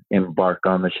embark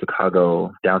on the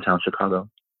downtown Chicago.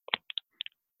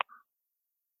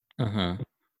 Mm-hmm.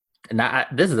 Now,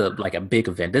 this is like a big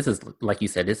event. This is, like you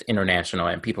said, it's international,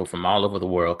 and people from all over the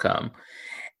world come.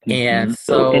 And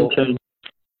so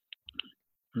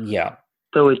yeah.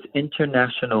 So it's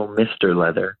International Mr.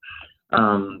 Leather.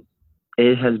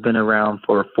 It has been around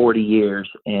for 40 years,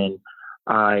 and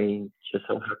I just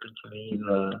so happen to be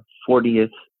the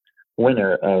 40th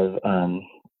winner of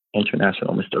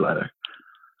International Mr. Leather.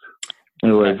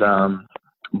 It was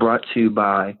brought to you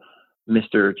by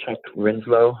Mr. Chuck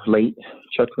Renslow, late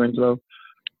Chuck Renslow.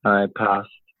 I passed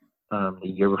the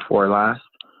year before last,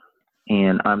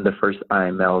 and I'm the first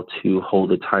IML to hold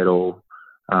the title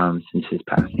since his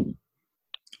passing.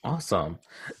 Awesome.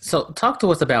 So talk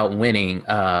to us about winning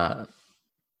in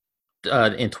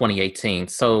 2018.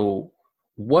 So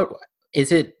what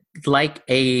is it like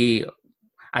I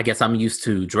guess I'm used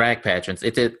to drag pageants.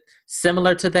 Is it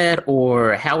similar to that,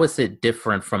 or how is it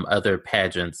different from other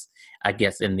pageants, I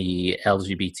guess, in the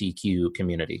LGBTQ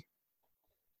community?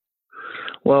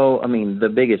 Well, I mean, the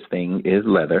biggest thing is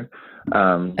leather.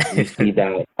 You see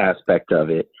that aspect of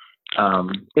it.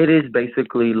 It is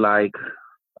basically like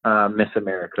Miss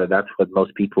America. That's what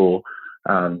most people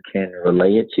can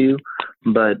relate it to.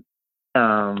 But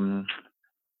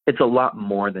it's a lot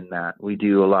more than that. We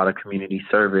do a lot of community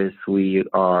service. We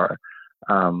are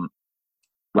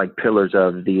like pillars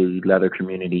of the leather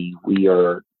community. We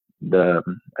are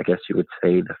I guess you would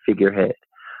say, the figurehead.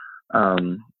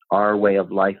 Our way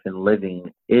of life and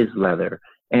living is leather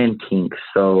and kink.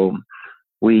 So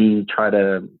we try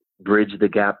to bridge the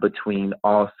gap between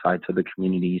all sides of the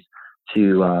communities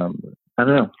to,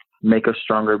 make us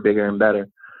stronger, bigger, and better.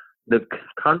 The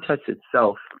contest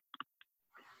itself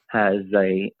has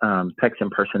a pecs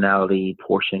and personality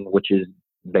portion, which is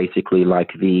basically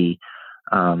like the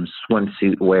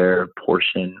swimsuit wear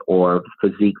portion or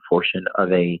physique portion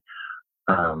of a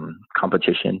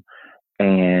competition,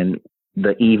 and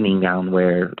the evening gown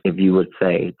wear, if you would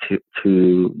say,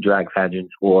 to drag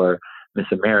pageants or Miss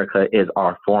America, is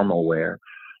our formal wear,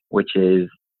 which is,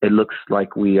 it looks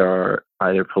like we are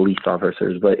either police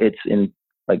officers, but it's in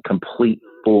like complete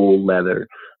full leather.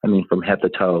 I mean, from head to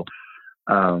toe.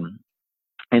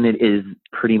 And it is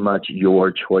pretty much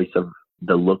your choice of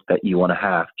the look that you want to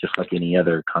have, just like any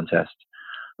other contest.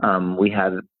 We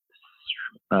have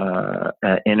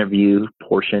an interview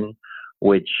portion,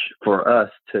 which for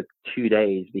us took 2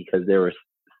 days because there were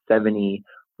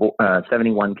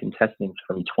 71 contestants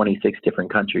from 26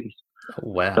 different countries.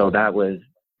 Wow. So that was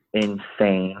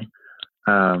insane.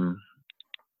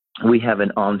 We have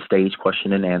an on-stage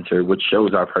question and answer, which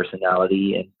shows our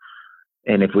personality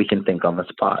and if we can think on the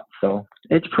spot. So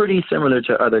it's pretty similar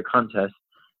to other contests.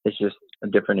 It's just a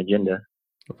different agenda.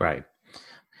 Right.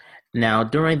 Now,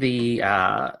 during the,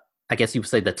 I guess you would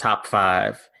say the top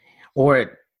 5,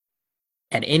 or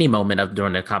at any moment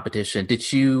during the competition,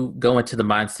 did you go into the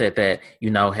mindset that,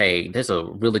 hey, there's a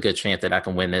really good chance that I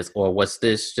can win this? Or was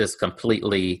this just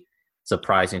completely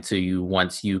surprising to you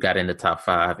once you got in the top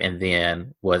 5 and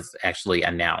then was actually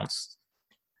announced?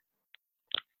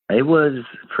 It was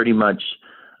pretty much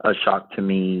a shock to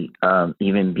me,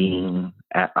 even being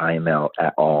at IML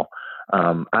at all.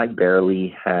 I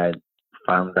barely had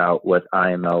found out what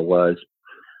IML was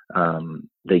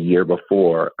the year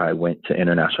before I went to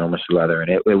International Mr. Leather, and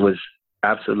it was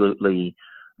absolutely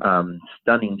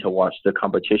stunning to watch the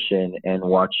competition and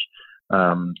watch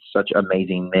such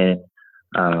amazing men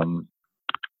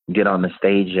get on the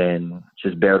stage and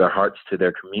just bare their hearts to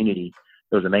their community.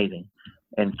 It was amazing.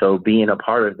 And so being a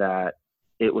part of that,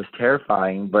 it was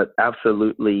terrifying, but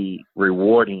absolutely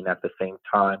rewarding at the same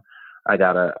time. I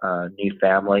got a new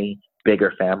family,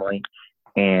 bigger family,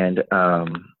 and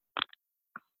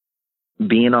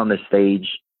being on the stage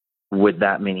with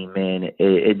that many men,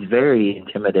 it's very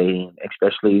intimidating,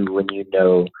 especially when you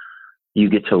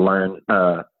get to learn,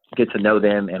 get to know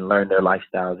them and learn their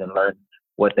lifestyles and learn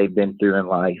what they've been through in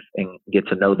life and get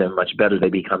to know them much better. They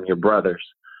become your brothers.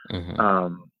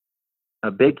 Mm-hmm. A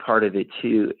big part of it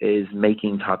too is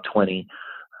making top 20.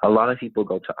 A lot of people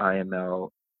go to IML,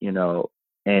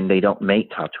 and they don't make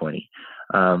top 20.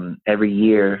 Every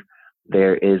year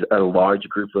there is a large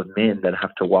group of men that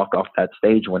have to walk off that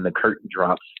stage when the curtain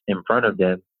drops in front of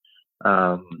them.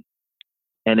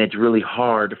 And it's really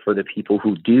hard for the people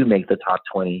who do make the top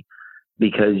 20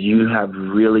 because you have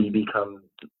really become,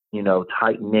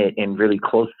 tight knit and really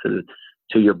close to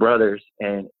your brothers,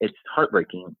 and it's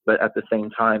heartbreaking. But at the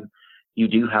same time, you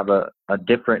do have a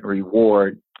different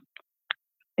reward,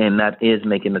 and that is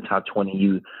making the top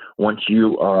 20. Once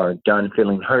you are done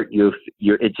feeling hurt,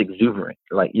 it's exuberant.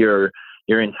 Like your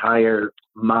entire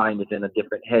mind is in a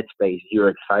different headspace. You're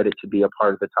excited to be a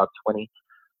part of the top 20,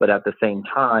 but at the same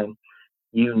time,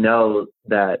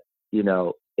 that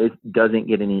it doesn't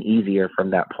get any easier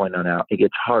from that point on out. It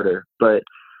gets harder. But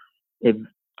if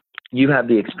you have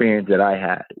the experience that I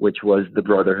had, which was the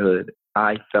brotherhood,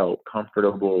 I felt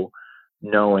comfortable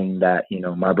knowing that,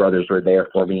 my brothers were there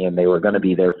for me and they were going to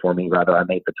be there for me whether I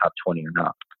made the top 20 or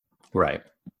not. Right.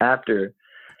 After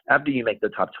you make the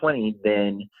top 20,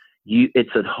 then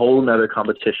it's a whole nother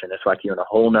competition. It's like you're in a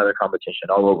whole nother competition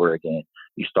all over again.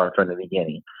 You start from the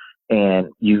beginning and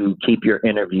you keep your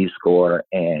interview score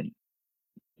and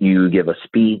you give a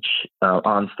speech,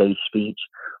 on-stage speech,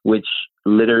 which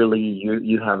literally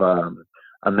you have a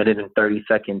minute and 30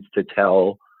 seconds to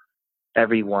tell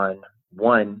everyone,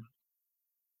 one,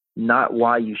 not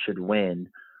why you should win,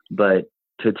 but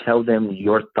to tell them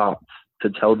your thoughts, to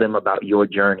tell them about your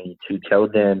journey, to tell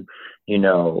them,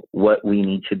 what we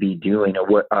need to be doing or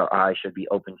what our eyes should be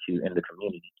open to in the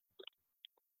community.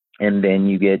 And then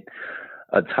you get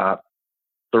a top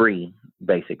 3,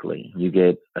 basically. You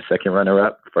get a second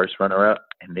runner-up, first runner-up,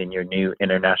 and then your new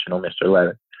International Mr.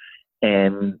 Leather.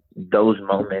 And those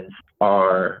moments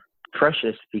are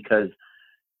precious because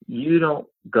you don't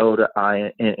go to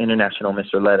International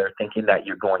Mr. Leather thinking that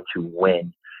you're going to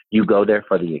win. You go there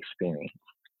for the experience.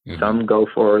 Mm-hmm. Some go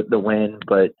for the win,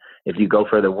 but if you go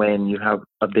for the win, you have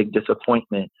a big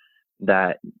disappointment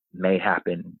that may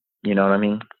happen. You know what I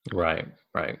mean? Right.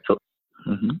 So,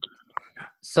 mm-hmm.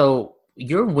 So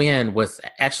your win was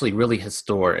actually really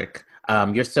historic.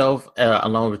 Yourself,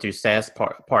 along with your SAS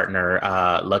partner,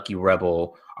 Lucky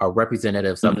Rebel, are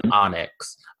representatives of mm-hmm.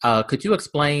 Onyx. Could you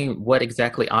explain what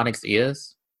exactly Onyx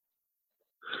is?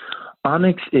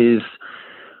 Onyx is,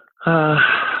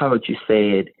 how would you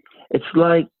say it? It's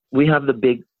like we have the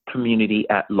big community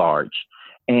at large,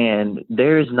 and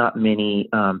there's not many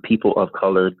people of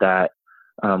color that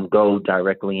go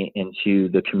directly into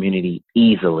the community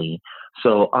easily.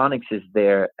 So Onyx is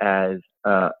there as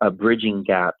a bridging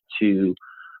gap to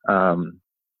kind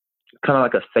of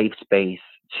like a safe space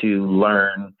to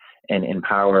learn and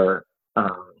empower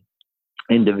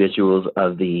individuals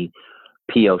of the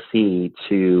POC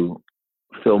to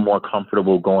feel more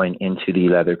comfortable going into the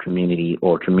leather community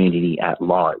or community at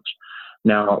large.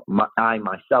 Now, I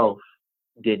myself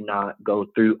did not go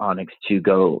through Onyx to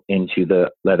go into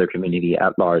the leather community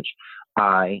at large.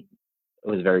 I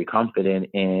was very confident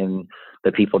in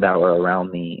the people that were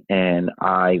around me, and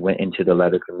I went into the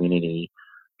leather community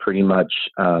pretty much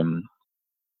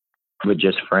with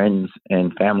just friends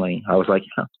and family. I was like,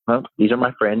 well, these are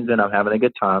my friends and I'm having a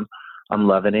good time. I'm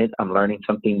loving it. I'm learning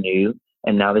something new.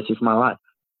 And now this is my life.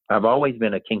 I've always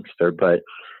been a kinkster, but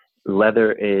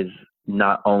leather is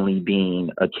not only being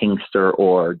a kinkster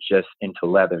or just into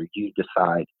leather. You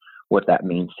decide what that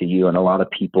means to you. And a lot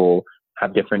of people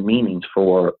have different meanings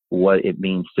for what it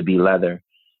means to be leather.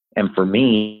 And for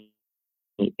me,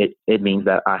 it means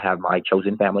that I have my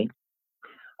chosen family.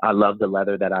 I love the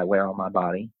leather that I wear on my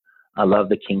body. I love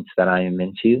the kinks that I am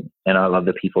into, and I love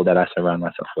the people that I surround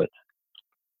myself with.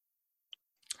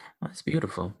 That's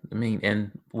beautiful. I mean,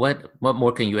 and what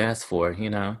more can you ask for,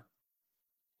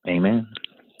 Amen.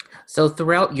 So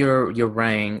throughout your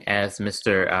reign as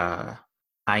Mr.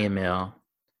 IML,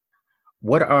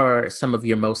 what are some of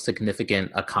your most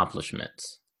significant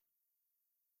accomplishments?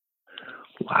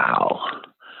 Wow.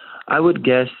 I would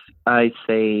guess I'd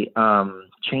say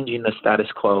changing the status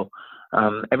quo.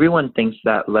 Everyone thinks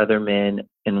that leather men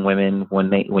and women,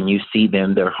 when you see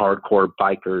them, they're hardcore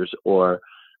bikers or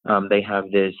they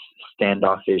have this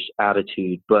standoffish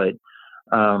attitude. But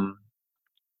um,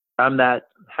 I'm that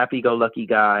happy-go-lucky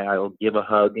guy. I'll give a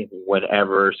hug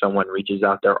whenever someone reaches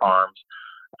out their arms.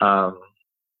 Um,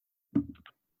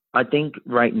 I think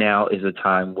right now is a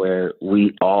time where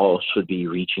we all should be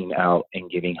reaching out and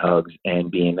giving hugs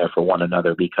and being there for one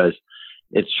another because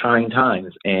it's trying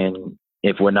times. And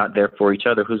if we're not there for each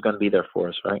other, who's going to be there for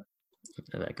us, right?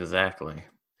 Exactly.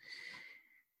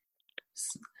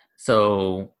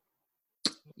 So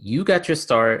you got your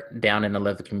start down in the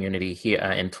leather community here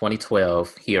in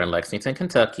 2012 here in Lexington,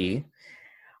 Kentucky.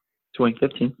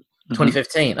 2015.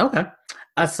 2015. Okay.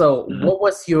 So what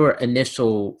was your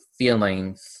initial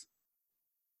feelings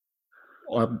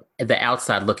on the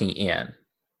outside looking in?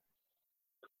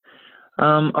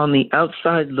 On the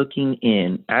outside looking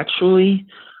in, actually,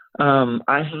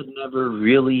 I had never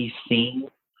really seen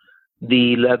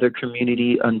the leather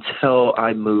community until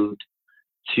I moved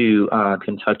to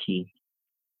Kentucky.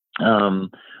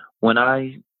 When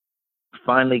I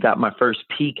finally got my first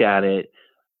peek at it,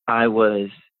 I was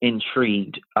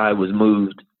intrigued. I was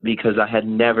moved because I had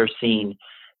never seen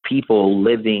people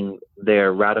living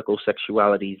their radical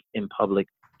sexualities in public.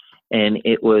 And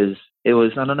it was, I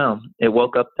don't know, it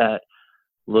woke up that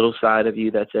little side of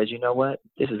you that says, you know what,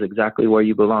 this is exactly where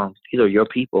you belong. These are your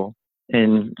people.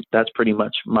 And that's pretty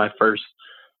much my first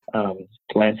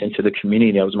glance into the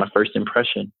community. That was my first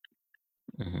impression.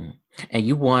 Mm-hmm. And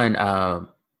you won,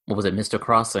 what was it, Mr.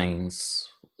 Crossings?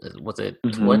 Was it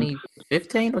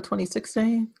 2015 or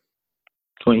 2016?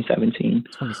 2017.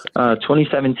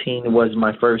 2017 was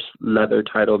my first leather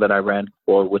title that I ran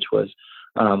for, which was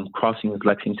Crossings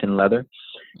Lexington Leather.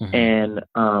 And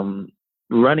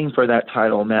running for that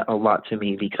title meant a lot to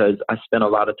me because I spent a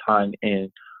lot of time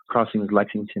in Crossings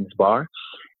Lexington's bar.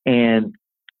 And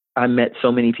I met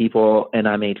so many people and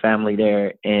I made family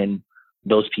there. And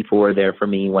those people were there for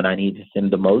me when I needed them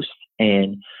the most.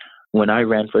 And when I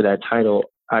ran for that title,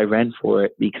 I ran for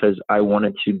it because I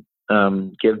wanted to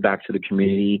give back to the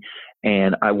community,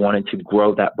 and I wanted to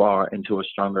grow that bar into a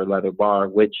stronger leather bar,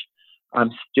 which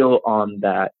I'm still on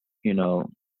that,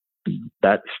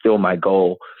 that's still my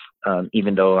goal.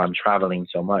 Even though I'm traveling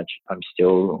so much, I'm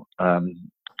still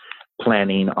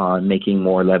planning on making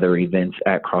more leather events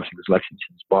at Crossings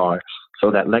Lexington's bar so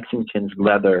that Lexington's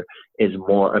leather is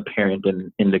more apparent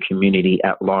in the community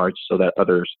at large so that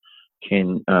others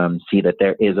can see that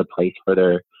there is a place for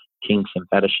their kinks and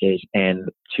fetishes and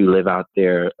to live out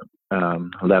their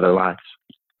leather lives.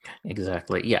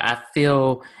 Exactly. Yeah, I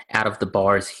feel out of the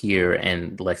bars here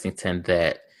in Lexington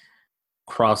that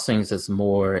Crossings is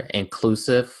more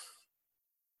inclusive,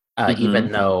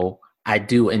 even though I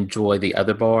do enjoy the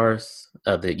other bars,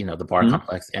 the bar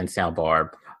complex and Sound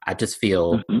Bar. I just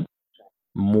feel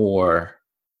more,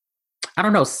 I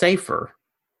don't know, safer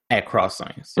at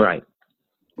Crossings. Right.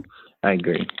 I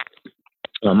agree.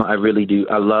 I really do.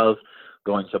 I love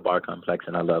going to bar complex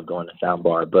and I love going to Sound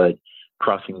Bar, but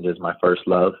Crossings is my first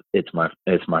love. It's my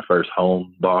first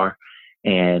home bar,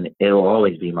 and it will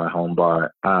always be my home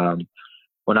bar.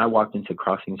 When I walked into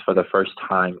Crossings for the first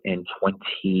time in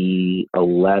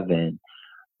 2011,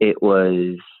 it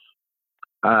was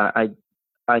I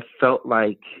felt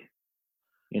like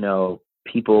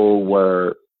people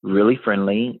were really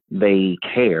friendly. They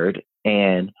cared,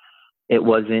 and it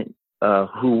wasn't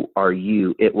who are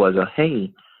you? It was a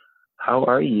hey, how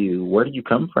are you? Where did you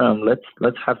come from?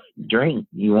 Let's have a drink.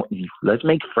 Let's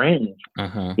make friends.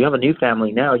 You have a new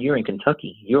family now. You're in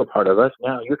Kentucky. You're a part of us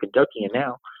now. You're Kentuckian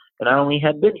now. And I only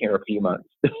had been here a few months.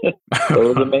 So it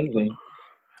was amazing.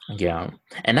 Yeah.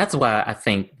 And that's why I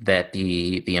think that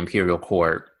the Imperial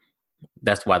Court,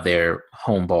 that's why their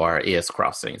home bar is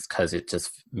Crossings, because it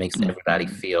just makes everybody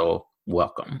feel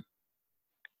welcome.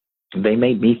 They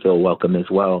made me feel welcome as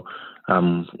well.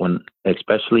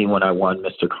 Especially when I won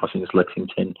Mr. Crossings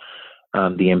Lexington,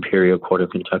 the Imperial Court of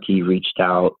Kentucky reached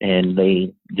out and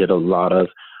they did a lot of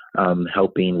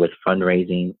helping with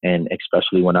fundraising, and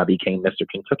especially when I became Mr.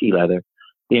 Kentucky Leather,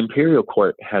 the Imperial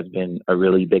Court has been a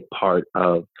really big part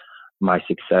of my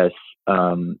success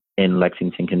in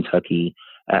Lexington, Kentucky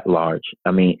at large.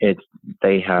 I mean,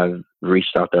 they have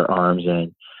reached out their arms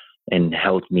and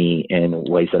helped me in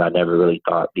ways that I never really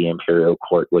thought the Imperial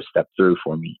Court would step through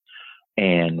for me.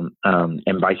 And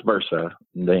vice versa.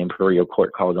 The Imperial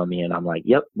Court calls on me and I'm like,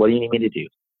 yep, what do you need me to do?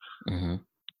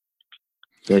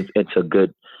 It's a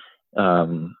good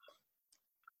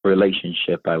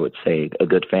relationship, I would say, a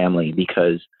good family,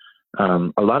 because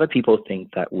A lot of people think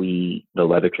that we, the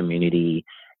leather community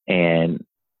and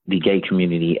the gay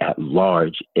community at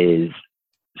large, is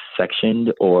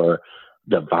sectioned or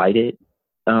divided.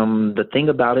 The thing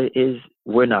about it is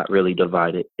we're not really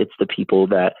divided. It's the people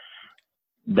that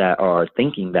are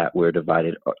thinking that we're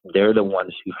divided. They're the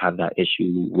ones who have that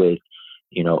issue with,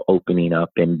 opening up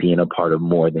and being a part of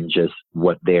more than just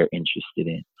what they're interested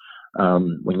in.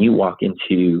 When you walk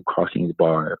into Crossings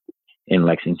Bar in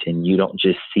Lexington, you don't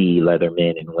just see leather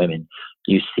men and women.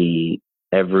 You see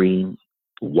every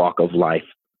walk of life,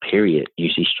 period. You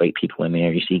see straight people in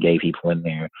there. You see gay people in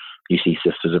there. You see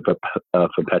Sisters of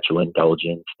Perpetual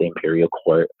Indulgence, the Imperial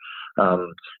Court,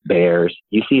 Bears.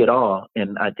 You see it all.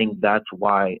 And I think that's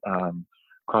why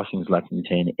Crossings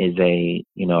Lexington is a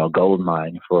gold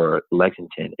mine for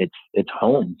Lexington. It's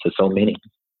home to so many.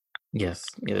 Yes,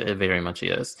 it very much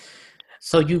is.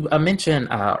 So you mentioned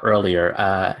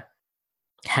earlier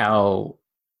how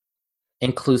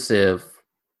inclusive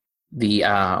the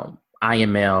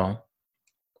IML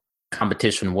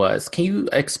competition was. Can you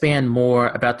expand more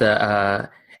about the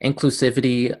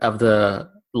inclusivity of the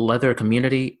leather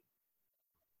community?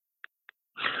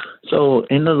 So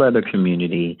in the leather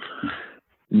community,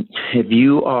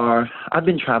 I've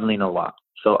been traveling a lot.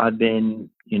 So I've been,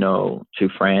 to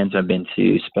France, I've been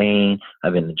to Spain,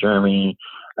 I've been to Germany,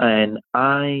 and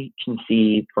I can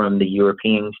see from the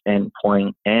European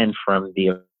standpoint and from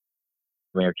the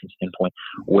American standpoint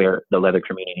where the leather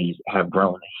communities have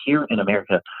grown. Here in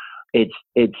America,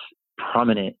 it's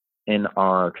prominent in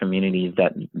our communities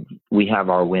that we have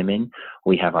our women,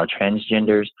 we have our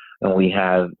transgenders, and we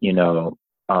have,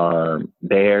 our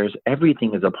bears.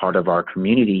 Everything is a part of our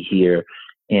community here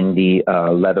in the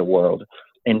leather world.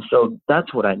 And so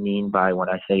that's what I mean by when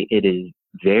I say it is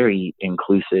very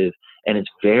inclusive and it's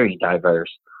very diverse.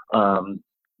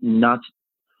 Not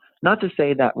to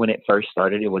say that when it first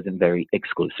started, it wasn't very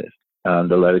exclusive.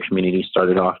 The leather community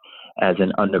started off as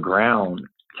an underground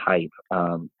type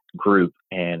group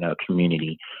and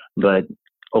community. But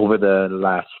over the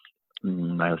last,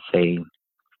 I would say,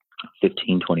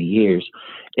 15, 20 years,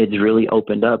 it's really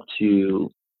opened up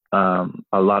to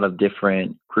a lot of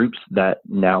different groups that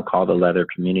now call the leather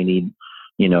community,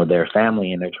 their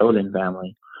family and their chosen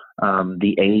family.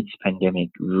 The AIDS pandemic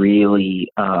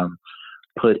really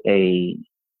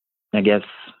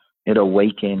it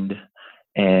awakened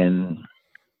and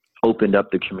opened up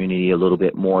the community a little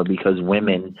bit more because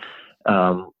women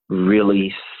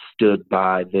really stood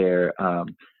by their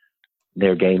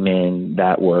gay men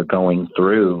that were going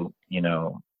through,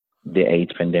 the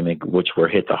AIDS pandemic, which were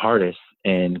hit the hardest.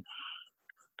 And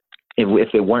if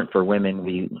it weren't for women,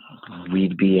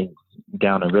 we'd be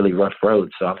down a really rough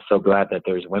road. So I'm so glad that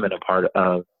there's women a part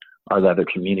of our leather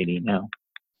community now.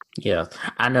 Yeah,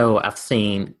 I know I've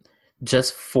seen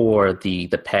just for the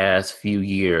past few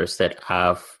years that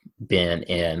I've been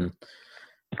in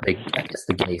the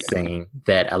gay scene,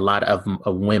 that a lot of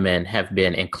women have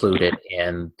been included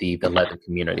in the leather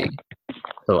community.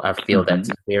 So I feel that's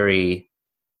very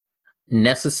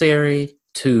necessary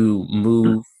to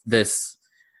move this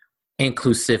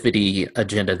inclusivity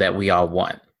agenda that we all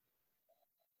want.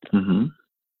 Mm-hmm.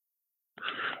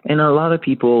 And a lot of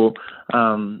people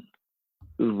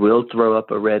will throw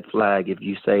up a red flag if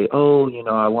you say, oh,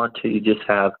 I want to just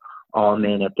have all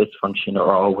men at this function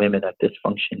or all women at this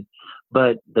function.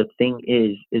 But the thing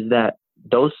is that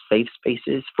those safe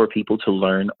spaces for people to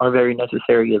learn are very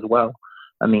necessary as well.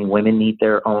 I mean, women need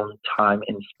their own time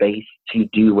and space to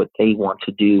do what they want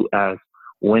to do as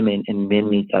women, and men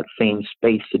need that same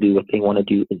space to do what they want to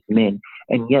do as men.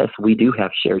 And yes, we do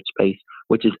have shared space,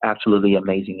 which is absolutely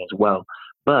amazing as well.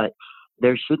 But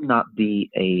there should not be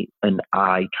an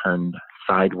eye turned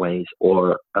sideways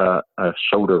or a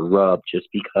shoulder rub just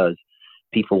because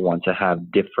people want to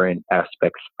have different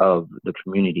aspects of the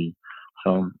community.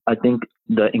 So I think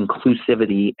the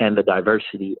inclusivity and the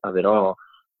diversity of it all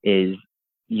is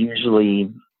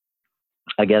usually,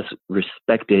 I guess,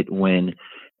 respected when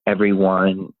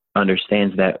everyone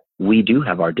understands that we do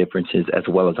have our differences as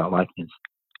well as our likeness.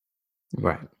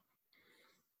 Right.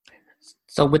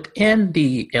 So within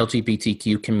the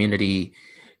LGBTQ community,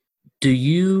 do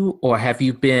you or have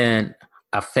you been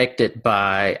affected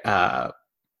by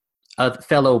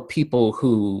fellow people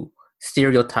who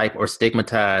stereotype or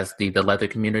stigmatize the leather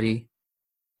community?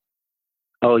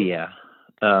 Oh, yeah.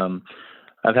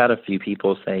 I've had a few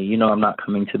people say, I'm not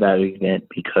coming to that event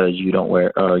because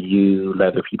you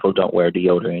leather people don't wear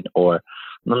deodorant, or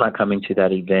I'm not coming to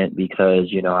that event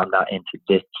because, I'm not into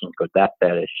this kink or that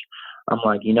fetish. I'm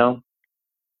like,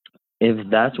 if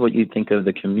that's what you think of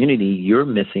the community, you're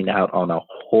missing out on a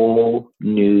whole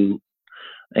new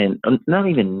and not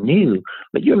even new,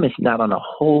 but you're missing out on a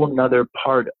whole nother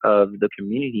part of the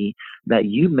community that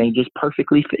you may just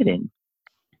perfectly fit in.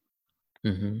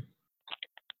 Mm-hmm.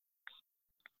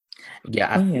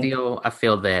 Yeah, Oh, yeah. I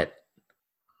feel that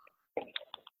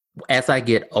as I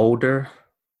get older,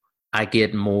 I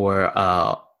get more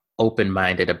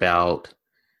open-minded about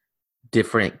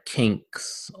different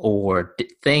kinks or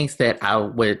things that I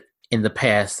would in the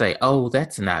past say, oh,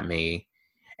 that's not me.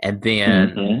 And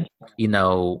then,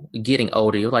 getting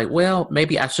older, you're like, well,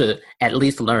 maybe I should at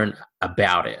least learn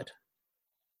about it.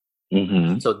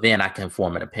 Mm-hmm. So then I can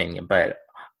form an opinion. But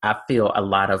I feel a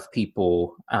lot of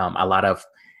people, a lot of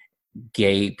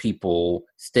gay people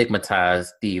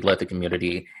stigmatize the leather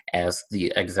community as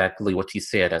exactly what you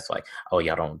said. That's like, oh,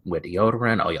 y'all don't wear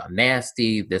deodorant. Oh, y'all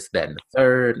nasty. This, that, and the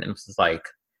third. And it's just like,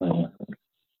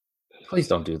 please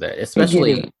don't do that,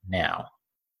 especially now.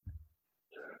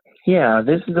 Yeah,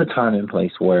 this is a time and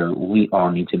place where we all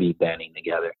need to be banding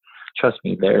together. Trust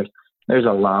me, there's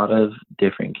a lot of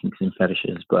different kinks and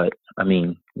fetishes, but I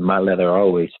mean, my leather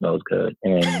always smells good.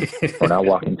 And when I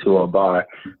walk into a bar,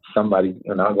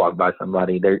 when I walk by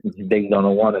somebody, they're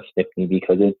gonna want to sniff me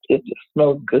because it just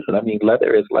smells good. I mean,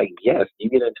 leather is like, yes,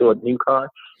 you get into a new car,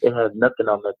 it has nothing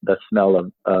on the smell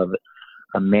of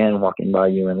a man walking by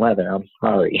you in leather. I'm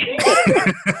sorry.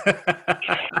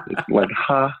 It's like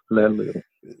hallelujah.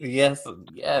 Yes.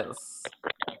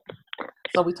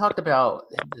 So we talked about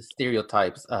the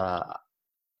stereotypes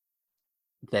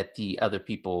that the other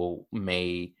people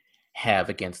may have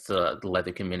against the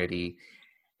leather community.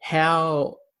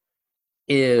 How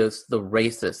is the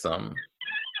racism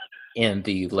in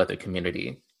the leather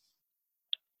community?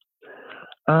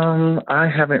 I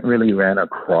haven't really ran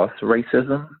across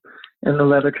racism in the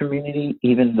leather community,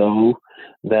 even though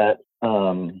that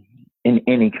in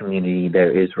any community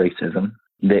there is racism.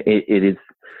 It is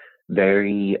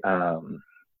very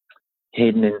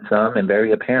hidden in some and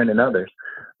very apparent in others.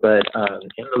 But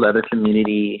in the leather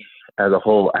community as a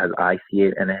whole, as I see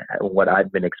it, and what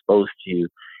I've been exposed to,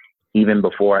 even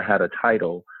before I had a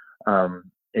title,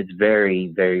 it's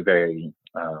very, very, very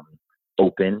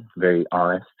open, very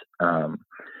honest. And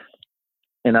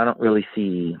I don't really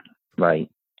see like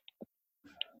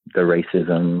the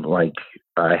racism like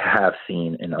I have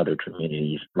seen in other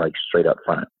communities, like straight up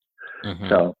front. Mm-hmm.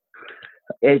 So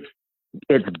it's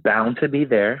bound to be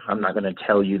there. I'm not going to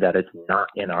tell you that it's not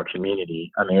in our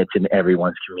community. I mean, it's in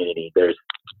everyone's community. There's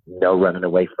no running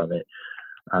away from it.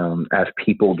 As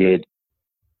people get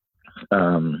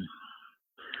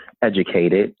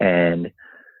educated and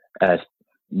as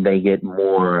they get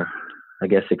more, I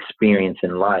guess, experience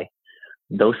in life,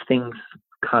 those things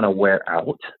kind of wear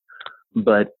out.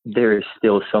 But there is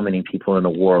still so many people in the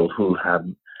world who have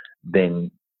been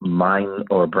mind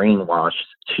or brainwashed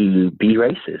to be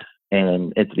racist.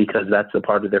 And it's because that's a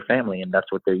part of their family and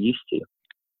that's what they're used to.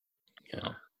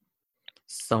 Yeah.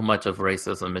 So much of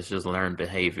racism is just learned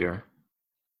behavior.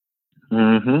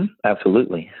 Mm-hmm.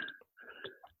 Absolutely.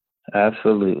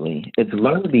 It's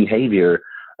learned behavior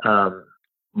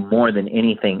more than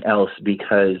anything else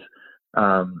because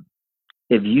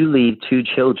if you leave two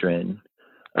children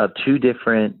of two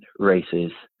different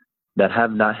races that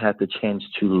have not had the chance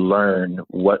to learn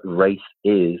what race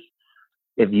is,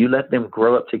 if you let them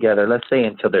grow up together, let's say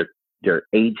until they're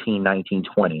 18, 19,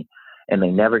 20, and they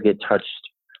never get touched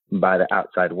by the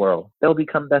outside world, they'll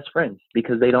become best friends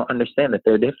because they don't understand that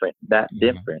they're different,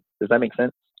 different. Does that make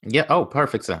sense? Yeah. Oh,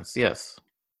 perfect sense. Yes.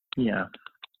 Yeah.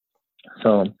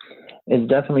 So it's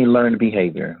definitely learned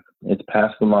behavior. It's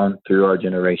passed along through our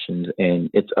generations, and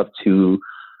it's up to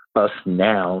us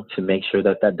now to make sure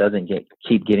that doesn't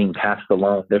keep getting passed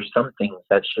along. There's some things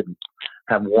that should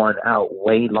have worn out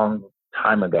way long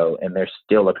time ago, and they're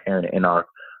still apparent in our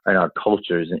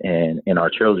cultures and in our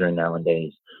children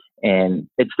nowadays. And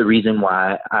it's the reason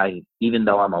why even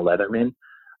though I'm a Leatherman,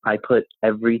 I put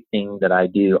everything that I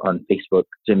do on Facebook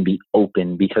to be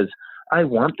open because I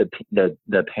want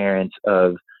the parents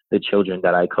of the children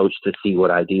that I coach to see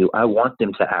what I do. I want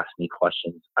them to ask me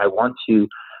questions. I want to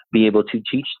be able to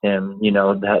teach them,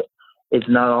 that it's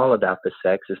not all about the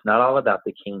sex. It's not all about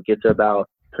the kink. It's about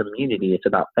community. It's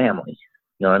about family.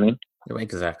 You know what I mean?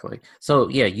 Exactly. So,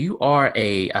 yeah, you are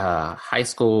a high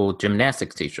school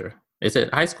gymnastics teacher. Is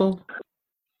it high school?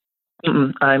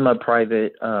 I'm a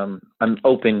private, I'm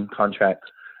open contract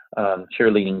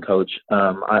cheerleading coach.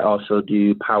 I also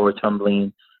do power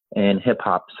tumbling and hip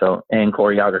hop, and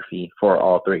choreography for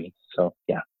all three. So,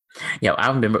 yeah. Yeah, I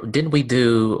remember. Didn't we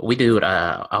do? We did.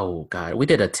 We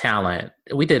did a talent.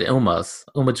 We did Uma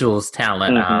Jewel's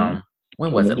talent. Mm-hmm.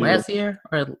 When was it? Last year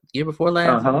or year before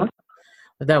last? Uh-huh.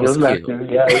 That was cute.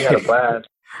 Yeah, we had a blast.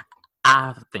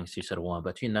 I think she should have won,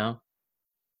 but I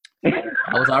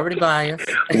was already biased.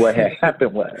 What had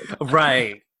happened was.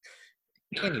 Right.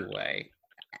 Anyway,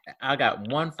 I got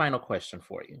one final question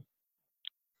for you.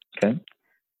 Okay.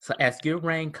 So as your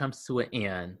reign comes to an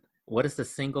end, what is the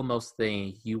single most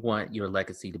thing you want your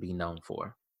legacy to be known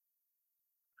for?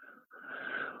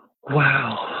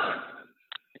 Wow.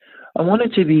 I want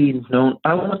to be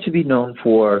known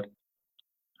for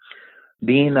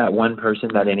being that one person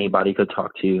that anybody could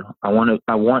talk to. I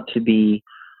want to be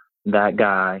that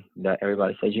guy that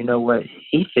everybody says, you know what,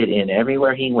 he fit in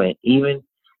everywhere he went. Even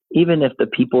if the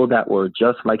people that were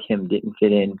just like him didn't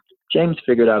fit in, James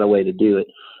figured out a way to do it.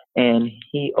 And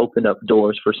he opened up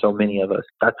doors for so many of us.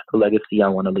 That's the legacy I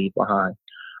want to leave behind.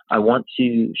 I want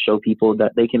to show people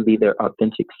that they can be their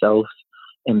authentic selves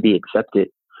and be accepted.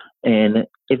 And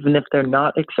even if they're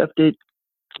not accepted,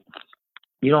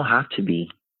 you don't have to be.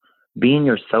 Being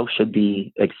yourself should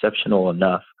be exceptional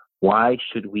enough. Why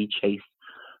should we chase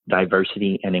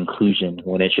diversity and inclusion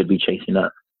when it should be chasing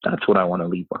us? That's what I want to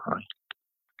leave behind.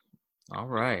 All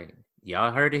right.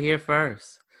 Y'all heard it here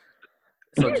first.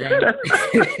 So, James,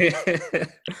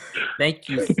 thank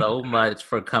you so much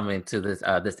for coming to this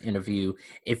interview.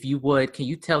 If you would, can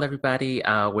you tell everybody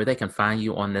where they can find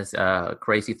you on this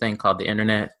crazy thing called the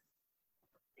internet?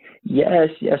 Yes.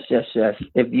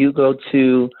 If you go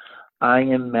to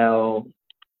IML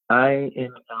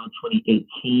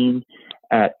 2018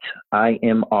 at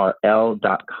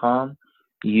imrl.com,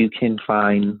 you can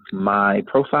find my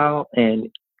profile, and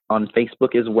on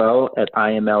Facebook as well at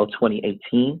IML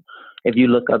 2018. If you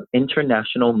look up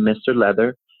International Mr.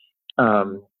 Leather,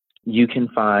 you can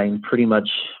find pretty much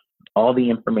all the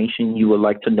information you would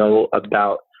like to know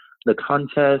about the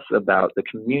contest, about the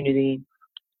community.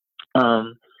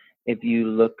 If you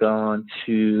look on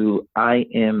to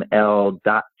IML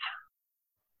at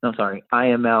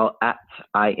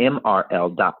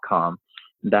imrl.com,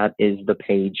 that is the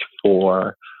page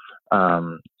for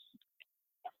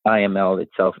IML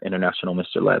itself, International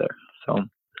Mr. Leather. So,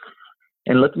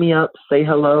 and look me up, say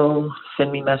hello,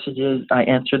 send me messages. I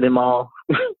answer them all.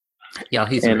 Yeah,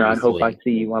 he's and really I hope sweet. I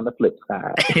see you on the flip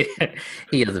side.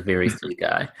 He is a very sweet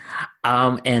guy.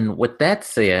 And with that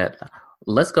said,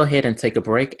 let's go ahead and take a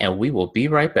break, and we will be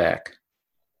right back.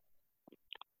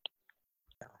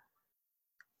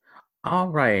 All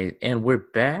right, and we're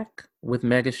back with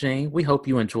Mega Sheen. We hope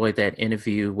you enjoyed that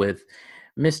interview with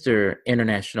Mr.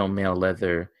 International Male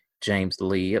Leather James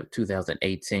Lee of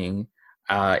 2018.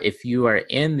 If you are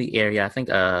in the area, I think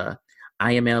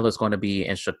IML is going to be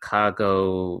in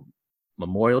Chicago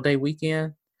Memorial Day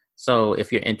weekend. So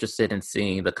if you're interested in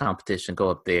seeing the competition, go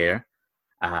up there.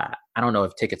 I don't know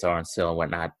if tickets are on sale and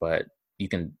whatnot, but you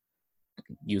can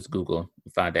use Google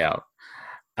and find out.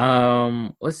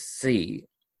 Let's see.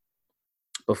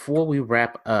 Before we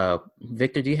wrap up,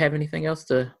 Victor, do you have anything else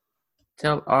to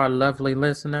tell our lovely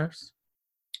listeners?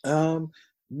 No,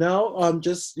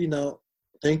 just,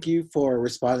 thank you for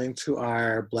responding to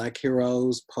our Black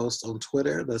Heroes post on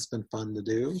Twitter. That's been fun to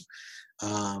do.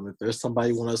 If there's somebody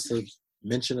you want us to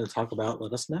mention and talk about,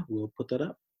 let us know. We'll put that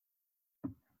up.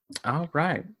 All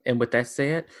right. And with that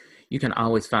said, you can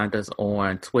always find us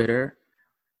on Twitter.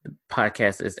 The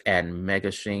podcast is at Mega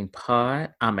Sheen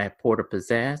Pod. I'm at Porter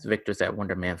Pizzazz. Victor's at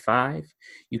Wonderman5.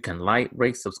 You can like,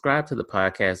 rate, subscribe to the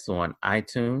podcast on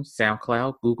iTunes,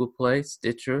 SoundCloud, Google Play,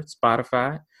 Stitcher,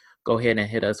 Spotify. Go ahead and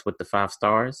hit us with the 5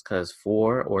 stars, because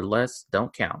 4 or less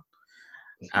don't count.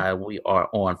 We are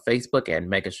on Facebook at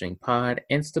Mega Sheen Pod,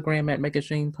 Instagram at Mega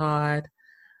Sheen Pod.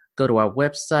 Go to our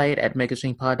website at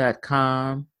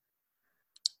megasheenpod.com.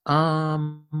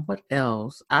 What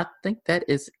else? I think that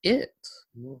is it.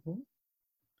 Mm-hmm.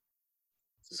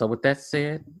 So with that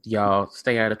said, y'all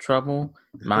stay out of trouble,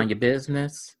 mind your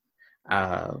business,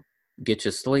 get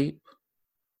your sleep.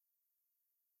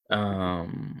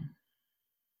 And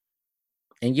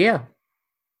yeah.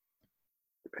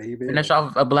 Baby. Finish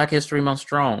off a Black History Month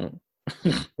strong.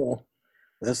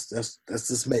 Let's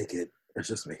just make it. Let's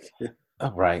just make it.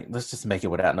 All right, let's just make it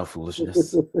without no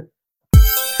foolishness.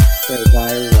 Okay, bye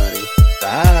everybody.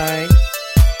 Bye.